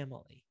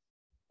family.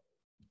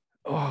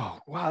 Oh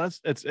wow,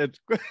 it's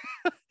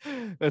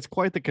that's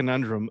quite the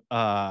conundrum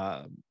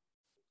of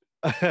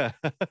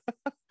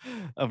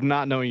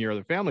not knowing your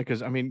other family.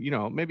 Because I mean, you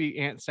know, maybe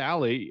Aunt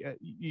Sally,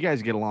 you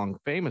guys get along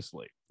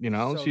famously. You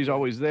know, So she's good.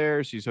 always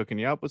there. She's hooking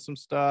you up with some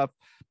stuff.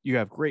 You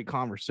have great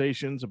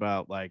conversations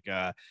about like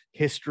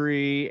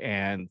history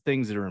and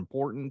things that are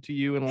important to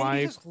you in And you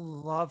life. just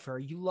love her.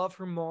 You love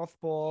her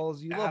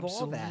mothballs. You love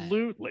all that.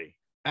 Absolutely. Such a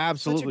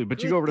Absolutely.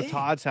 But you go good over to thing.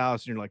 Todd's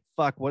house and you're like,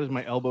 fuck, what is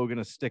my elbow going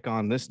to stick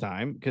on this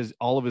time? Because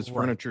all of his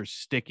Right. furniture's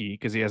sticky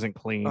because he hasn't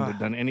cleaned or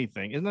done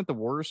anything. Isn't that the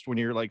worst when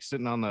you're like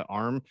sitting on the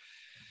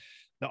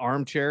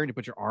armchair and you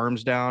put your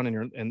arms down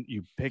and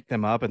you pick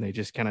them up and they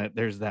just kind of,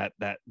 there's that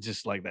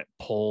just like that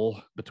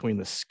pull between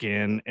the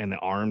skin and the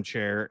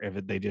armchair.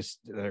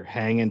 They're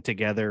hanging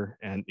together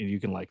and you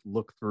can like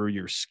look through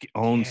your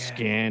own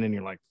skin and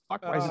you're like,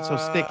 fuck, why is it so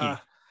sticky?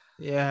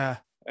 Yeah.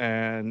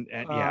 And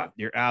yeah,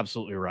 you're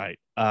absolutely right.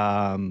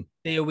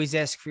 They always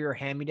ask for your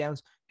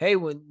hand-me-downs. Hey,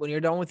 when you're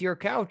done with your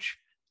couch,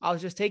 I'll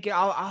just take it.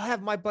 I'll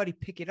have my buddy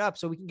pick it up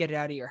so we can get it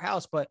out of your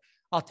house, but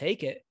I'll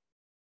take it.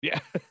 Yeah.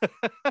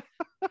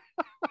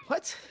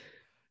 What?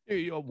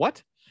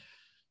 What?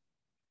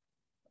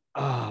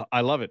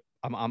 I love it.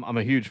 I'm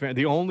a huge fan.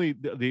 The only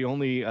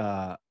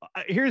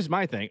here's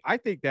my thing. I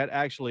think that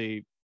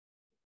actually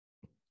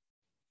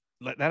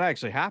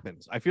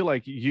happens. I feel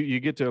like you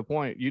get to a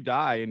point, you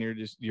die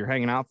and you're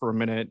hanging out for a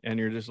minute and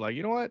you're just like,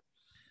 you know what?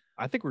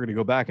 I think we're going to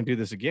go back and do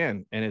this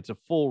again. And it's a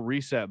full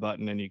reset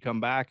button and you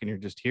come back and you're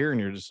just here and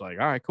you're just like,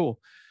 all right, cool.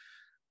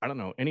 I don't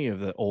know any of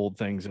the old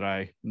things that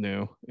I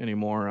knew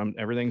anymore.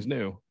 Everything's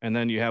new. And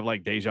then you have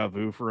like deja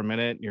vu for a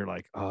minute and you're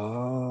like,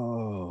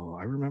 oh,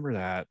 I remember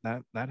that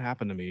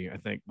happened to me, I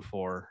think,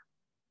 before.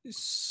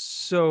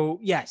 So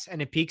yes.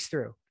 And it peeks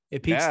through.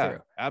 It peeks through.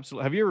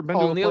 Absolutely. Have you ever been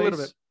Only to a a little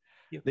place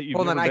bit that you've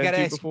Hold on, never I been gotta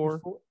to ask before? you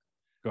before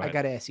Go ahead. I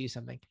gotta ask you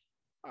something.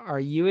 Are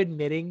you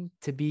admitting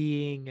to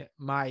being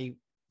my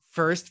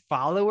first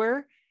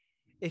follower?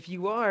 If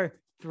you are,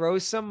 throw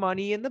some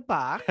money in the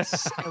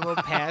box and we'll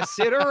pass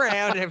it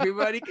around.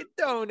 Everybody can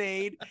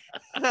donate.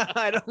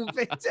 I don't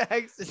pay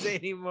taxes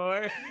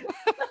anymore.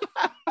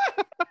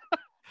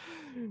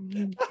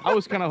 I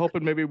was kind of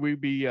hoping maybe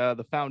we'd be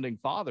the founding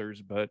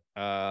fathers, but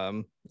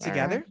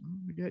Together?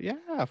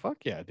 yeah, fuck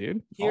yeah,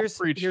 dude. Here's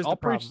I'll the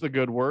preach the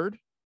good word.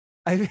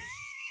 and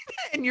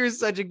you're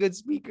such a good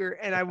speaker,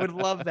 and I would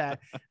love that.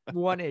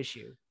 One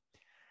issue.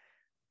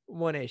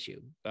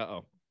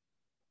 Uh-oh.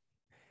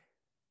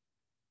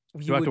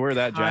 Do I have to wear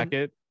that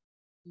jacket?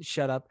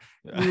 Shut up.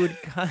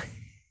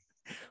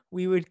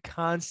 We would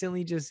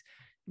constantly just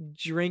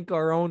drink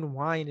our own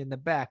wine in the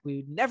back. We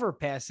would never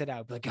pass it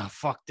out. Like, oh,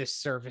 fuck this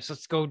service.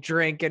 Let's go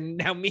drink. And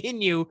now me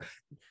and you,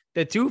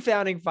 the two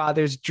founding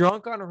fathers,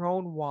 drunk on our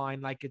own wine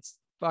like it's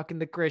fucking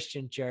the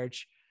Christian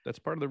church. That's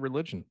part of the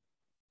religion.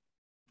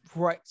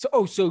 Right.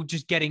 So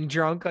just getting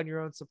drunk on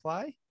your own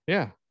supply?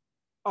 Yeah.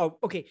 Oh,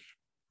 okay.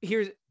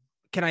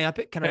 Can I up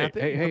it? Can I up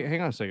it? Hey,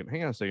 hang on a second.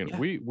 Yeah.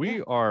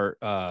 We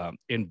are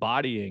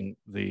embodying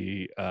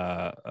the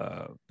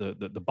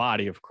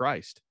body of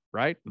Christ,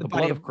 right? The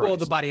body of Christ. Well,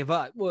 the body of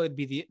us. Well, it'd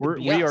be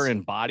we are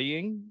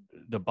embodying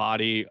the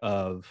body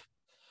of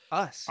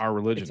us. Our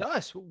religion. It's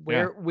us.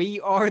 We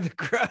are the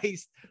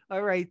Christ.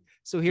 All right.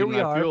 So here we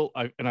are.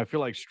 I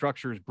feel like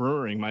Structures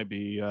Brewing might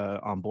be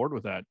on board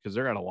with that because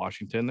they're out of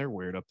Washington. They're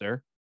weird up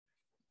there.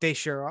 They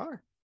sure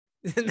are.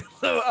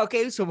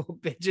 Okay, so we'll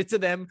pitch it to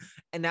them,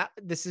 and now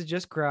this is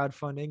just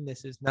crowdfunding.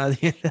 This is not,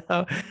 they're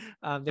not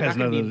Has going to be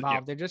nothing.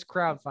 involved. They're just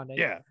crowdfunding.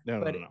 Yeah. No.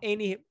 No. But No. No.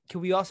 any,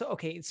 can we also,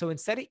 okay, so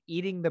instead of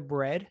eating the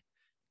bread,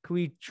 can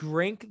we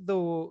drink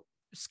the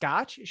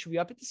scotch? Should we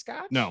up it to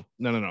scotch? No.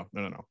 No. No. No.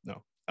 No.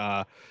 No.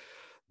 No.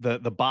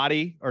 The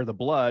body or the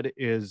blood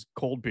is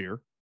cold beer,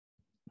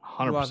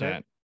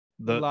 100%.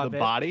 The Love it.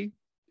 body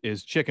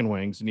is chicken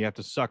wings, and you have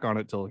to suck on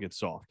it till it gets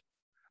soft.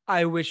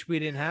 I wish we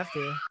didn't have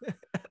to.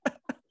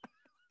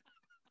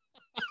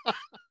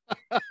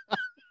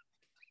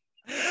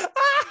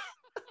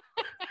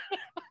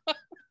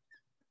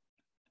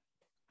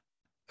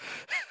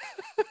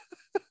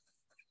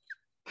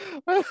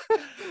 I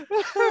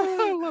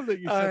love that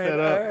you set that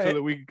up so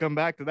that we can come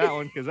back to that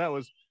one, because that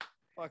was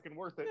fucking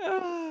worth it.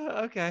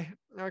 Okay.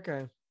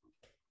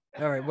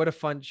 All right. What a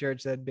fun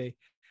church that'd be.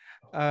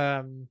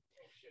 Okay.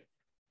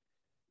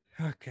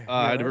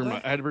 I had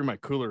to bring my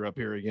cooler up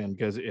here again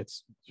because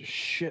it's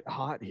shit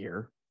hot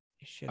here.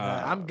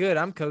 I'm good.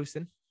 I'm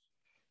coasting.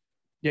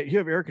 Yeah, you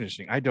have air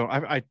conditioning. I don't.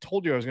 I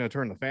told you I was going to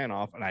turn the fan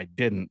off, and I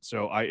didn't.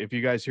 So if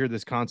you guys hear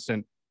this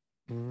constant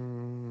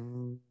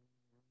in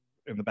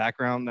the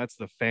background, that's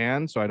the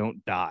fan, so I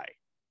don't die.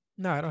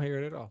 No, I don't hear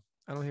it at all.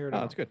 I don't hear it at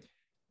all. That's good.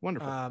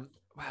 Wonderful. Wow.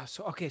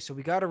 So so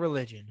we got a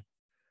religion.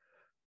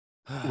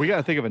 We got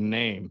to think of a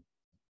name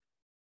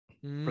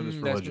for this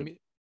religion.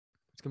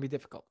 It's gonna be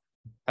difficult.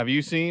 Have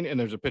you seen? And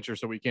there's a picture,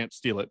 so we can't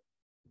steal it.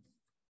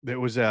 There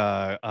was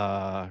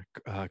a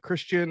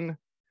Christian.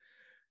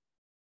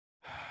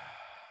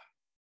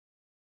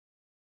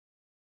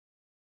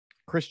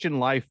 Christian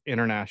Life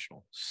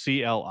International,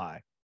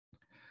 CLI,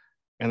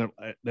 and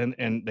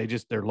they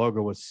just, their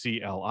logo was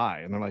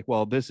CLI, and they're like,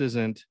 well, this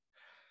isn't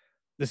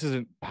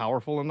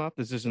powerful enough.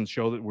 This doesn't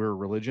show that we're a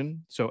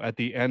religion. So at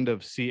the end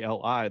of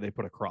CLI, they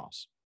put a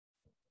cross.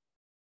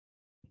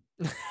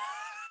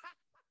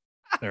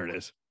 There it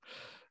is.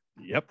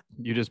 Yep,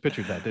 you just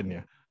pictured that, didn't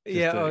you?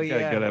 Yeah.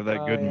 Gotta have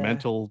that good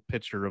mental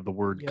picture of the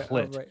word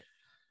clit. Right.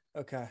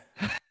 Okay.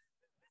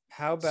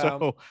 How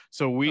about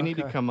so we need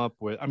to come up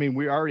with, I mean,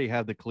 we already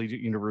have the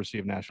Collegiate University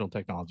of National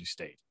Technology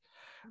State,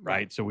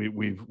 right? So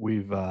we've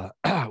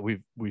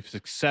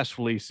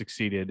successfully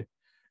succeeded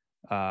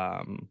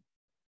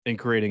in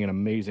creating an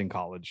amazing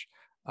college.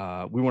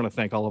 We want to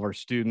thank all of our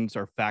students,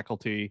 our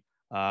faculty,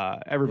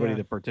 everybody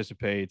that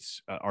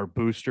participates, our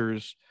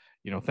boosters.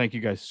 Thank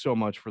you guys so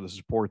much for the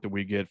support that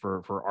we get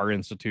for our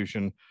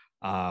institution.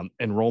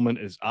 Enrollment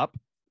is up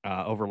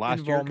over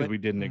last year because we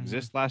didn't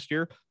exist last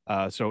year.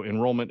 So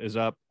enrollment is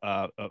up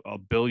a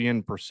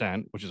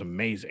billion%, which is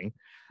amazing.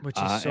 Which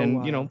is so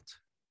wild.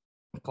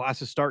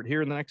 Classes start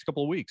here in the next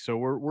couple of weeks. So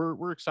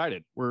we're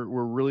excited. We're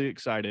really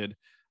excited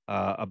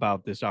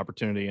about this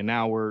opportunity. And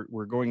now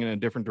we're going in a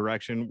different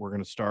direction. We're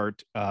going to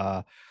start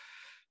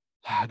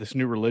this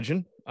new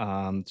religion.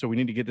 So we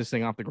need to get this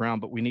thing off the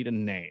ground, but we need a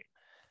name.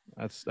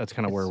 That's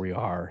kind of where we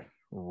are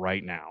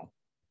right now.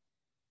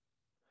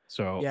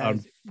 So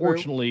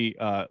unfortunately,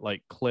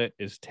 like clit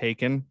is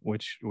taken,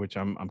 which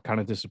I'm kind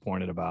of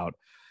disappointed about.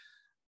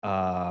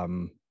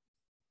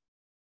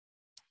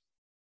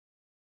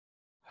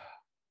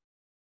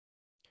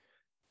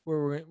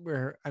 We're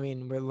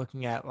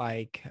looking at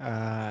like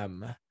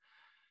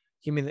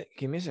give me a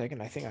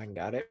second. I think I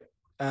got it.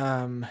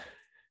 I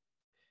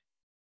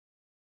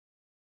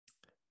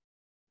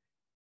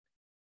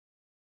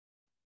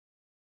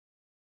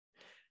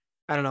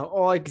don't know.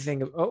 All I can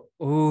think of.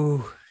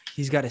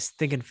 He's got his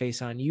thinking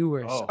face on. You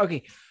were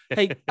okay.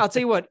 Hey, I'll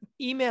tell you what.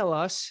 Email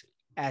us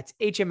at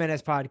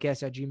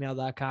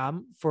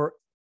hmnspodcast@gmail.com for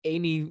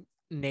any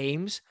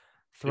names.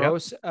 Throw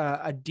us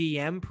a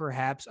DM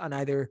perhaps on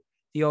either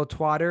the old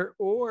Twitter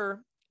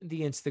or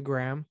the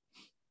Instagram,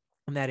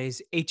 and that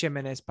is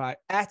HMNS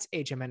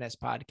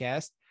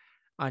Podcast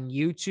on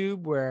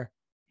YouTube. Where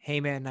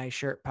Hey Man Nice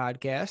Shirt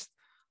Podcast,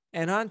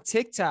 and on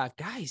TikTok,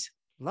 guys.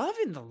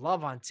 Loving the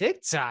love on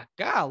TikTok.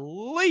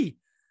 Golly.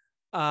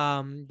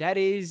 That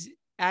is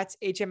at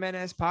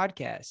HMNS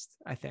Podcast,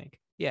 I think.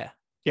 Yeah,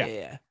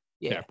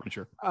 pretty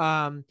sure.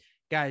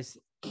 Guys,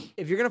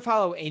 if you're gonna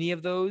follow any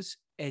of those,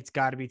 it's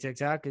got to be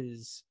TikTok,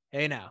 because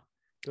hey, now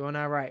doing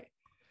all right.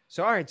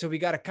 So all right, so we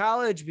got a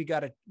college, we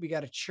got a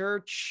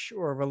church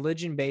or a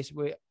religion based.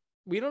 We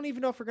don't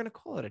even know if we're gonna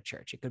call it a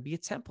church. It could be a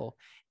temple.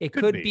 It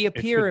could be a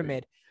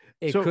pyramid.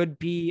 It could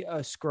be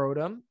a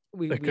scrotum.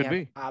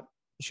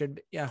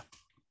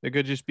 It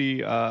could just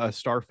be a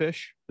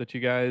starfish that you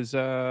guys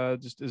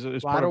just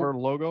is part of our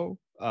logo.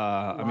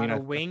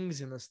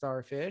 Wings in the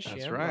starfish.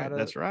 That's right.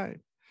 That's right.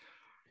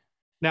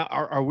 Now,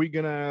 are we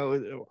gonna?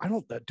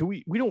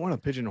 We don't want to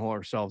pigeonhole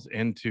ourselves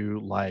into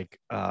like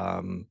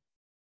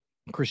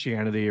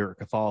Christianity or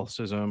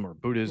Catholicism or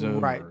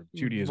Buddhism or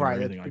Judaism or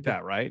anything like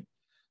that, right?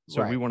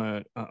 So we want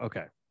to.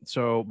 Okay.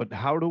 So, but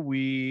how do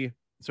we?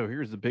 So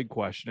here's the big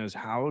question: is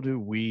how do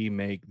we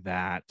make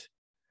that?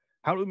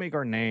 How do we make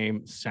our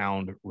name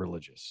sound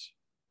religious?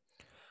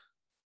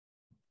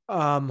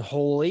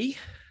 Holy.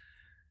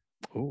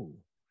 Oh,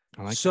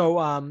 I like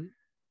so.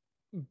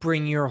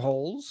 Bring your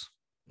holes.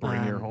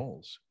 Bring your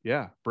holes.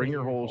 Yeah, bring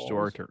your holes to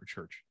our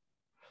church.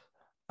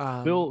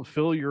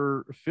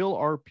 Fill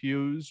our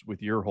pews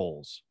with your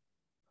holes.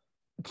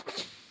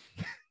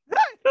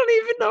 I don't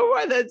even know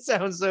why that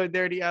sounds so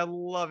dirty. I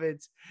love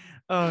it.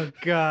 Oh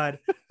God.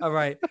 All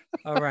right.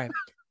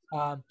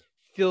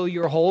 Fill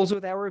your holes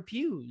with our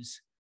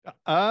pews.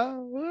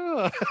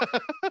 I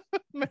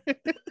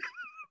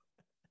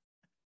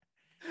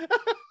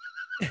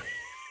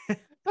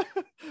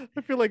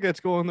feel like that's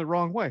going the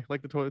wrong way,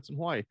 like the toilets in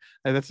Hawaii.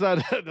 And that's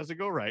not, that doesn't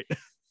go right.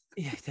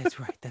 Yeah, that's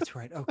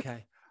right.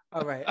 Okay.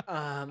 All right.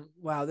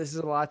 Wow, this is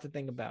a lot to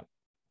think about.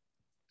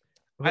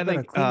 I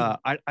think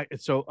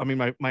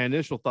my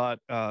initial thought,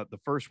 the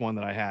first one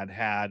that I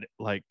had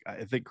like,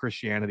 I think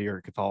Christianity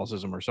or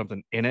Catholicism or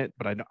something in it,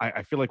 but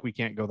I feel like we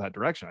can't go that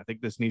direction. I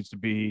think this needs to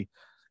be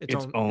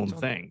its own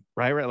thing,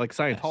 right? Like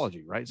Scientology,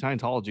 yes. Right?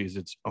 Scientology is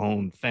its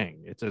own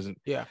thing. It doesn't,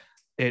 yeah.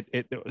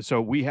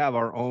 So we have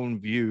our own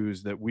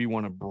views that we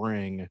want to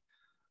bring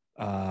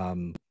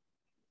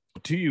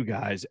to you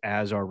guys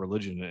as our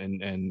religion,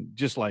 and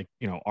just like,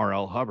 you know,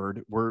 R.L.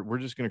 Hubbard, we're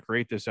just going to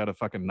create this out of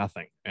fucking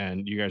nothing,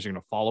 and you guys are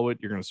going to follow it,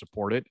 you're going to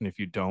support it, and if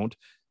you don't,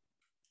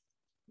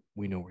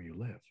 we know where you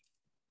live.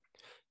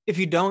 If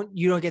you don't,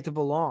 you don't get to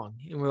belong.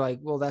 And we're like,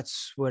 well,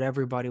 that's what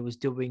everybody was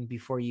doing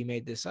before you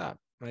made this up.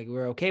 Like,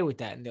 we're okay with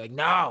that. And they're like,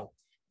 no.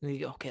 And they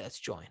go, okay, let's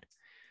join.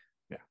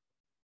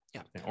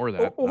 Yeah. Or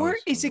that. Or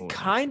is it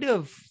kind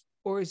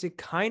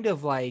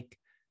of like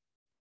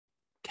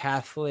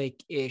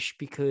Catholic-ish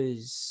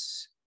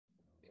because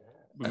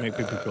we make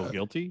people feel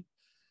guilty?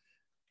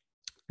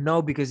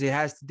 No, because it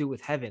has to do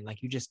with heaven.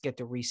 Like, you just get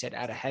to reset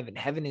out of heaven.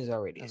 Heaven is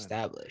already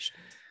established.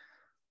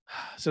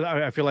 So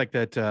I feel like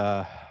that.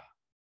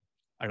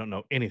 I don't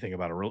know anything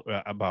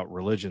about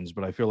religions,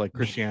 but I feel like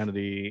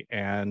Christianity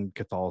and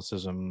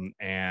Catholicism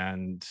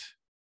and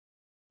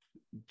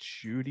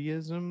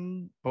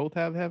Judaism both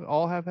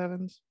all have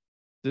heavens.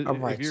 All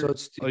right,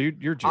 so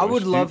you're Jewish. I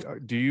would love.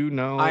 Do you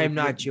know? I am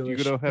not Jewish.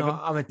 You go to heaven.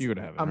 No, you go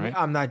to heaven, right?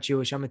 I'm not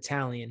Jewish. I'm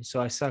Italian, so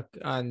I suck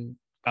on.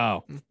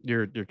 Oh,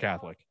 you're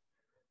Catholic.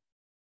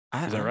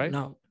 Is that right?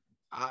 No.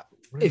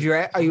 If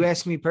are you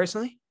asking me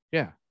personally?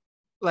 Yeah.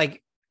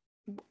 Like,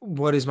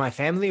 what is my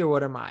family or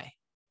what am I?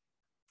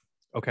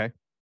 Okay.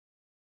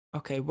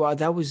 Well,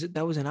 that was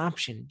an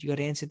option. You got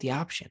to answer the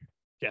option.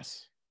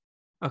 Yes.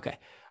 Okay.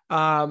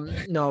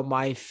 No,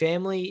 my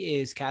family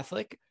is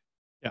Catholic.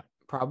 Yeah.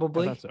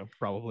 Probably. I thought so.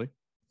 Probably.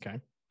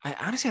 Okay. I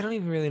honestly don't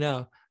even really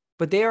know,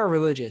 but they are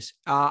religious.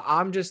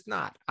 I'm just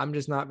not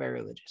very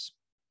religious.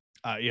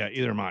 Yeah,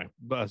 either am I.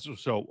 But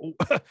so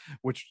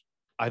which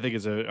I think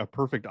is a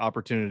perfect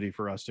opportunity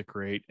for us to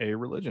create a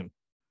religion.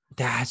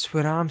 That's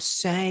what I'm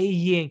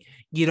saying.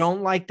 You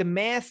don't like the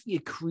math, you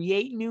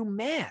create new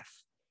math.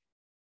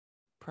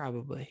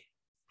 Probably.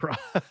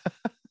 That's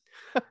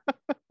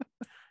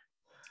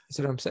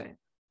what I'm saying.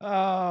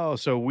 Oh,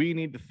 so we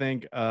need to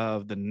think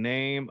of the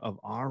name of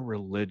our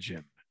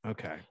religion.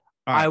 Okay.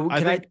 All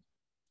right.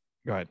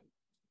 Go ahead.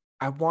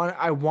 I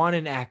want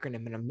an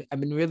acronym, and I've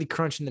been really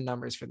crunching the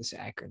numbers for this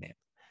acronym.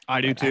 I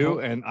do too,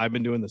 and I've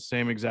been doing the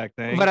same exact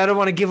thing. But I don't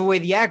want to give away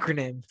the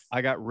acronym.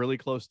 I got really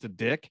close to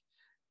Dick,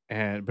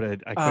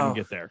 but I couldn't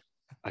get there.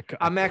 I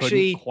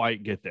couldn't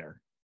quite get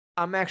there.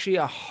 I'm actually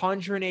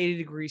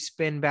 180-degree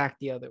spin back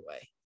the other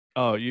way.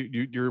 Oh,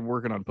 you're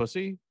working on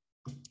pussy?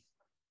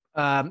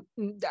 Well,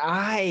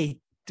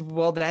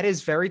 that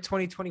is very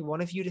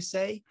 2021 of you to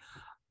say.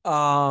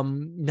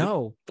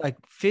 No, like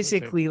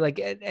physically, like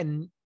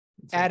and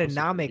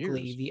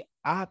anatomically the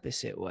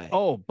opposite way.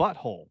 Oh,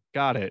 butthole.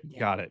 Got it. Yeah.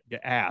 Got it. Your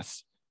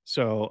ass.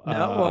 So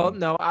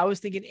no, I was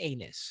thinking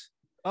anus.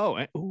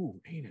 Oh,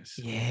 anus.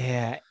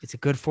 Yeah, it's a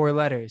good 4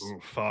 letters. Oh,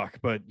 fuck,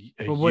 but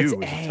U is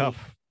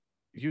tough.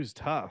 U's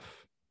tough.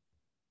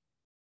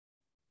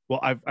 Well,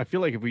 I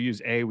feel like if we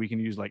use A, we can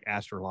use like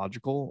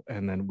astrological,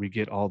 and then we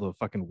get all the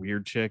fucking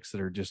weird chicks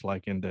that are just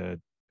like into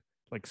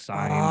like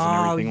signs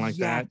and everything like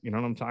that. You know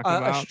what I'm talking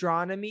about?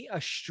 Astronomy.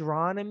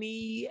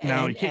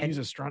 No, you can't use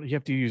astronomy. You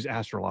have to use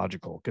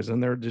astrological, because then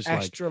they're just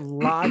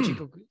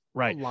astrological.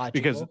 Right. Logical.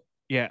 Because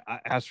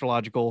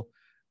astrological.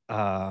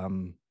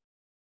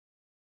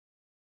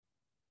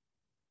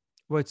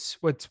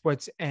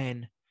 What's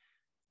N?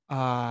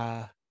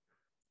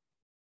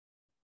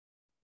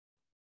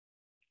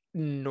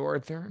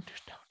 Northern.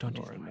 No, don't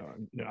do that.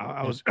 No,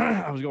 I was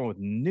going with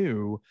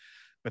new,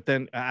 but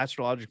then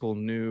astrological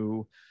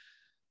new,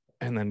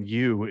 and then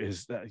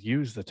U's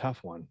the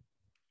tough one.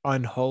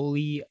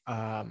 Unholy.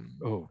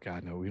 Oh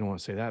God, no, we don't want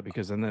to say that,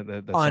 because then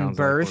that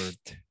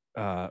unbirthed.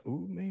 Sounds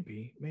like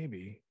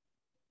maybe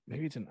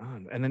it's an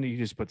un, and then you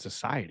just put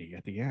society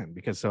at the end,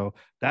 because so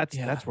that's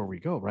where we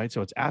go, right?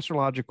 So it's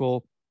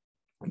astrological,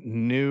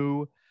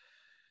 new.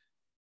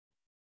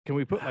 Can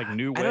we put like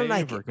new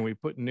wave, or can we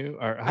put new?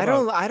 Or I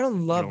don't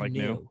love like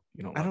new.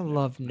 I don't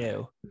love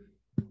new.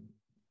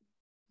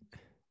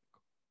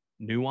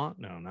 Nuance?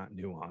 No, not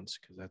nuance,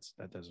 because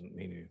that doesn't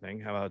mean anything.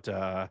 How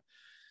about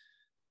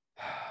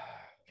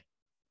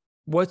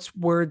what's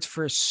words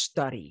for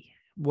study?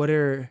 What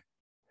are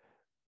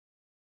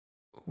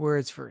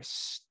words for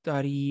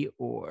study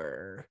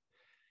or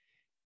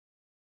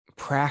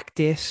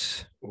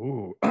Practice.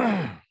 Ooh.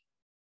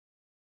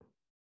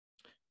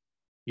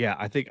 Yeah,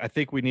 I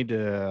think we need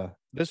to.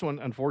 This one,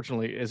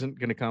 unfortunately, isn't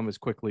going to come as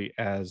quickly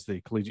as the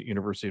Collegiate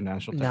University of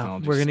National No,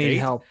 Technology we're gonna need State,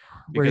 help.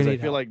 We're because gonna I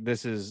need feel help. like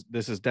this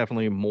is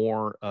definitely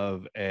more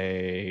of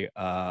a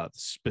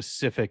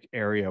specific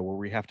area where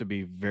we have to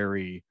be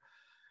very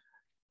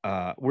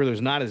where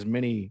there's not as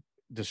many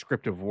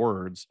descriptive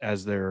words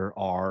as there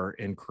are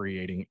in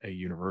creating a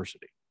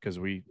university. Because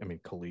I mean,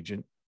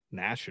 collegiate,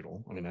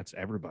 national. I mean, that's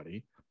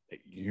everybody.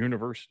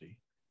 University,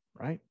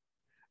 right?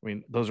 I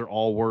mean, those are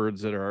all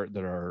words that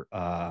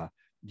are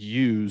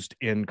used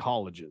in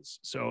colleges.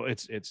 So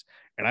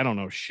and I don't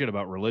know shit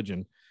about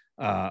religion.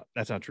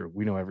 That's not true.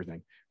 We know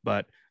everything,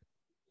 but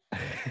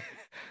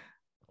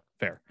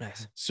fair.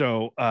 Nice.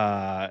 So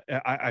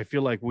I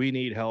feel like we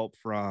need help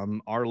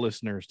from our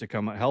listeners to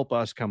help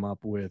us come up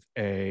with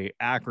a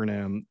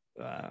acronym.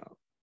 I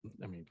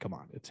mean, come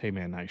on, it's Hey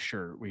Man, Nice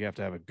Shirt. We have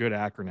to have a good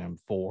acronym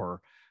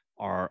for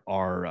our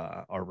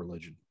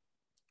religion.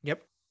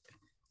 Yep.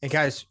 Hey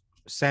guys,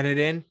 send it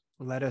in.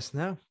 Let us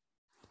know.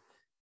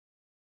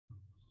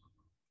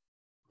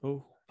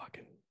 Oh,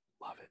 fucking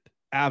love it.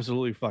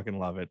 Absolutely fucking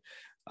love it.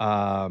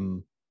 I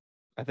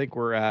think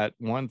we're at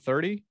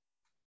 1:30.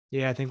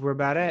 Yeah, I think we're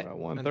about it. At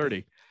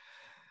 1:30.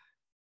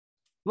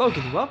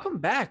 Logan, welcome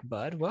back,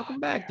 bud. Welcome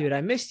back, dude.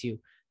 I missed you.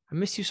 I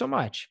missed you so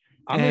much.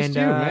 I missed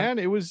you, man.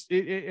 It was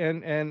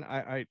and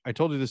I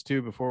told you this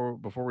too before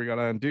we got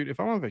on, dude. If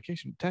I'm on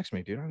vacation, text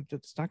me, dude.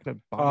 It's not gonna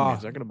bother me.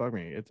 It's not gonna bug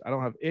me. I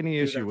don't have any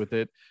issue with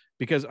it,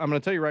 because I'm gonna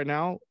tell you right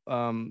now.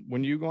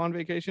 When you go on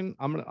vacation,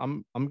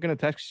 I'm gonna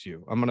text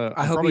you. I'm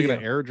probably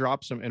gonna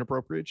airdrop some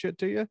inappropriate shit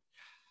to you.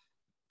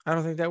 I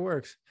don't think that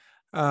works.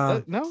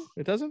 No,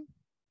 it doesn't.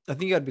 I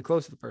think you got to be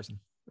close to the person.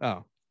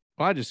 Oh,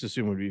 well, I just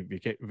assume we'd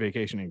be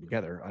vacationing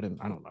together. I don't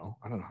know.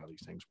 I don't know how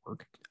these things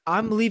work.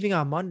 I'm leaving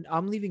on Monday.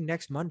 I'm leaving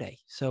next Monday,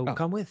 so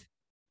come with.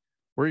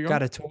 Where are you going?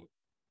 Got a tour.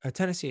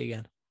 Tennessee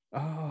again.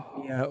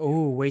 Oh yeah.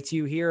 Oh, wait till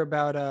you hear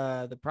about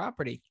the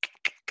property.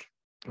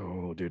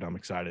 Oh, dude, I'm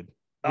excited.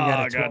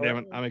 God damn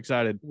it, I'm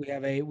excited.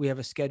 We have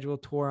a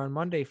scheduled tour on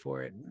Monday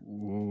for it.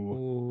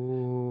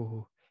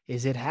 Ooh.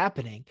 Is it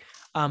happening?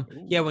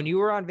 Yeah, when you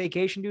were on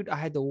vacation, dude, I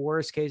had the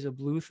worst case of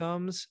blue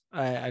thumbs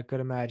I could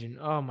imagine.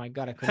 Oh my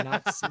god, I could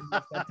not send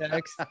that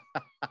text.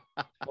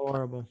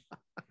 Horrible.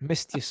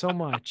 Missed you so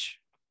much.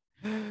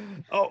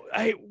 Oh,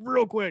 hey,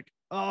 real quick.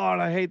 Oh,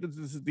 and I hate that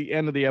this is the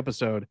end of the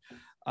episode.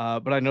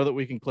 But I know that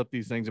we can clip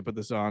these things and put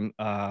this on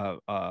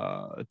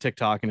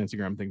TikTok and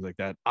Instagram, things like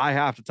that. I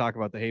have to talk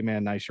about the Hey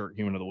Man, Nice Shirt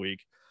Human of the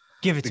Week.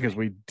 Give it to me. Because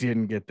we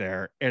didn't get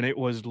there, and it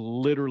was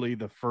literally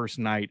the first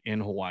night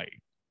in Hawaii.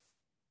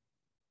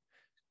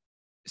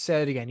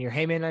 Say it again. Your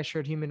Hey Man, Nice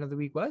Shirt Human of the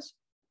Week was?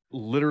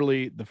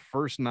 Literally the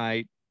first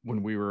night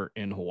when we were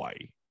in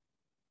Hawaii.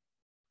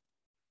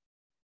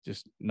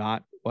 Just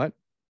not what?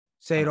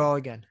 Say it all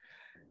again.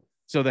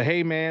 So the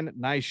Hey Man,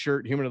 Nice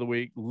Shirt Human of the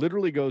Week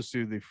literally goes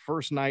to the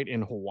first night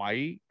in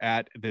Hawaii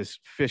at this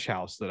fish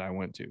house that I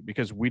went to,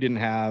 because we didn't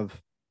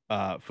have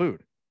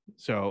food.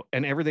 So,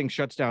 and everything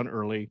shuts down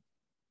early.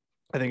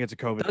 I think it's a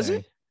COVID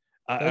thing.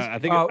 I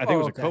think it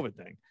was a COVID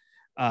thing.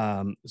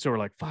 So we're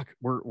like, fuck,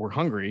 we're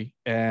hungry,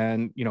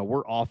 and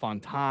we're off on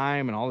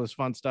time and all this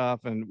fun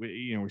stuff, and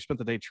we spent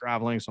the day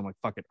traveling. So I'm like,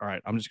 fuck it, all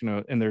right, I'm just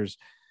gonna. And there's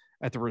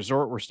at the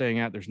resort we're staying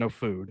at, there's no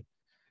food,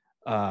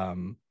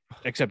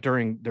 except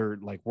during their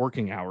like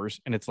working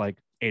hours, and it's like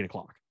 8:00.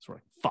 So we're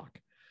like, fuck.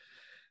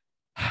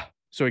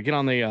 So we get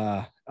on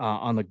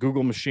the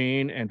Google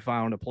machine and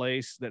found a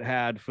place that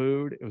had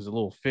food. It was a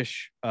little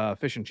fish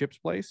and chips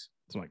place.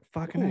 So I'm like,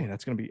 fucking hey,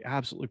 that's gonna be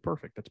absolutely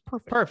perfect. That's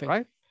perfect,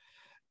 right?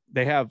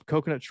 They have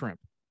coconut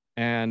shrimp,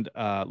 and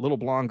little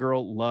blonde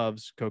girl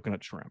loves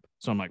coconut shrimp.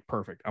 So I'm like,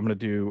 perfect. I'm gonna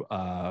do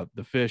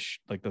the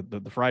fish, like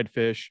the fried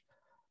fish,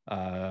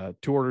 2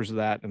 orders of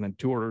that, and then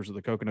 2 orders of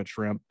the coconut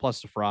shrimp,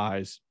 plus the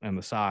fries and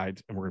the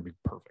sides, and we're gonna be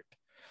perfect.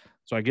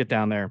 So I get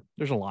down there.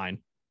 There's a line.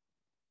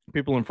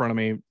 People in front of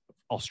me,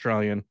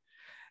 Australian,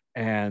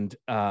 and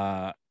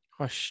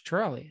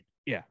Australian.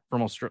 Yeah,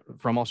 from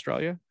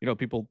Australia.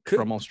 People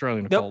from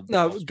Australia.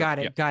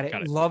 Got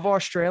it. Love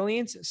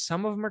Australians.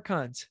 Some of them are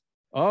cunts.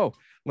 Oh,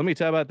 let me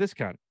tell you about this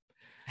cunt.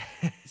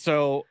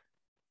 So,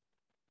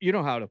 you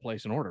know how to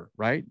place an order,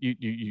 right?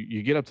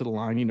 You get up to the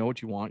line, you know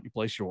what you want, you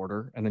place your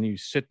order, and then you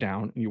sit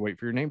down and you wait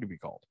for your name to be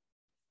called.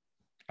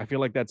 I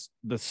feel like that's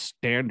the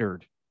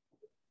standard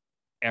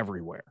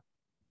everywhere,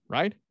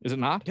 right? Is it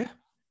not? Yeah,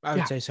 I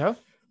would say so.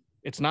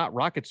 It's not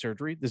rocket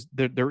surgery.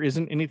 There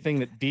isn't anything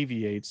that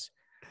deviates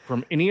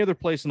from any other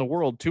place in the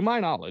world, to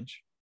my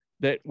knowledge,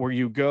 that where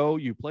you go,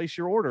 you place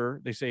your order,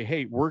 they say,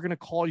 hey, we're going to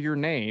call your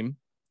name.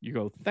 You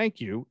go,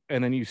 thank you.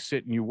 And then you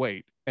sit and you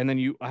wait. And then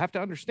you have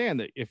to understand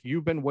that if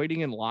you've been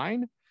waiting in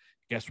line,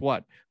 guess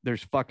what?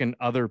 There's fucking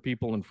other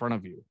people in front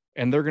of you.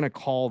 And they're going to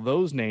call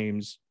those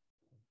names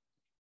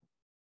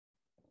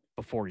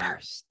before you.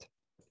 First.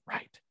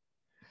 Right.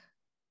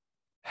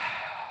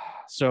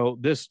 So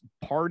this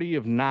party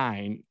of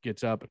 9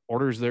 gets up,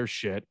 orders their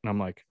shit. And I'm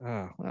like,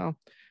 oh, well,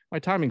 my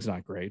timing's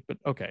not great, but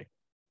okay.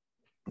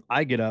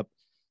 I get up.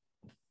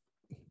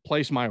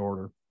 place my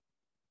order.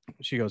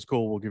 She goes,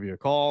 cool, we'll give you a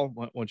call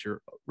once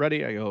you're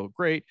ready. I go,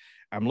 great.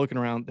 I'm looking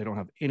around. They don't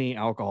have any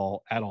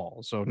alcohol at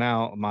all. So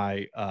now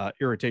my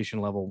irritation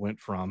level went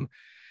from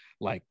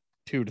like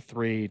 2 to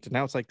 3 to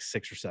now it's like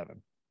 6 or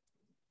 7.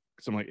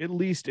 So I'm like, at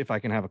least if I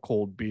can have a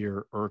cold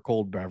beer or a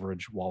cold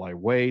beverage while I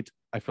wait,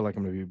 I feel like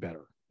I'm going to be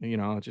better. I'm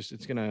going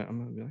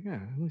to be like, yeah,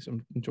 at least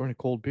I'm enjoying a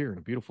cold beer and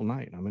a beautiful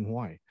night. And I'm in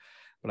Hawaii,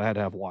 but I had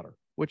to have water,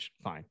 which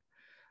fine.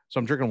 So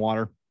I'm drinking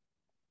water.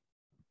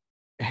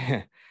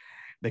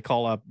 They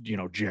call up,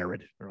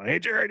 Jared. They're like, hey,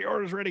 Jared, your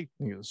order's ready.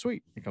 And he goes,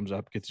 sweet. He comes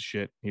up, gets his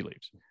shit, he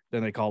leaves.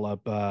 Then they call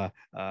up, I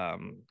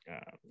don't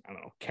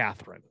know,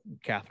 Catherine.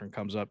 Catherine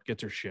comes up,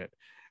 gets her shit.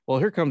 Well,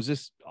 here comes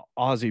this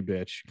Aussie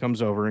bitch,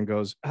 comes over and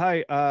goes,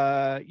 hi,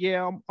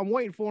 yeah, I'm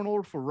waiting for an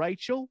order for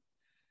Rachel.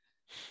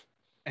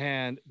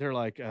 And they're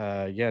like,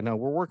 yeah, no,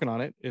 we're working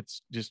on it.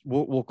 It's just,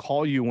 we'll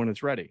call you when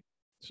it's ready.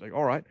 It's like,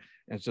 all right.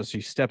 And so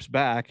she steps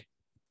back,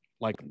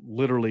 like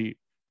literally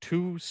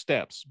 2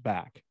 steps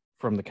back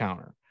from the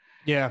counter.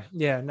 Yeah,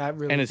 not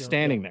really. And is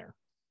standing there.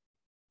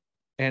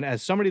 And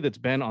as somebody that's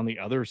been on the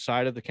other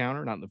side of the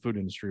counter, not in the food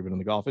industry, but in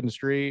the golf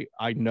industry,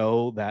 I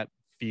know that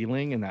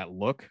feeling and that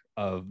look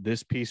of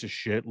this piece of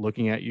shit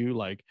looking at you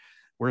like,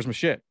 where's my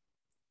shit?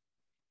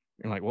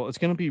 You're like, well, it's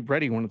going to be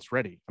ready when it's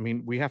ready. I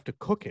mean, we have to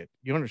cook it.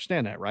 You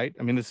understand that, right?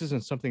 I mean, this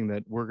isn't something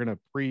that we're going to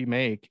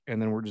pre-make and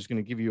then we're just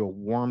going to give you a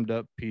warmed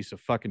up piece of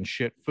fucking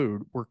shit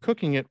food. We're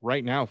cooking it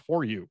right now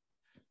for you.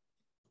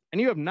 And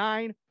you have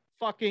 9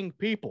 fucking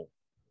people,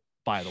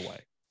 by the way.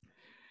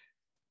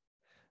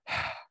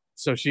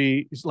 So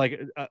she's like,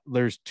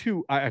 there's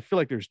 2. I feel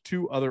like there's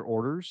 2 other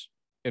orders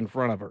in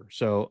front of her.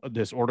 So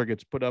this order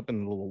gets put up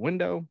in the little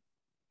window.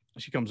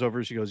 She comes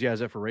over. She goes, yeah,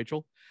 is that for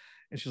Rachel?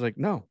 And she's like,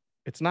 no,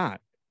 it's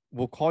not.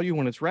 We'll call you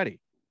when it's ready.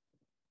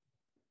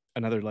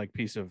 Another like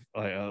piece of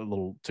a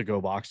little to-go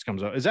box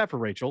comes out. Is that for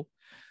Rachel?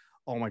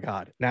 Oh my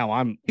God. Now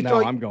I'm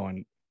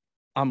going.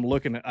 I'm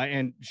looking at,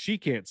 and she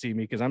can't see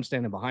me because I'm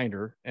standing behind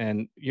her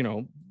and,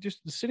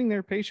 just sitting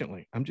there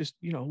patiently. I'm just,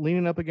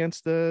 leaning up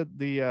against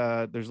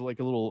there's like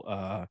a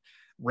little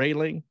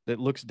railing that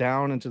looks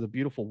down into the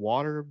beautiful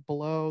water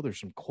below. There's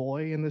some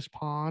koi in this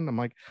pond. I'm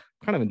like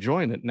kind of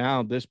enjoying it.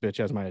 Now this bitch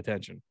has my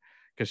attention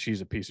because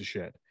she's a piece of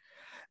shit.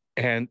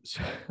 And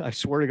so, I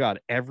swear to God,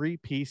 every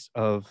piece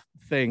of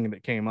thing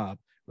that came up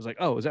was like,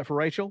 oh, is that for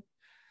Rachel?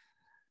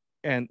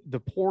 And the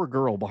poor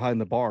girl behind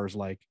the bars,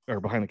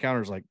 behind the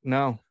counters, like,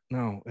 no,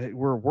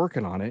 we're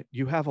working on it.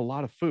 You have a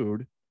lot of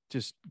food.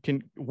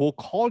 We'll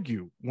call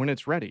you when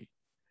it's ready.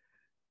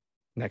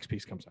 Next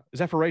piece comes out. Is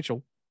that for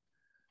Rachel?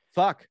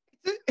 Fuck.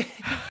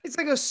 It's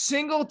like a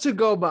single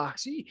to-go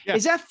box. Yeah.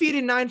 Is that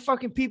feeding 9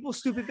 fucking people,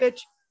 stupid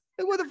bitch?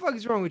 Like, what the fuck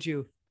is wrong with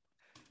you?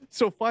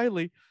 So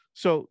finally,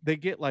 they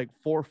get like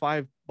 4 or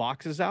 5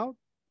 boxes out.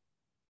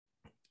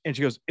 And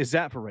she goes, is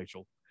that for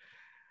Rachel?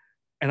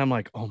 And I'm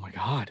like, oh my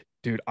God,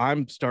 dude,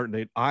 I'm starting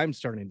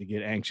to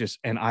get anxious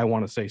and I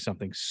want to say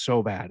something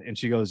so bad. And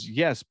she goes,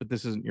 yes, but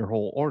this isn't your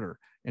whole order.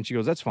 And she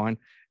goes, that's fine.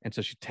 And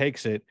so she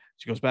takes it.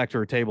 She goes back to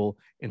her table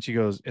and she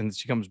goes, and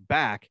she comes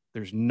back.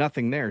 There's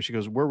nothing there. She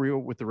goes, where were you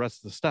with the rest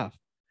of the stuff?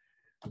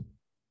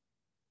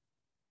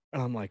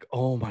 And I'm like,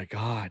 oh my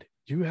God,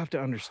 you have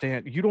to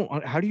understand.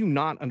 How do you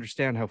not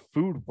understand how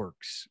food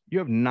works? You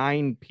have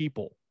 9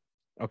 people.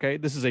 Okay.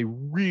 This is a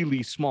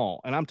really small,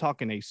 and I'm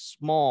talking a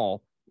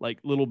small, like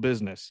little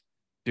business,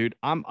 dude.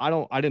 I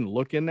didn't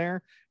look in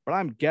there, but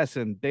I'm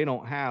guessing they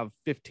don't have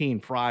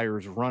 15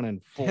 fryers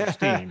running full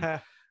steam,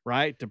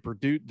 right?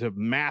 To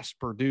mass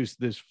produce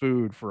this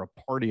food for a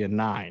party of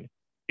 9.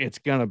 It's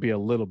going to be a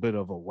little bit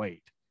of a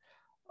wait.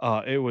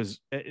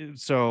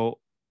 So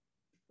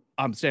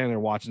I'm standing there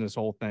watching this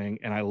whole thing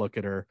and I look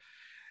at her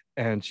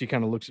and she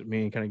kind of looks at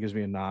me and kind of gives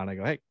me a nod. And I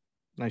go, hey,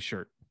 nice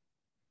shirt.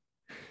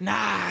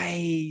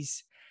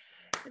 Nice.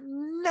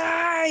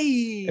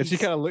 And she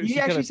kind of looks.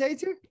 You actually say it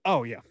to her?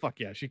 Oh yeah, fuck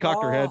yeah. She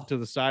cocked her head to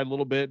the side a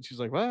little bit. She's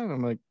like, well, and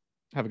I'm like,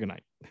 have a good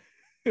night.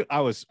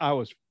 I was.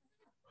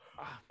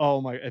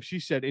 Oh my! If she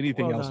said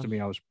anything else to me,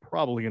 I was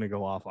probably gonna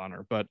go off on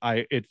her. But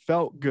it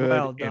felt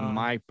good in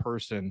my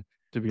person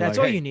to be. That's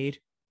like, all hey, you need.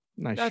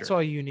 Nice. That's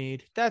all you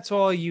need. That's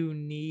all you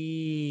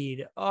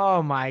need.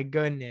 Oh my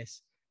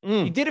goodness!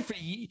 You did it for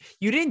you.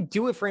 You didn't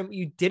do it for him.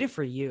 You did it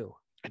for you.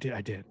 I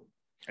did.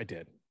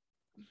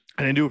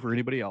 I didn't do it for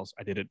anybody else.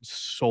 I did it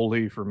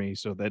solely for me,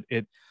 so that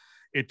it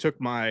took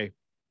my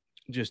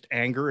just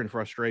anger and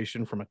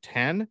frustration from a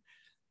 10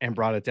 and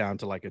brought it down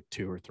to like a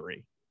 2 or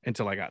 3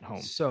 until I got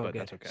home. So good.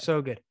 That's okay.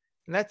 So good.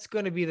 And that's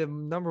going to be the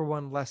number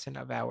 1 lesson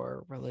of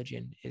our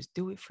religion is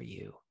do it for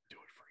you. Do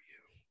it for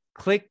you.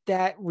 Click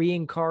that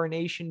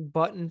reincarnation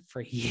button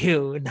for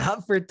you,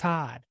 not for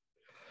Todd.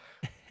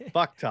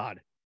 Fuck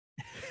Todd.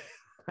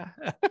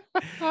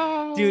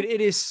 Dude, it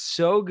is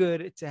so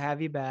good to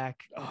have you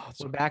back.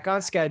 We're back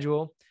on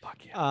schedule.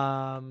 Fuck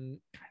yeah.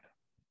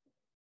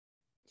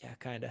 Yeah,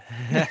 kind of.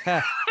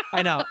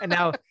 I know. And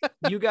now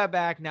you got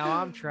back. Now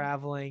I'm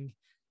traveling.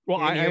 Well,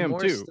 I am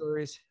too.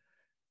 Stories.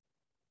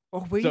 Oh,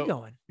 where you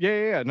going?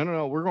 Yeah.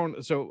 No. We're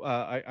going. So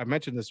I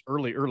mentioned this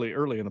early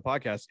in the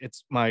podcast.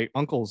 It's my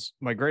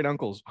great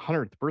uncle's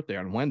 100th birthday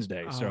on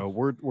Wednesday. So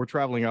we're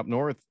traveling up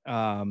north.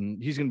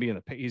 He's gonna be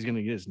he's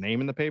gonna get his name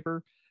in the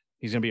paper.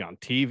 He's gonna be on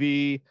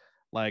TV.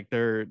 Like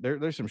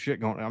there's some shit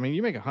going on. I mean,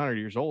 you make 100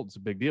 years old, it's a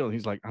big deal. And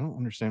he's like, I don't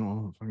understand what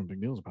all the fucking big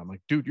deals about. I'm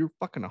like, dude, you're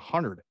fucking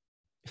 100.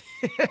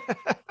 Did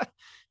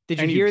you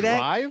And hear you that?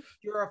 drive?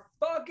 You're a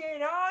fucking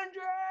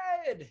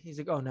 100. He's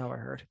like, oh no, I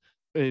heard.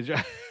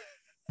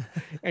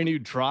 And you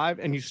drive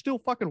and you still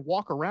fucking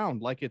walk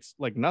around like it's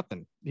like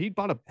nothing. He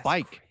bought a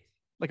bike, crazy.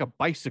 like a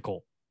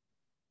bicycle,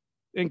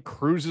 and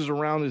cruises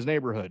around his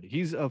neighborhood.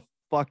 He's a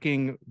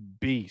fucking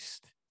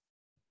beast.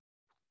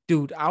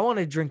 Dude, I want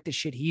to drink the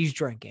shit he's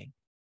drinking.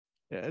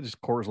 Yeah,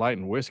 just Coors Light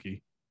and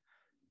whiskey.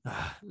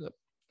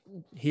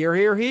 Here.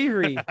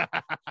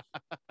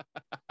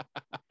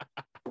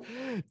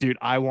 Dude,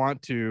 I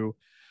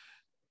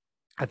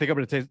think I'm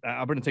gonna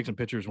take some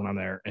pictures when I'm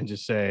there and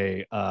just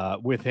say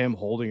with him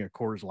holding a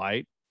Coors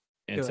Light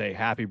and say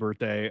happy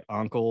birthday,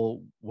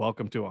 Uncle,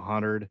 welcome to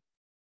 100,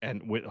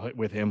 and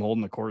with him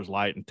holding the Coors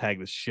Light and tag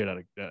the shit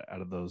out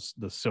of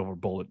the Silver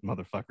Bullet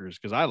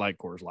motherfuckers, because I like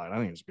Coors Light. I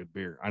think it's a good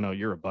beer. I know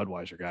you're a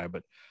Budweiser guy,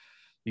 but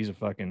he's a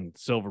fucking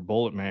Silver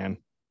Bullet man.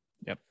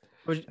 Yep.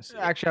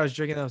 Actually, I was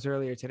drinking those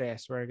earlier today. I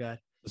swear to God.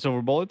 The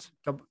Silver Bullets?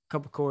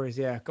 Couple Coors,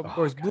 yeah.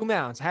 Coors. God. Blue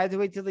Mountains. I had to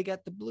wait till they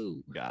got the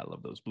blue. God, I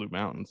love those Blue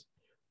Mountains.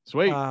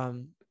 Sweet.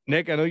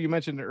 Nick, I know you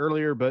mentioned it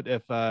earlier, but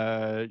if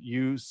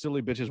you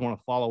silly bitches want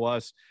to follow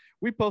us,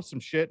 we post some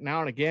shit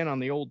now and again on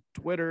the old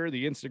Twitter,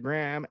 the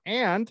Instagram,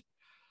 and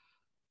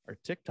our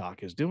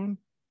TikTok is doing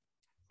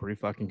pretty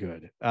fucking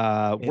good.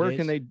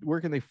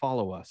 Where can they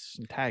follow us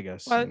and tag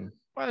us? Why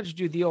don't you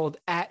do the old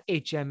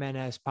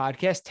 @HMNS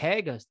podcast?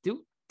 Tag us.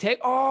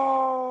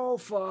 Oh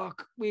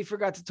fuck. We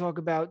forgot to talk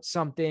about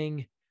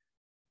something.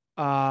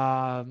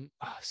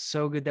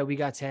 So good that we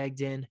got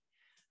tagged in.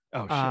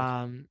 Oh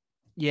shit.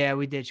 Yeah,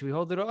 we did. Should we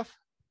hold it off?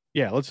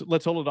 Yeah,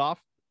 let's hold it off.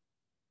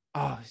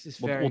 Oh, this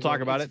is we'll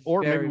talk about it,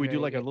 or maybe we do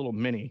like a little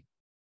mini.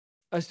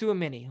 Let's do a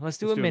mini. Let's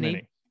do a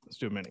mini.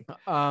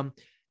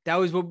 That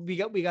was what we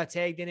got. We got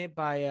tagged in it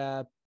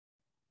by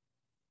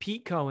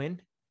Pete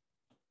Cohen,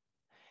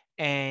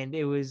 and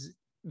it was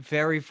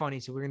very funny.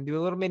 So we're gonna do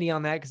a little mini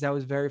on that because that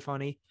was very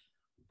funny.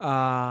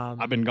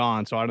 I've been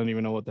gone, so I don't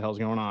even know what the hell's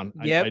going on.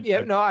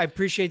 Yep. No, I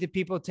appreciate the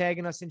people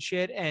tagging us and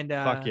shit, and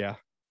fuck yeah,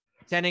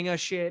 sending us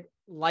shit,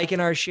 liking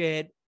our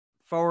shit,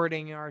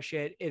 forwarding our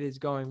shit. It is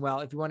going well.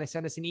 If you want to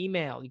send us an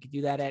email, you can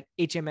do that at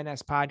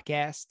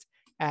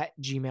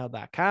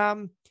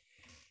hmnspodcast@gmail.com.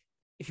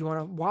 If you want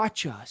to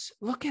watch us,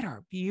 look at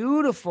our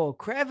beautiful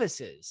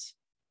crevices.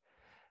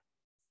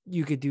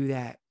 You could do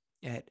that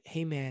at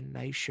Hey Man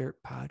Nice Shirt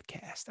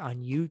Podcast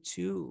on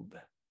YouTube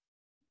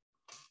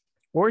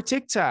or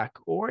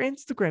TikTok or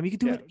Instagram. You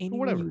can do it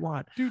anywhere you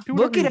want.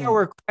 Look at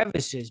our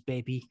crevices,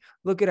 baby.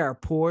 Look at our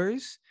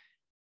pores.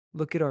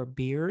 Look at our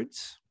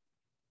beards.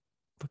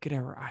 Look at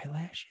our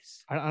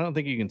eyelashes. I don't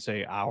think you can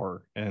say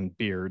our and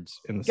beards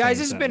in the guys.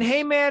 Same This sentence. has been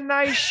Hey Man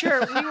Nice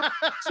Shirt. We will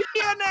see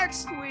you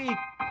next week.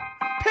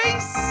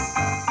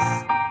 Peace.